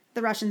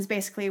the Russians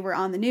basically were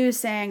on the news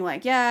saying,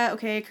 like, yeah,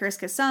 okay,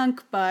 Kursk has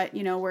sunk, but,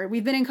 you know,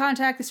 we've been in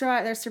contact with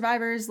their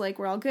survivors, like,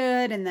 we're all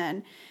good. And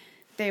then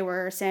they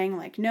were saying,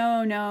 like,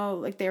 no,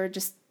 like, they were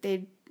just,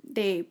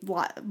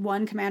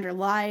 one commander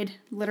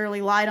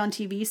literally lied on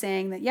TV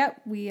saying that,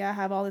 yep, we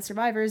have all the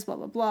survivors, blah,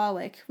 blah, blah,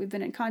 like, we've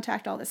been in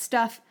contact, all this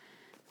stuff.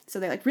 So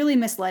they, like, really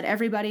misled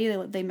everybody.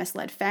 They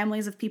misled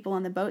families of people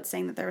on the boat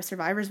saying that there were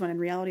survivors when in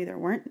reality there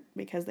weren't,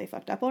 because they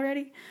fucked up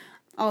already.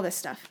 All this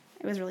stuff.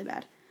 It was really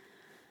bad.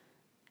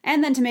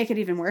 And then to make it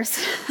even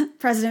worse,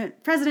 President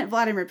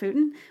Vladimir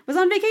Putin was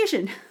on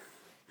vacation.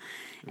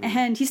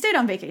 And he stayed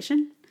on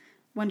vacation.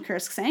 When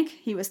Kursk sank,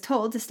 he was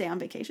told to stay on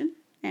vacation,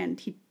 and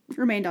he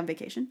remained on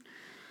vacation.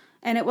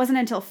 And it wasn't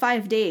until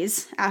 5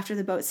 days after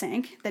the boat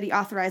sank that he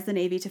authorized the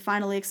Navy to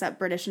finally accept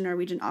British and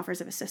Norwegian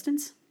offers of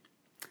assistance.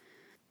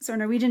 So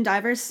Norwegian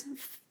divers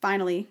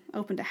finally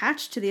opened a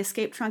hatch to the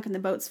escape trunk in the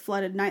boat's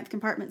flooded 9th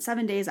compartment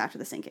 7 days after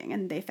the sinking,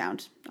 and they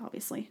found,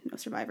 obviously, no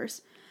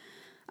survivors.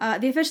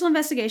 The official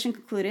investigation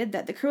concluded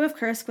that the crew of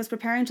Kursk was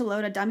preparing to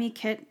load a dummy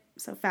kit,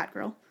 so Fat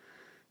Girl,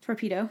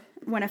 torpedo,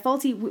 when a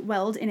faulty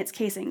weld in its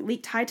casing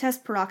leaked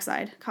high-test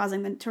peroxide,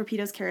 causing the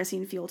torpedo's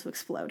kerosene fuel to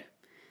explode.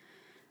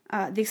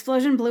 The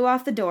explosion blew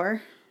off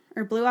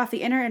the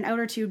inner and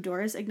outer tube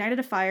doors, ignited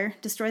a fire,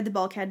 destroyed the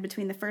bulkhead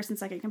between the first and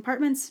second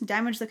compartments,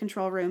 damaged the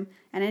control room,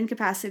 and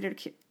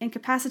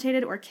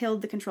incapacitated or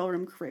killed the control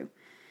room crew.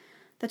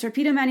 The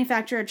torpedo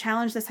manufacturer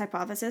challenged this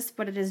hypothesis,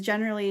 but it is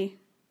generally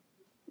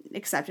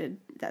accepted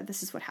that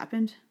this is what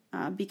happened,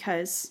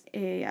 because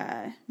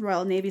a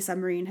Royal Navy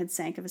submarine had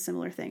sank of a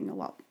similar thing a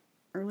lot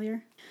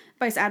earlier.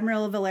 Vice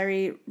Admiral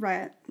Valery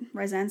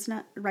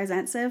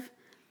Ryazantsev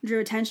drew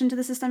attention to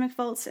the systemic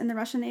faults in the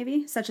Russian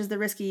Navy, such as the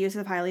risky use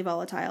of highly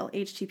volatile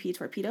HTP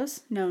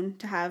torpedoes, known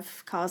to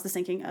have caused the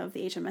sinking of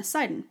the HMS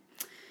Sidon.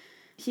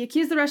 He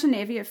accused the Russian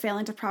Navy of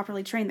failing to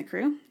properly train the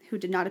crew, who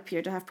did not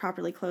appear to have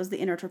properly closed the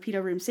inner torpedo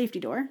room safety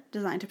door,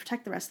 designed to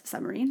protect the rest of the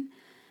submarine,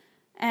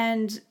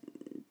 and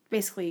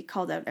basically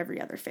called out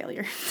every other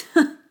failure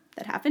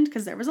that happened,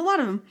 because there was a lot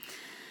of them.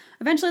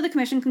 Eventually, the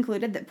commission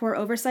concluded that poor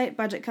oversight,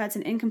 budget cuts,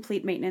 and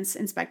incomplete maintenance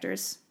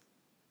inspections,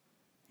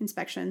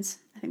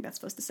 I think that's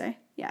supposed to say,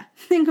 yeah,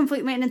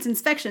 incomplete maintenance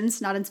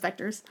inspections, not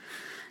inspectors,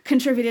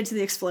 contributed to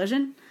the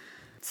explosion.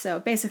 So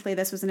basically,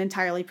 this was an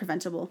entirely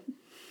preventable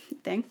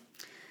thing.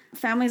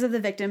 Families of the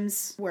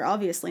victims were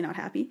obviously not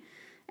happy,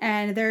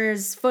 and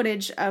there's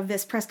footage of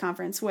this press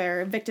conference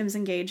where victims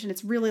engage, and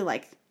it's really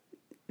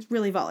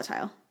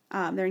volatile.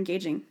 They're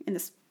engaging in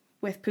this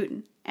with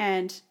Putin,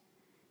 and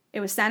it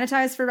was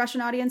sanitized for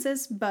Russian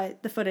audiences,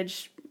 but the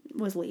footage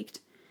was leaked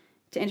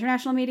to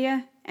international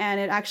media, and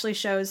it actually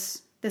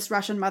shows this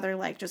Russian mother,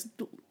 like, just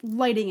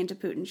lighting into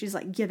Putin. She's,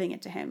 like, giving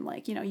it to him,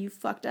 like, you know, you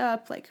fucked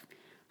up, like,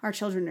 our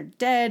children are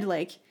dead,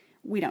 like,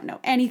 we don't know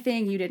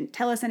anything, you didn't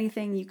tell us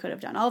anything, you could have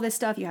done all this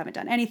stuff, you haven't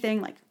done anything,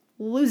 like,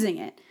 losing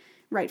it,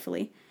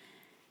 rightfully.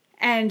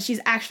 And she's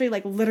actually,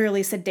 like,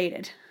 literally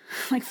sedated,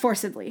 like,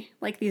 forcibly.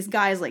 Like, these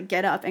guys, like,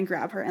 get up and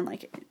grab her and,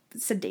 like,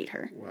 sedate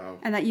her. Wow.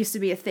 And that used to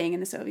be a thing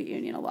in the Soviet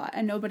Union a lot,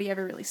 and nobody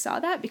ever really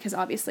saw that, because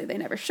obviously they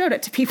never showed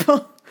it to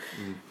people.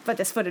 But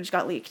this footage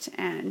got leaked,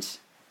 and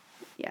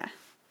yeah.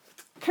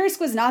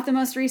 Kursk was not the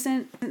most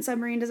recent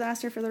submarine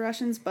disaster for the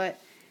Russians, but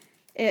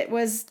it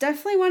was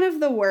definitely one of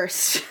the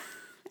worst.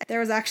 There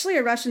was actually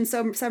a Russian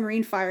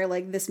submarine fire,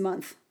 like, this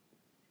month.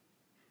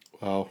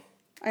 Wow.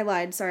 I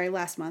lied, sorry,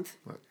 last month.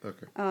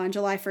 Okay. On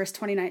July 1st,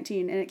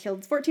 2019, and it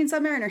killed 14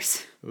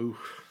 submariners. Ooh.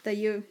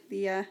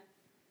 The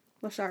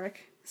Losharik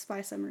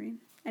spy submarine.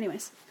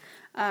 Anyways.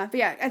 But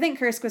yeah, I think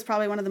Kursk was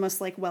probably one of the most,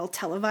 like,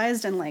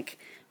 well-televised and, like,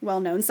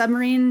 well-known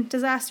submarine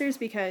disasters,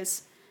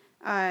 because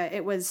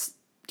it was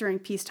during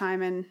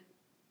peacetime, and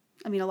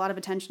I mean, a lot of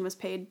attention was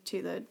paid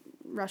to the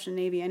Russian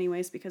Navy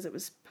anyways, because it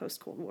was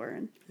post-Cold War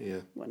and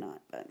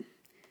whatnot. But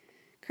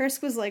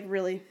Kursk was, like,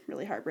 really,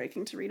 really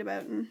heartbreaking to read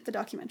about, and the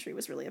documentary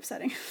was really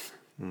upsetting.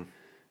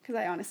 Because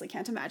I honestly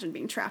can't imagine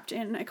being trapped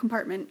in a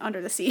compartment under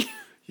the sea.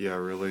 Yeah,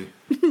 really.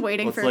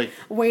 waiting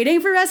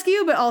for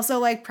rescue, but also,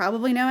 like,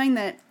 probably knowing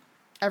that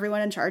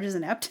everyone in charge is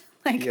inept.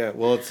 Like, yeah,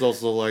 well, it's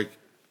also like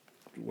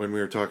when you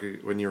were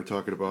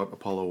talking about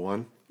Apollo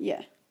 1.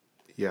 Yeah.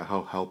 Yeah,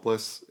 how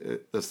helpless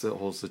this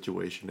whole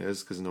situation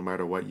is, because no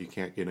matter what, you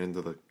can't get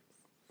into the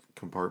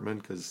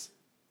compartment because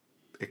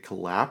it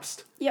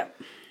collapsed. Yep.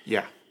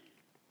 Yeah.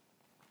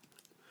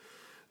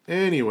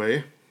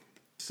 Anyway,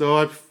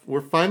 so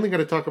we're finally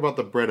going to talk about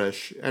the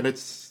British, and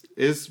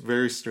is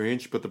very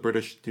strange, but the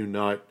British do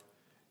not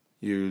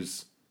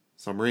use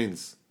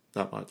submarines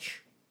that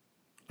much.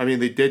 I mean,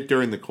 they did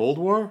during the Cold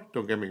War,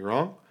 don't get me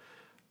wrong,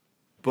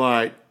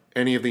 but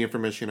any of the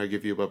information I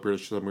give you about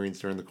British submarines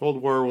during the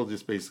Cold War will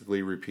just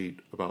basically repeat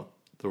about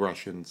the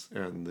Russians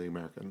and the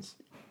Americans.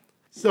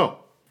 So,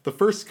 the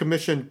first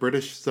commissioned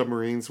British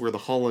submarines were the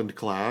Holland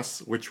class,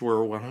 which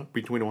were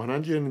between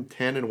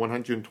 110 and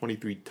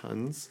 123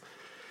 tons.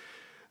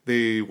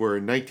 They were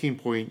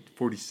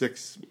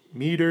 19.46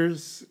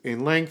 meters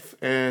in length,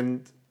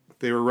 and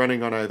they were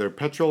running on either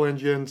petrol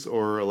engines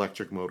or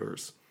electric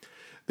motors.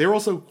 They were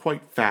also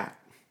quite fat.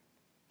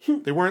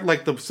 They weren't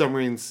like the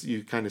submarines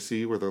you kind of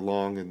see where they're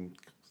long and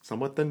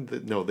somewhat thin.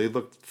 No, they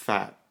looked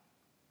fat.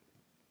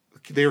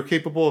 They were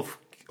capable of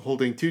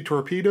holding 2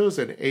 torpedoes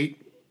and 8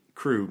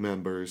 crew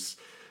members.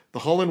 The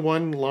Holland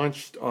 1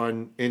 launched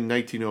in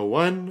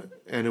 1901,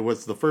 and it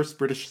was the first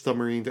British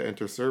submarine to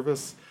enter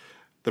service.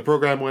 The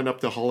program went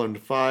up to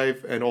Holland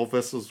 5, and all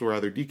vessels were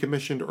either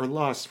decommissioned or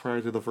lost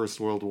prior to the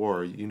First World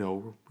War,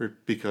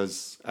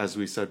 because, as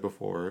we said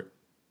before,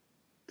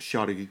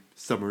 shoddy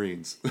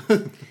submarines.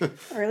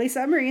 Early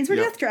submarines were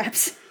death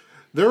traps.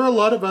 There are a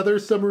lot of other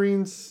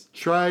submarines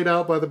tried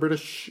out by the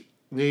British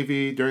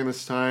Navy during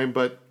this time,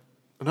 but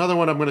another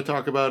one I'm going to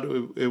talk about,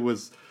 it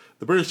was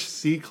the British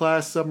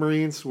C-class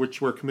submarines,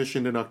 which were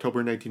commissioned in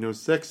October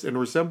 1906 and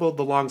resembled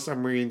the long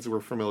submarines we're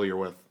familiar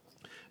with.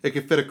 It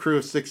could fit a crew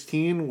of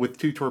 16 with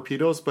 2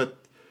 torpedoes, but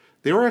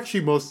they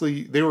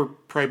were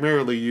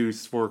primarily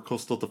used for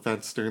coastal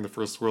defense during the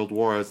First World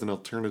War as an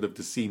alternative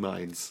to sea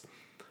mines.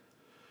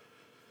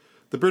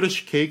 The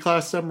British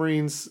K-class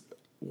submarines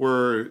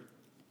were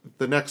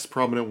the next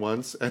prominent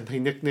ones, and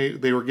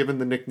they were given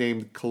the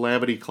nickname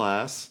Calamity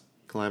class,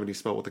 Calamity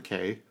spelled with a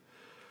K,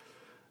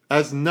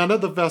 as none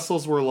of the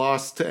vessels were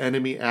lost to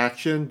enemy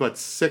action, but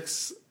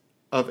 6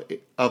 of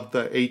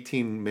the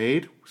 18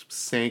 made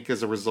sank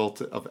as a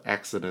result of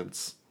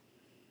accidents.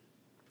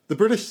 The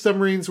British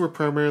submarines were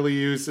primarily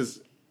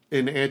used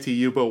in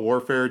anti-U-boat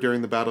warfare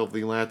during the Battle of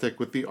the Atlantic,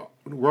 with the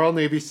Royal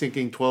Navy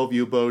sinking 12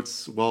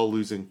 U-boats while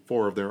losing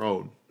 4 of their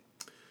own.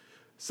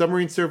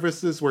 Submarine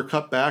services were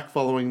cut back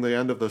following the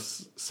end of the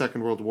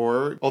Second World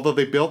War, although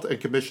they built and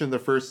commissioned the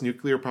first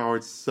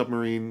nuclear-powered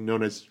submarine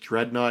known as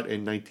Dreadnought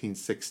in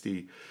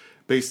 1960,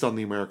 based on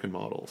the American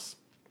models.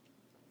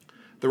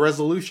 The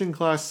Resolution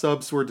class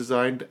subs were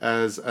designed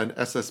as an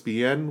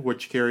SSBN,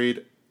 which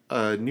carried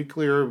a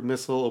nuclear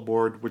missile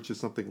aboard, which is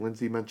something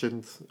Lindsay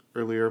mentioned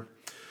earlier.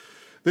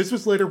 This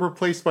was later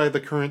replaced by the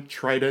current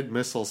Trident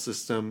missile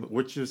system,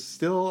 which is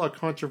still a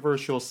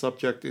controversial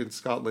subject in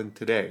Scotland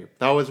today.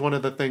 That was one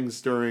of the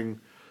things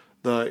during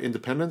the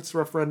independence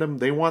referendum.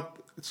 The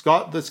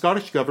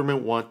Scottish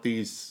government want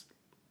these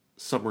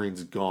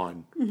submarines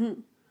gone. Mm-hmm.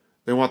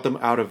 They want them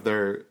out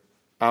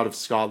of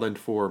Scotland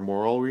for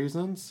moral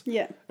reasons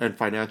and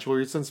financial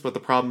reasons. But the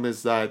problem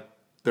is that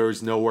there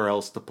is nowhere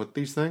else to put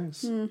these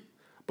things. Mm.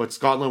 But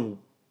Scotland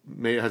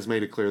has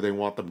made it clear they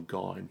want them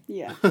gone.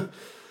 Yeah.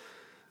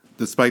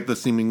 Despite the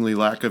seemingly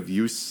lack of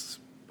use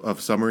of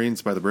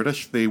submarines by the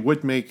British, they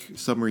would make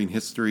submarine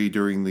history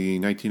during the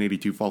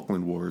 1982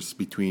 Falkland Wars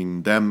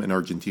between them and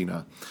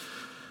Argentina.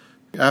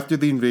 After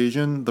the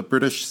invasion, the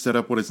British set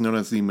up what is known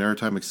as the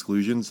Maritime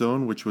Exclusion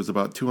Zone, which was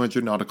about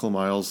 200 nautical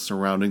miles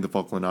surrounding the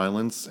Falkland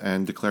Islands,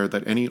 and declared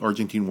that any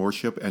Argentine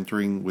warship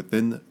entering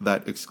within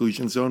that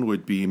exclusion zone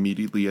would be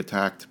immediately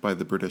attacked by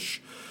the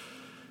British.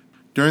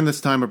 During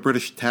this time, a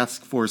British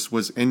task force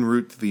was en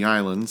route to the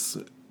islands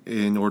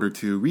in order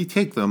to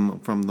retake them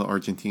from the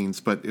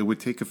Argentines, but it would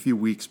take a few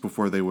weeks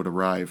before they would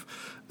arrive.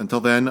 Until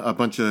then, a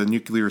bunch of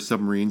nuclear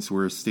submarines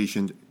were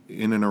stationed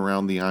in and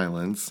around the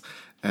islands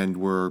and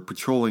were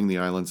patrolling the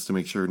islands to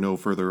make sure no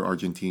further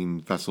Argentine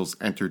vessels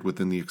entered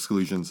within the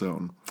exclusion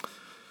zone.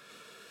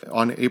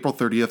 On April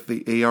 30th,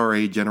 the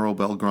ARA General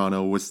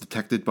Belgrano was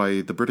detected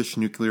by the British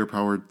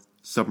nuclear-powered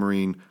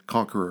submarine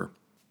Conqueror.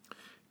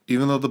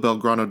 Even though the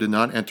Belgrano did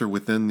not enter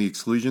within the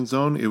exclusion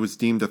zone, it was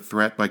deemed a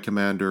threat by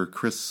Commander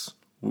Chris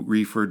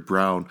Wreyford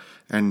Brown,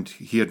 and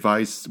he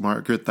advised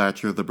Margaret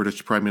Thatcher, the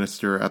British Prime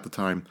Minister at the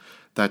time,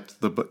 that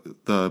the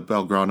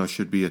Belgrano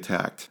should be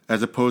attacked,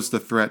 as opposed to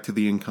threat to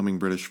the incoming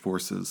British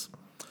forces.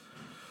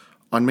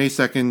 On May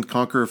 2nd,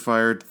 Conqueror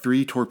fired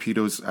 3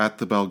 torpedoes at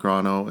the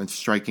Belgrano and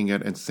striking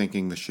it and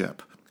sinking the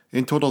ship.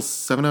 In total,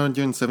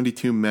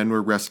 772 men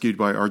were rescued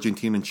by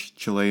Argentine and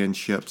Chilean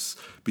ships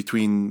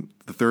between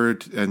the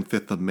 3rd and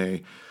 5th of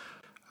May.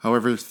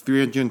 However,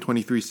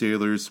 323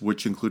 sailors,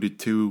 which included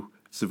 2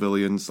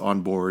 civilians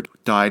on board,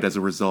 died as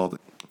a result.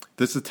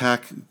 This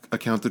attack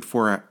accounted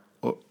for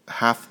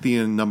half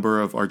the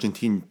number of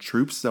Argentine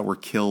troops that were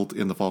killed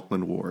in the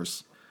Falkland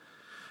Wars.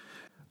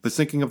 The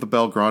sinking of the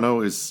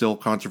Belgrano is still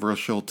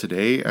controversial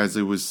today, as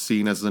it was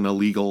seen as an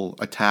illegal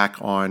attack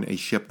on a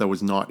ship that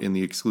was not in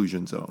the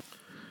exclusion zone.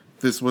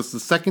 This was the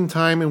second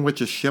time in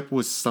which a ship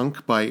was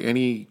sunk by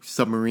any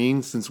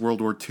submarine since World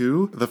War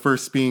II, the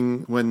first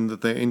being when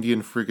the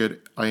Indian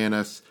frigate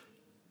INS,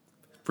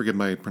 forgive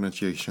my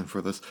pronunciation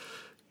for this,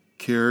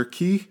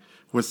 Kirki,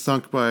 was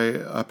sunk by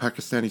a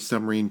Pakistani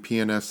submarine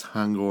PNS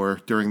Hangor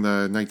during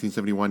the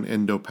 1971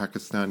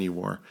 Indo-Pakistani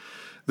War.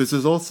 This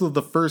is also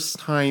the first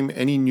time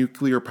any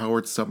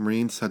nuclear-powered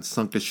submarines had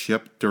sunk a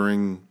ship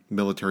during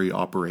military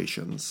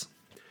operations.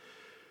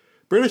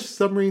 British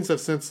submarines have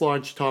since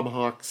launched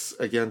Tomahawks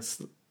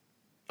against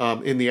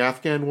in the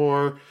Afghan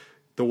War,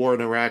 the war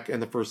in Iraq,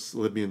 and the first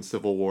Libyan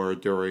civil war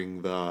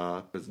during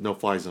the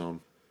no-fly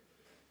zone.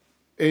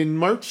 In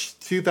March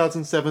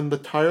 2007, the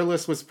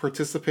Tireless was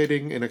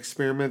participating in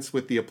experiments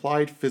with the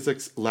Applied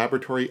Physics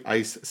Laboratory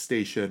Ice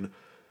Station.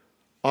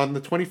 On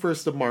the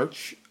 21st of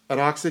March, an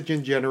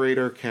oxygen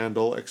generator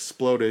candle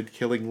exploded,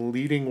 killing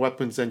leading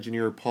weapons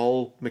engineer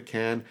Paul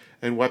McCann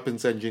and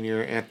weapons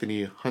engineer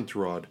Anthony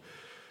Huntrod,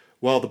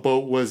 while the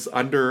boat was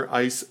under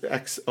ice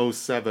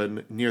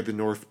X07 near the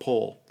North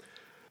Pole.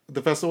 The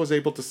vessel was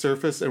able to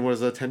surface and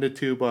was attended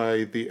to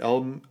by the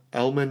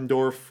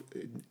Elmendorf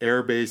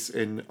Air Base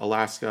in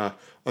Alaska.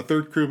 A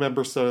third crew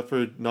member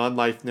suffered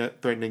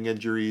non-life-threatening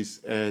injuries,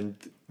 and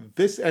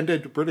this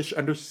ended British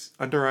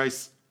under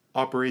ice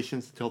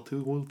operations until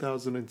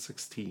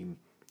 2016.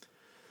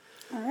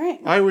 All right.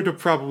 I would have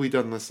probably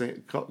done the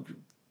same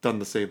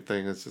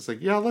thing. It's just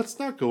like, yeah, let's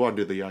not go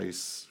under the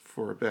ice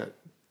for a bit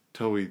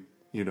till we,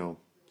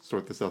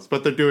 sort this out.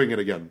 But they're doing it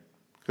again.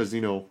 Because,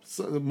 most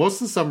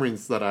of the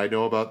submarines that I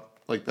know about,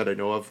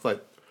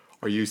 that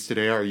are used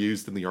today are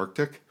used in the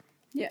Arctic.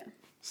 Yeah.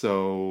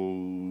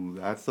 So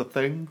that's the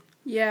thing.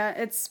 Yeah,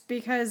 it's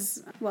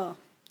because,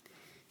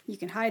 you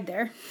can hide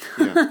there.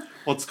 Yeah.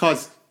 Well, it's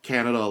caused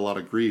Canada a lot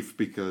of grief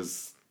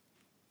because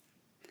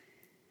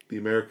the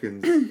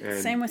Americans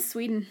and... Same with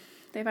Sweden.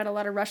 They've had a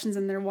lot of Russians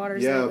in their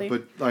waters lately. Yeah,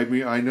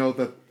 but I know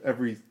that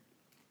every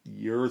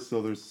year or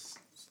so there's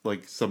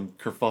some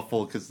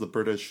kerfuffle because the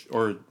British,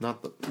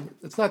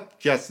 it's not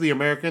just the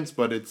Americans,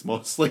 but it's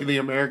mostly the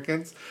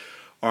Americans,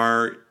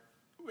 are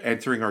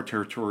entering our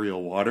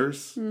territorial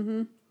waters.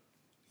 Mm-hmm.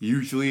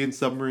 Usually in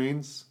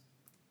submarines.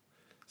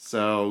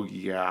 So,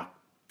 yeah.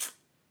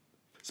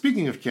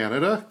 Speaking of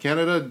Canada,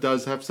 Canada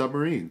does have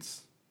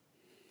submarines.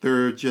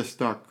 They're just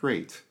not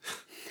great,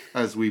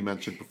 as we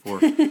mentioned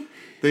before.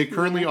 They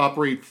currently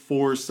operate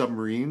 4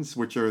 submarines,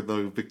 which are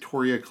the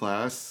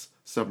Victoria-class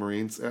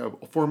submarines,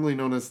 formerly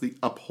known as the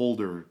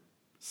Upholder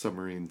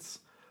submarines,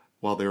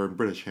 while they were in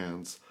British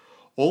hands.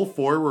 All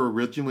 4 were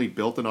originally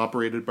built and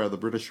operated by the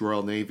British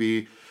Royal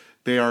Navy.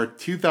 They are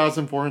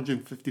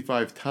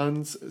 2,455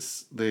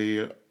 tons. They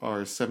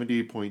are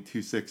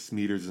 70.26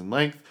 meters in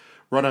length,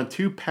 run on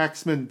two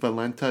Paxman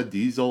Valenta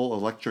diesel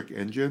electric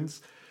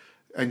engines,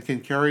 and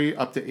can carry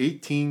up to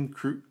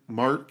 18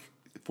 Mark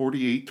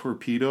 48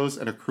 torpedoes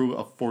and a crew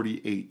of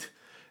 48.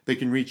 They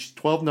can reach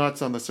 12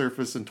 knots on the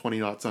surface and 20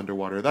 knots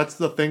underwater. That's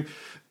the thing.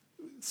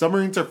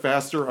 Submarines are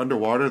faster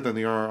underwater than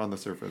they are on the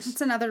surface.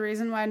 That's another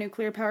reason why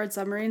nuclear-powered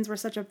submarines were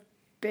such a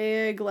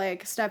big,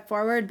 step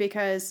forward,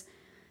 because,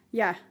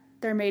 yeah,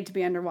 they're made to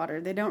be underwater.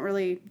 They don't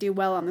really do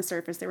well on the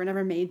surface. They were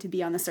never made to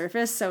be on the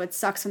surface, so it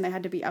sucks when they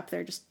had to be up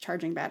there just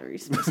charging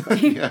batteries,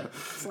 basically. Yeah.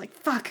 It's like,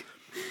 fuck.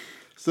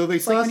 So they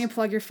It's saw... like when you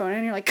plug your phone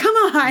in, you're like, come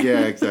on!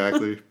 Yeah,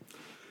 exactly.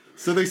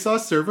 So they saw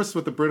service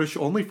with the British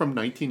only from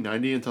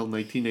 1990 until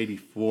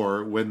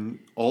 1984, when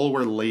all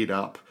were laid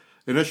up.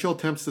 Initial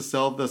attempts to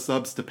sell the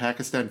subs to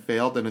Pakistan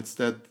failed, and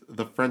instead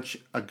the French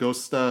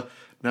Augusta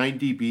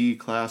 9DB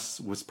class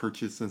was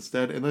purchased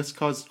instead, and this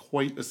caused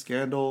quite a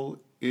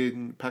scandal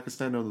in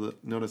Pakistan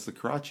known as the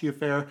Karachi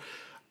affair.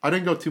 I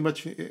didn't go too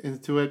much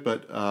into it,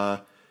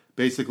 but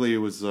basically it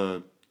was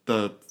the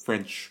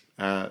French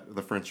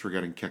were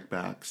getting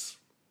kickbacks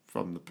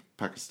from the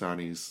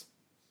Pakistanis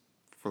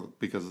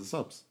because of the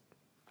subs,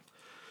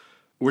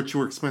 which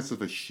were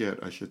expensive as shit,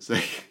 I should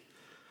say.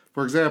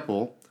 For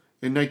example,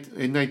 in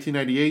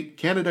 1998,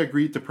 Canada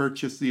agreed to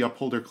purchase the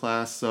Upholder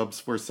class subs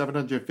for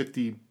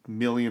 $750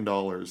 million.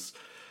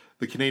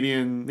 The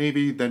Canadian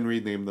Navy then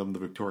renamed them the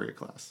Victoria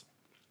class.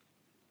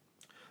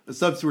 The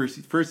subs were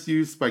first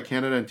used by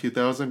Canada in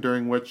 2000,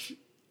 during which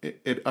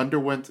it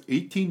underwent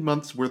 18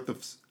 months worth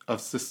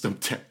of system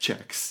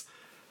checks.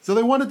 So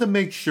they wanted to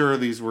make sure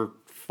these were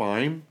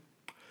fine.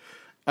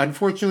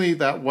 Unfortunately,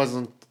 that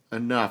wasn't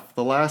enough.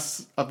 The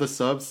last of the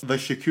subs, the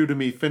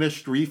Chicoutimi,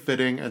 finished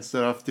refitting and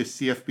set off to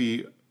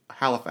CFB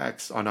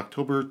Halifax on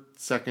October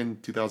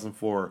 2nd,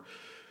 2004.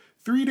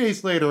 3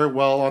 days later,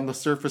 while on the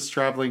surface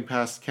traveling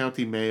past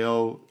County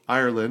Mayo,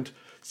 Ireland,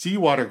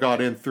 seawater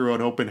got in through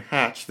an open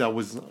hatch that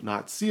was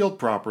not sealed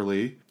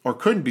properly, or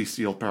couldn't be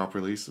sealed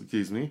properly,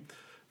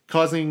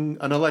 causing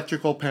an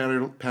electrical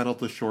panel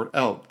to short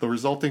out. The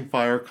resulting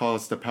fire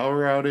caused a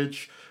power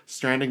outage,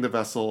 stranding the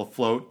vessel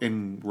afloat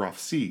in rough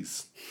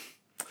seas.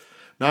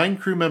 9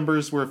 crew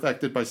members were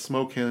affected by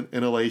smoke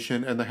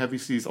inhalation, and the heavy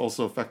seas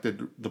also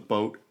affected the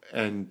boat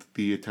and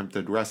the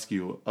attempted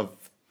rescue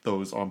of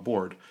those on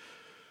board.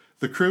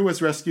 The crew was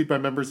rescued by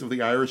members of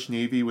the Irish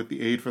Navy with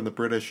the aid from the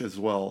British as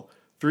well.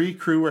 3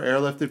 crew were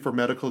airlifted for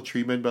medical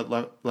treatment, but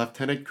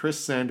Lieutenant Chris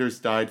Sanders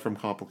died from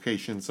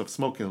complications of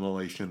smoke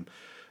inhalation.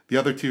 The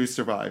other 2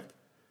 survived.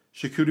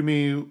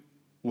 Chicoutimi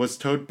was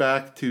towed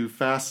back to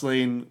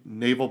Faslane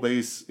Naval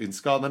Base in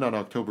Scotland on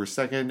October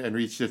 2nd and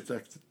reached its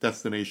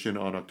destination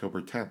on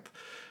October 10th.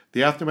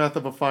 The aftermath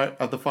of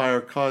the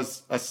fire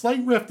caused a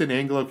slight rift in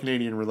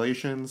Anglo-Canadian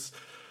relations.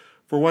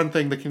 For one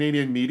thing, the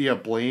Canadian media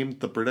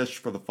blamed the British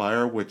for the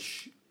fire,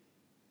 which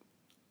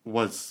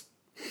was,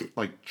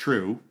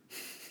 true.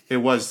 It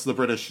was the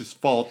British's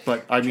fault,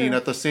 but, mean,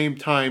 at the same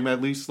time,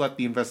 at least let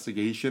the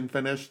investigation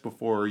finish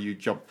before you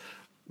jump.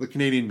 The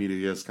Canadian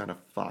media is kind of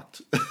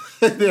fucked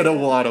in a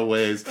lot of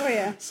ways. Oh,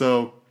 yeah.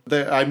 So,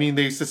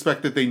 they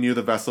suspected they knew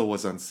the vessel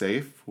was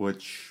unsafe,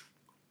 which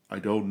I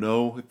don't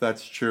know if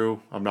that's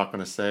true. I'm not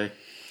going to say.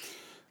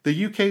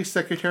 The UK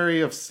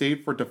Secretary of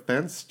State for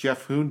Defence,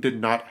 Jeff Hoon,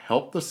 did not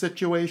help the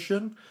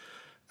situation,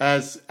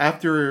 as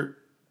after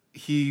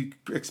he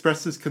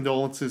expressed his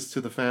condolences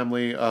to the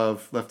family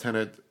of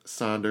Lieutenant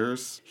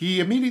Sanders, he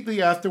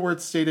immediately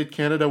afterwards stated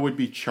Canada would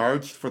be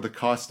charged for the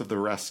cost of the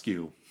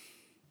rescue,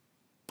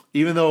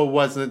 even though it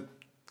wasn't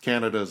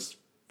Canada's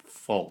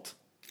fault.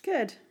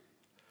 Good.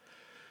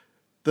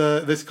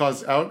 This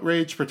caused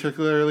outrage,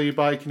 particularly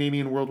by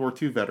Canadian World War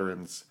II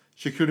veterans.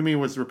 Chicoutimi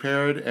was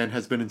repaired and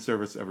has been in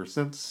service ever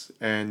since.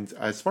 And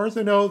as far as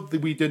I know,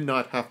 we did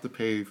not have to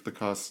pay the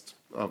cost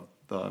of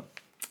the...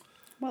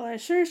 Well, I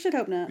sure should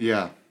hope not.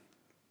 Yeah.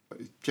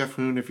 Jeff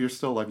Hoon, if you're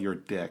still alive, you're a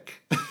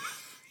dick.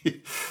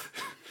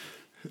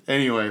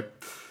 Anyway,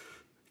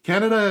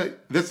 Canada,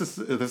 this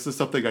is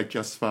something I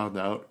just found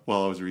out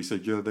while I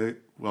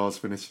was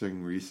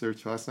finishing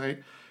research last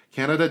night.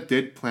 Canada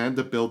did plan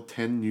to build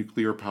 10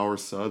 nuclear power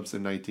subs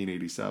in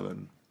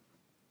 1987.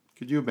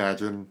 Could you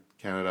imagine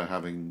Canada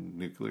having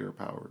nuclear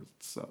powered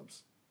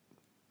subs?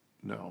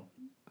 No.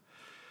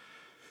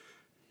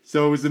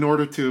 So it was in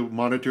order to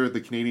monitor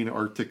the Canadian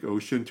Arctic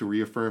Ocean to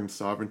reaffirm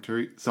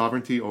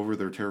sovereignty over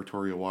their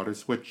territorial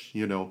waters, which,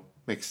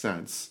 makes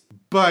sense.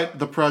 But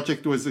the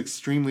project was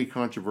extremely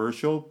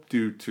controversial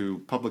due to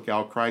public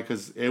outcry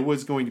because it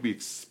was going to be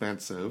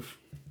expensive,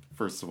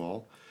 first of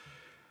all.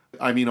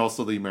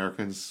 Also the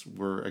Americans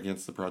were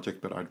against the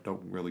project, but I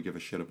don't really give a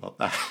shit about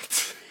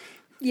that.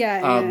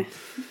 Yeah.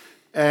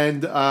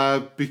 And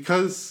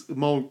because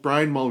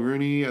Brian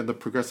Mulroney and the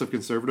Progressive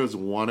Conservatives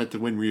wanted to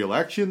win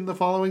re-election the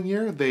following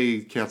year,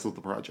 they canceled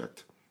the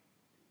project.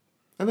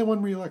 And they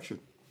won re-election.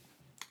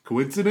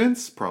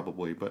 Coincidence?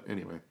 Probably, but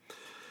anyway.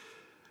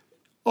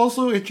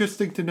 Also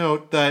interesting to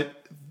note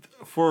that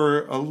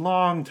for a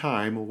long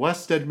time,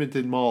 West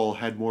Edmonton Mall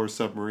had more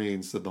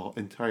submarines than the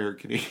entire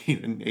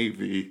Canadian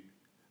Navy.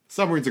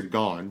 Submarines are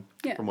gone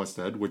from West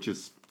Ed, which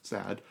is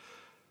sad.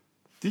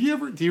 Do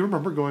you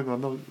remember going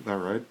on that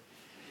ride?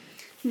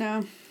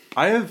 No.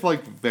 I have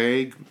like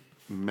vague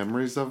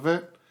memories of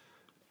it,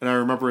 and I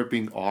remember it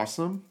being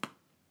awesome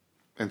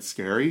and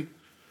scary.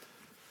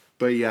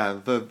 But yeah,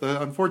 the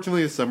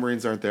unfortunately the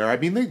submarines aren't there. I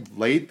mean, they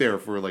laid there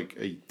for like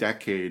a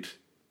decade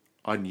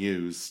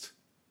unused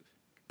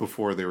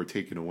before they were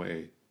taken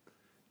away.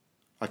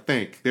 I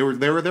think they were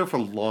there for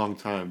a long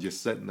time,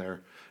 just sitting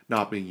there,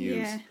 not being used.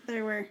 Yeah,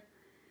 there were.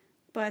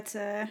 But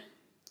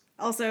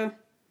also,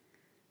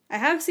 I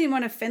have seen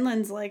one of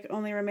Finland's like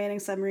only remaining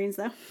submarines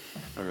though.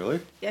 Oh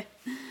really? Yeah.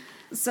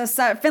 So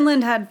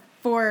Finland had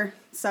 4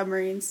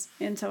 submarines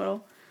in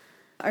total.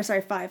 Or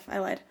sorry, 5. I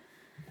lied.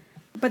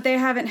 But they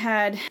haven't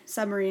had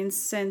submarines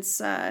since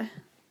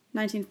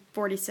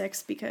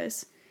 1946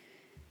 because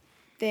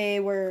they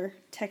were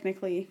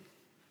technically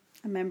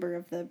a member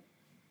of the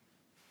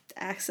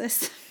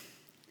Axis.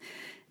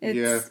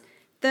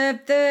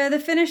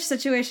 The Finnish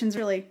situation's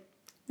really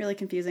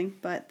confusing,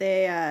 but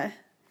they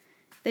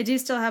do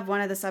still have one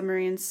of the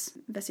submarines,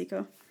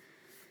 Vesiko.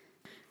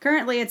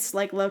 Currently, it's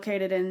like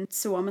located in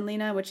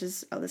Suomenlinna, which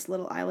is this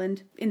little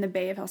island in the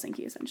Bay of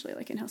Helsinki, essentially,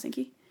 like in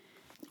Helsinki.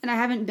 And I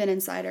haven't been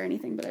inside or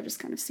anything, but I've just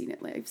kind of seen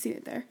it. Like, I've seen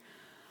it there.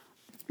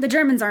 The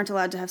Germans aren't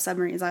allowed to have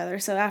submarines either.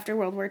 So after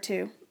World War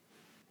II,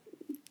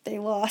 they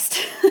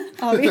lost,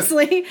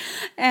 obviously,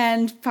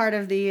 and part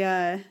of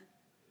the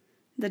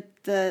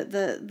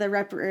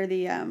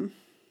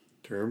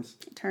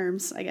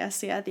terms, I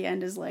guess. Yeah, at the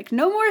end is like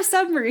no more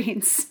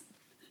submarines.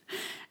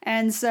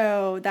 And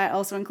so that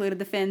also included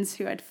the Finns,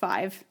 who had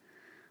 5.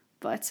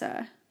 But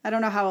I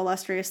don't know how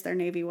illustrious their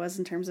navy was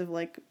in terms of,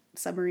 like,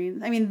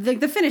 submarines. I mean,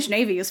 the Finnish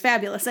navy is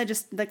fabulous.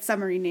 The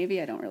submarine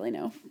navy, I don't really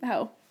know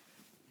how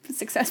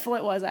successful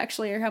it was,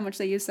 actually, or how much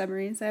they use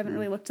submarines. I haven't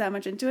really looked that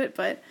much into it,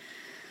 but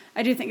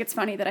I do think it's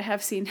funny that I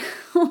have seen,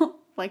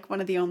 like, one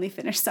of the only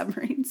Finnish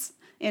submarines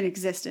in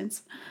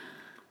existence.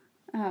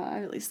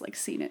 I've at least, like,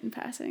 seen it in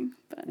passing.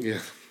 But yeah.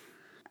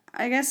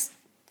 I guess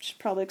should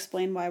probably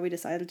explain why we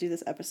decided to do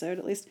this episode.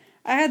 At least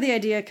I had the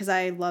idea because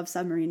I love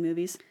submarine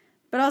movies,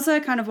 but also I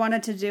kind of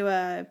wanted to do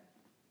a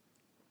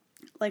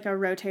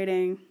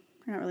rotating,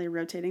 not really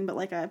rotating, but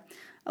like a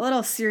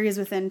little series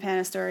within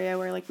Panastoria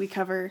where like we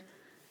cover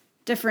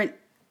different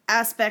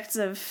aspects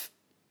of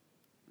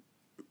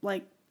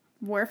like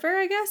warfare,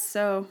 I guess.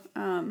 So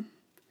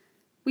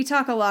we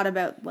talk a lot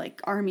about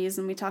like armies,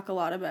 and we talk a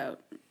lot about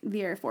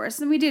the Air Force,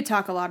 and we do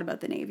talk a lot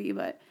about the Navy,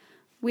 but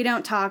we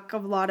don't talk a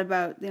lot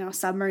about,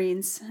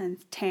 submarines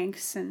and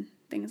tanks and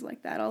things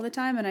like that all the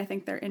time, and I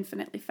think they're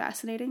infinitely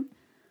fascinating,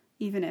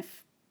 even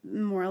if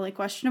morally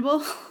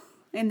questionable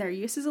in their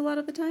uses a lot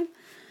of the time.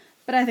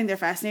 But I think they're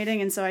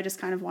fascinating, and so I just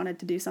kind of wanted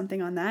to do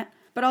something on that.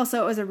 But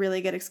also, it was a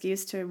really good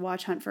excuse to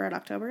watch Hunt for Red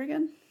October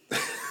again.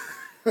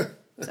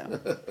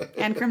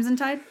 And Crimson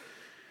Tide.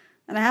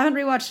 And I haven't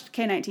rewatched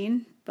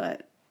K-19,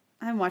 but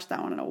I haven't watched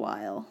that one in a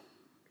while.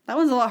 That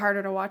one's a lot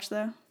harder to watch,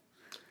 though.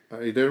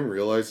 I didn't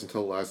realize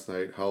until last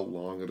night how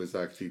long it has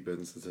actually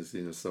been since I've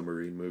seen a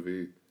submarine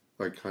movie,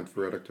 like Hunt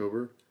for Red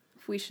October.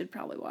 We should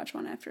probably watch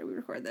one after we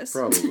record this.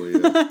 Probably,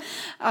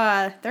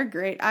 yeah. They're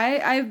great.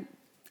 I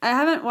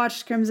haven't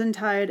watched Crimson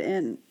Tide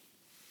in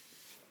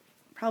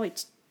probably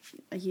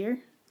a year.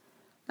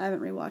 I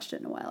haven't rewatched it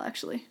in a while,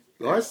 actually.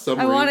 The last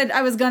submarine...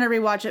 I was gonna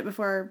rewatch it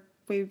before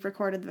we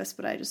recorded this,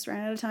 but I just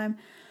ran out of time.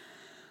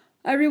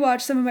 I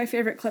rewatched some of my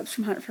favorite clips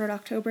from Hunt for Red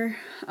October.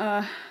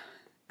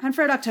 Hunt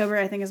for Red October,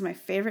 I think, is my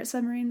favorite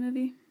submarine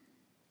movie.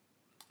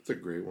 It's a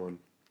great one.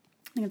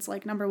 I think it's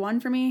like number 1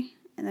 for me,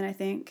 and then I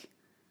think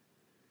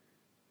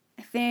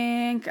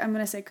I'm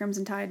gonna say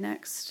Crimson Tide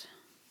next.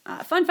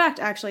 Fun fact,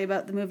 actually,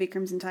 about the movie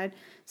Crimson Tide.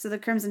 So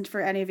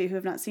for any of you who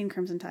have not seen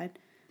Crimson Tide,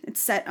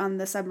 it's set on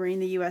the submarine,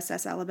 the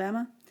USS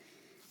Alabama.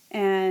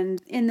 And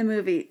in the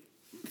movie,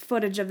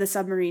 footage of the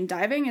submarine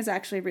diving is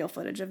actually real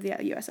footage of the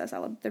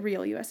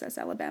real USS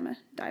Alabama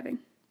diving.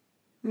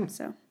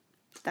 So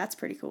that's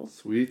pretty cool.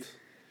 Sweet.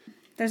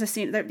 There's a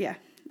scene there. Yeah,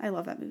 I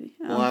love that movie.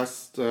 The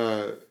last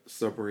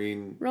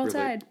submarine... Roll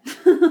Tide.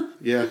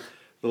 Yeah.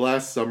 The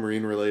last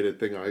submarine-related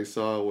thing I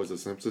saw was a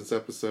Simpsons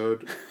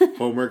episode.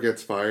 Homer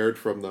gets fired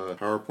from the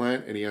power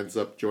plant, and he ends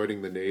up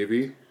joining the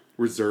Navy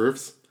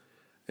Reserves.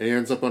 And he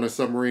ends up on a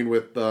submarine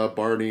with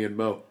Barney and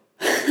Moe.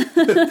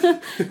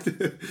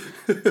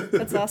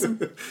 That's awesome.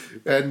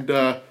 And,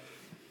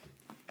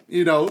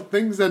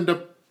 things end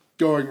up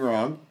going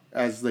wrong,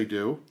 as they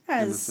do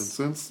in The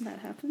Simpsons. That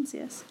happens,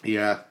 yes.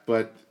 Yeah,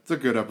 but it's a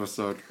good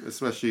episode,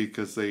 especially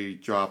because they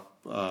drop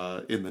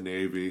in the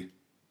Navy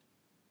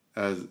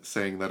as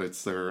saying that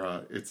it's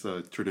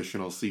a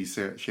traditional sea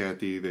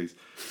shanty.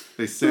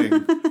 They sing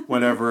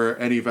whenever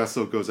any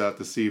vessel goes out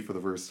to sea for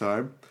the first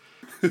time.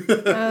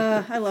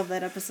 I love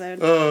that episode.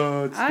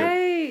 Oh, it's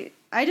good.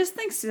 I just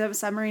think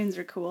submarines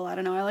are cool. I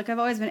don't know. I've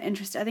always been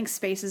interested. I think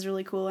space is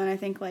really cool, and I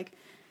think like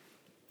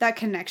that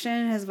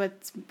connection is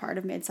what's part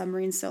of made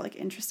submarines so like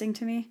interesting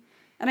to me.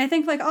 And I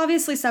think, like,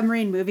 obviously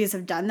submarine movies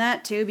have done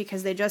that, too,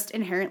 because they just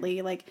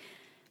inherently, like,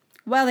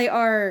 while they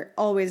are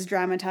always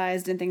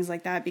dramatized and things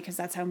like that, because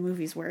that's how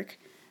movies work,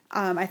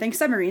 I think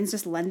submarines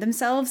just lend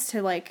themselves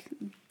to, like,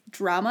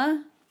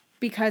 drama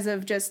because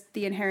of just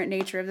the inherent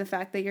nature of the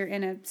fact that you're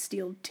in a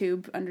steel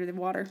tube under the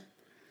water.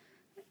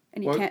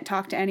 And you can't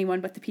talk to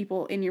anyone but the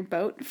people in your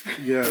boat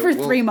for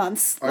 3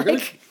 months. I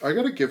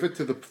gotta give it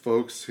to the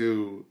folks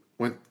who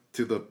went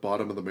to the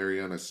bottom of the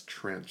Marianas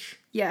Trench.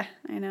 Yeah,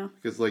 I know.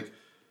 Because, like,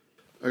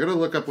 I gotta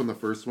look up when the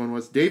first one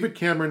was. David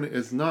Cameron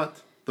is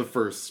not the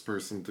first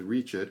person to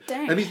reach it.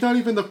 Dang. And he's not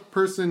even the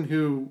person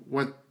who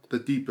went the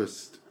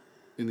deepest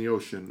in the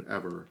ocean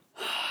ever.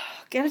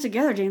 Get it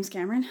together, James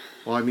Cameron.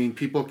 Well, I mean,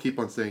 people keep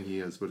on saying he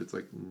is, but it's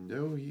like,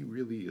 no, he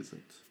really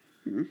isn't.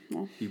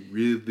 Well. He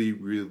really,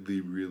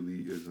 really,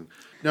 really isn't.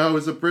 No, it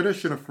was a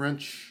British and a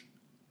French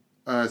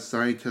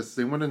scientist.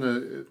 They went in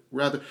a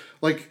rather,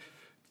 like,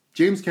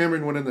 James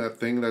Cameron went in that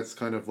thing that's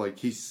kind of like,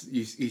 he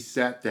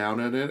sat down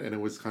in it and it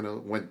was kind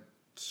of went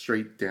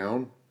straight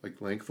down,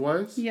 like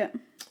lengthwise. Yeah.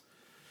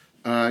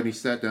 And he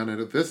sat down in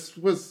it. This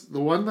was,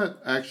 the one that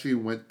actually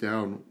went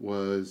down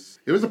was,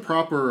 it was a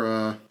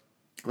proper,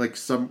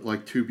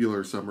 like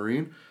tubular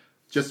submarine,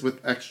 just with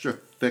extra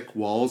thick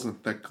walls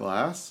and thick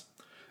glass.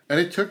 And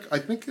it took, I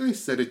think they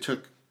said it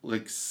took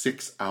like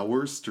 6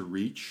 hours to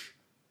reach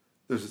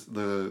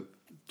to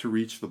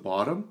reach the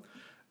bottom.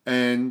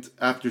 And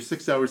after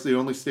 6 hours, they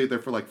only stayed there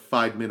for like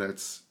 5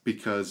 minutes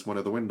because one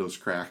of the windows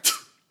cracked.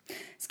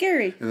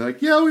 Scary. And they're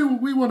like, yeah,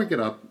 we want to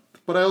get up.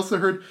 But I also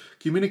heard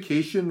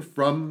communication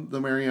from the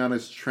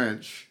Marianas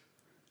Trench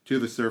to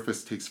the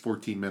surface takes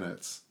 14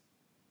 minutes.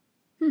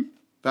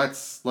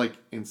 That's like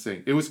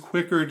insane. It was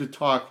quicker to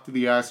talk to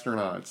the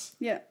astronauts.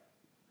 Yeah.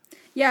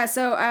 Yeah,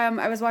 so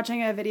I was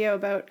watching a video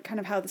about kind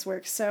of how this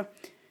works. So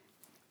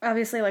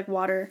obviously, like,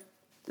 water,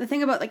 the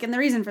thing about, like, and the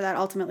reason for that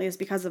ultimately is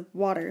because of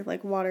water.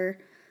 Like, water,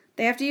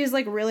 they have to use,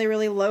 like, really,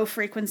 really low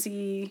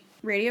frequency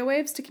radio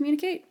waves to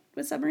communicate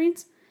with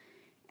submarines.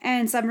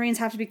 And submarines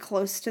have to be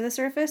close to the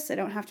surface. They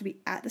don't have to be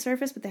at the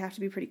surface, but they have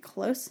to be pretty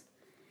close.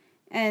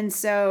 And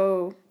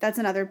so that's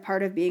another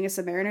part of being a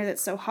submariner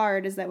that's so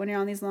hard, is that when you're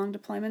on these long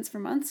deployments for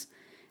months,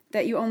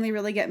 that you only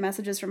really get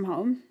messages from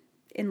home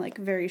in, like,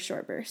 very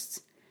short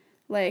bursts.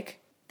 Like,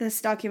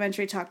 this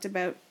documentary talked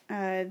about,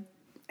 I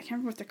can't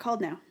remember what they're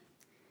called now.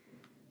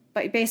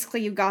 But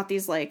basically you got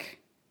these, like,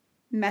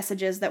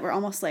 messages that were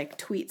almost like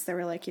tweets that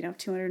were, like,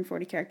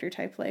 240 character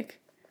type, like,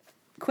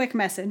 quick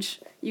message.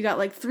 You got,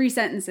 like, 3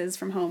 sentences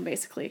from home,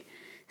 basically.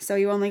 So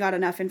you only got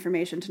enough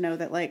information to know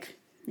that, like,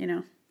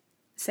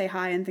 say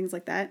hi and things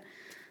like that.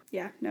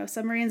 Yeah, no,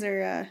 submarines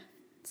are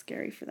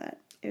scary for that.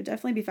 It would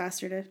definitely be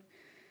faster to...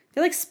 I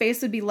feel like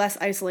space would be less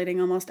isolating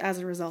almost as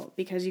a result,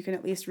 because you can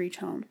at least reach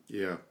home.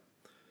 Yeah.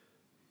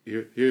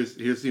 Here's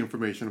the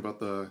information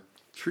about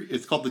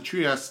it's called the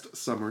Trieste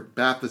Summer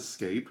Bath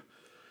Escape.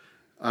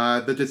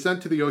 The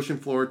descent to the ocean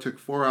floor took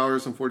 4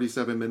 hours and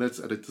 47 minutes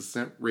at a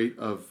descent rate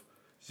of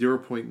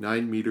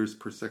 0.9 meters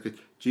per second.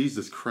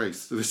 Jesus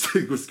Christ, this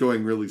thing was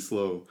going really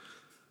slow.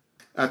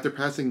 After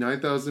passing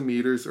 9,000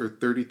 meters or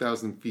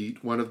 30,000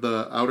 feet, one of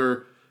the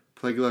outer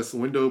plexiglass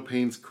window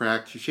panes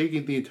cracked,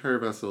 shaking the entire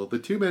vessel. The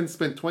two men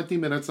spent 20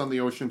 minutes on the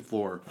ocean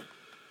floor.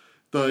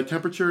 The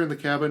temperature in the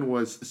cabin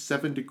was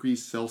 7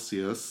 degrees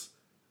Celsius,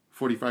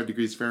 45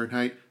 degrees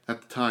Fahrenheit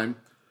at the time.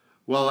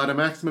 While at a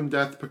maximum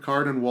depth,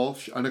 Picard and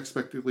Walsh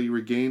unexpectedly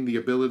regained the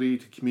ability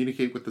to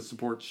communicate with the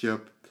support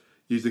ship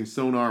using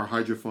sonar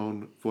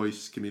hydrophone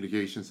voice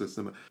communication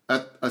system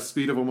at a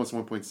speed of almost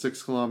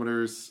 1.6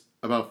 kilometers,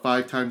 about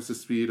 5 times the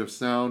speed of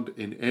sound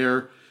in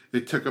air.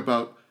 It took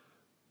about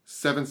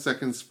 7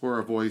 seconds for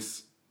a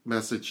voice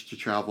message to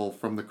travel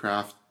from the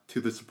craft to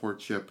the support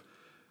ship,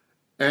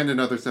 and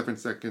another 7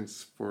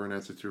 seconds for an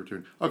answer to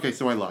return. Okay,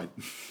 so I lied.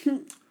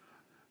 It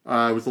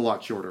was a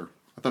lot shorter.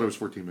 I thought it was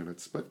 14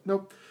 minutes, but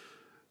nope.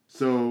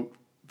 So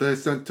the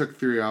ascent took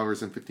 3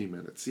 hours and 15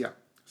 minutes. Yeah.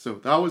 So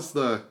that was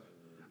the...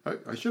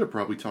 I should have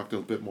probably talked a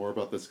little bit more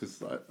about this,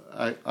 because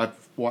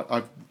I've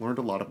learned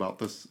a lot about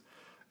this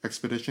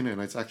expedition,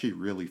 and it's actually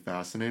really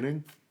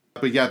fascinating.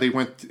 But yeah,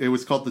 it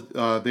was called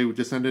they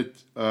descended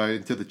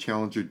into the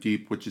Challenger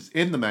Deep, which is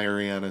in the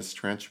Marianas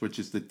Trench, which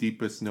is the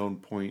deepest known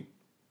point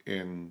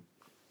in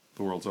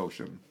the world's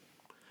ocean.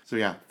 So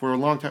yeah, for a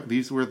long time,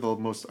 these were the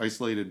most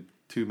isolated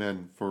 2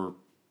 men for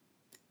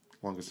the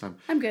longest time.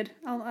 I'm good.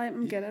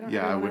 I'm good. I don't.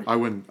 Yeah, really I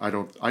wouldn't. I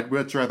don't. I'd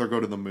much rather go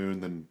to the moon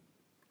than.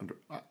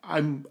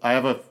 I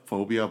have a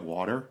phobia of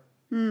water.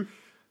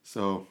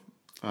 So.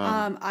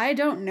 I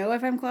don't know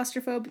if I'm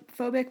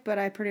claustrophobic, but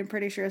I'm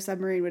pretty sure a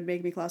submarine would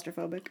make me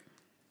claustrophobic.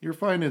 You're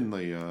fine in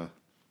the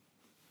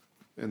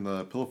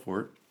pillow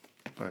fort,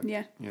 but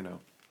yeah, But anyway.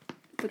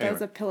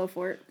 that's a pillow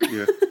fort.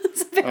 Yeah.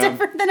 It's a bit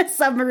different than a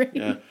submarine.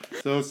 Yeah.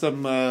 So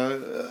some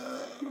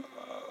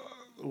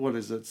what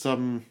is it?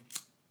 Some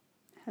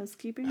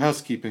housekeeping.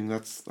 Housekeeping.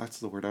 That's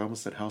the word. I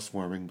almost said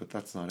housewarming, but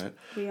that's not it.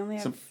 We only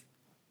have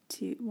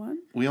one.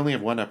 We only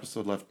have 1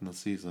 episode left in the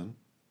season,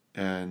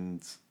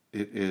 and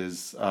it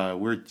is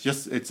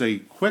it's a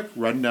quick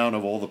rundown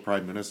of all the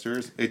prime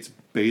ministers. It's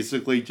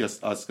basically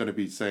just us going to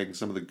be saying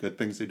some of the good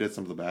things they did,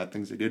 some of the bad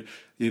things they did,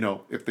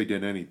 if they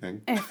did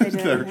anything. If they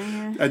did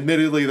anything, yeah.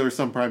 Admittedly, there were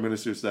some prime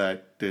ministers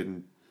that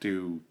didn't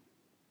do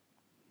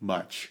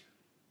much.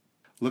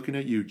 Looking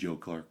at you, Joe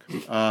Clark.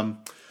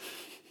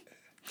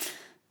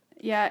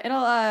 Yeah,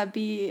 it'll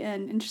be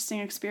an interesting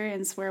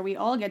experience where we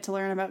all get to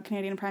learn about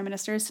Canadian prime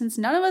ministers, since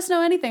none of us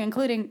know anything,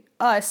 including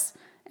us,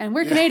 and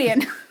we're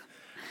Canadian.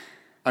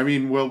 I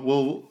mean,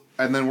 we'll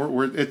and then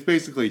we're it's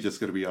basically just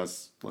going to be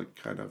us, like,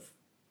 kind of.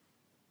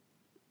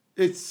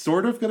 It's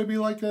sort of going to be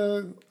like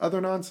a other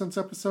nonsense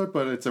episode,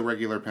 but it's a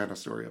regular Panda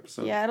Story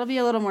episode. Yeah, it'll be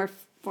a little more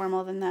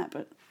formal than that,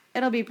 but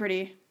it'll be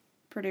pretty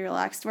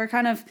relaxed. We're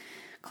kind of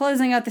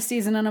closing out the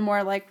season on a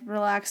more, like,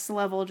 relaxed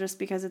level, just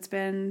because it's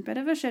been a bit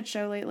of a shit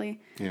show lately.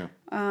 Yeah.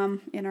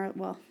 In our,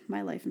 well,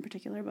 my life in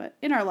particular, but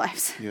in our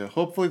lives. Yeah,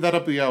 hopefully that'll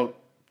be out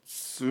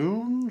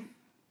soon.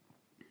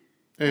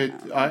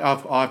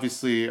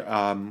 Obviously,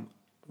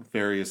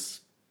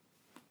 various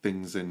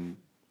things in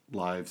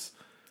lives.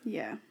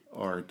 Yeah.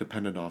 Are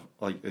dependent on,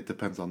 like, it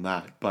depends on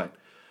that. But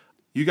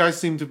you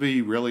guys seem to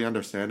be really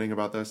understanding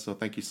about this, so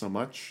thank you so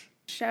much.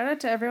 Shout out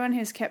to everyone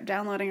who's kept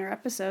downloading our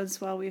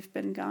episodes while we've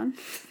been gone.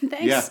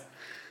 Thanks. Yeah.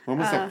 We're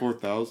almost at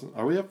 4,000.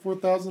 Are we at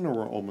 4,000 or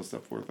we're almost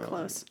at 4,000?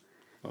 Close.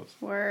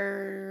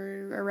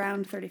 We're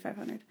around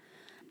 3,500.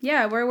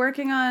 Yeah, we're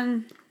working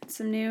on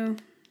some new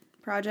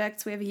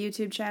projects. We have a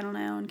YouTube channel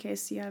now, in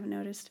case you haven't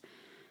noticed.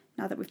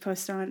 Not that we've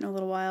posted on it in a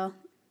little while.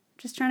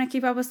 Just trying to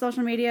keep up with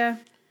social media.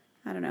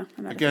 I don't know.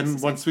 Again,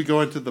 once we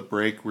go into the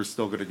break, we're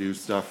still going to do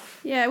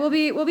stuff. Yeah, we'll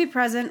be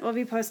present. We'll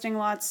be posting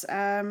lots.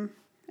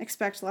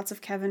 Expect lots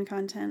of Kevin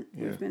content.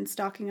 Yeah. We've been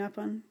stocking up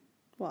on.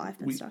 Well, I've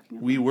been stocking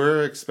up. We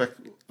were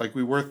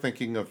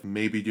thinking of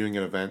maybe doing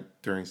an event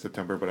during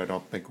September, but I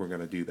don't think we're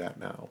going to do that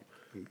now.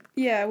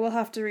 Yeah, we'll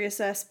have to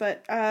reassess.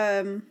 But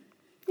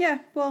yeah,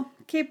 we'll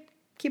keep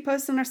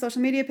posting on our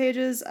social media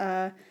pages.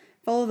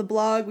 Follow the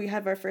blog. We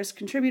have our first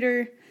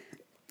contributor.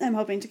 I'm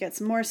hoping to get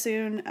some more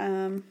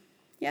soon.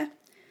 Yeah.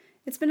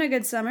 It's been a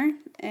good summer,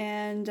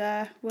 and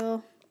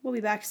we'll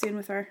be back soon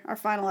with our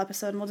final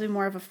episode, and we'll do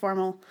more of a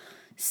formal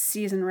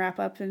season wrap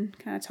up and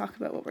kind of talk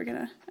about what we're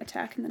gonna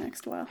attack in the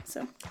next while.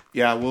 So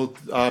yeah, we'll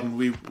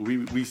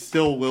we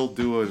still will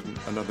do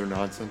another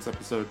nonsense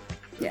episode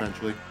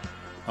eventually.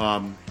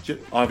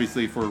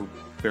 Obviously, for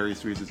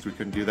various reasons, we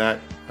couldn't do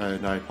that,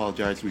 and I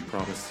apologize. We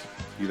promised to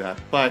do that,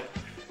 but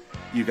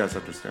you guys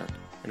understand.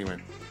 Anyway,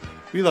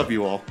 we love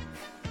you all.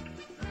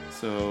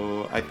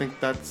 So I think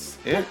that's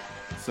it.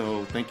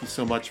 So thank you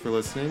so much for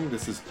listening.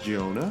 This is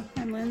Jonah.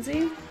 I'm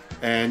Lindsay.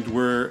 And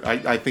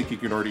I think you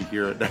can already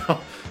hear it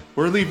now.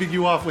 We're leaving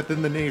you off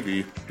within the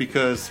Navy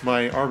because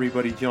my Army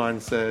buddy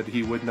John said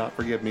he would not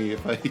forgive me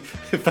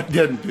if I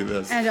didn't do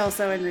this. And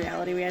also in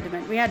reality, we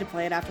had to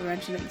play it after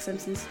mentioning The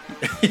Simpsons.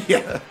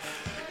 Yeah.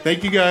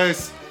 Thank you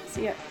guys.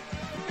 See ya.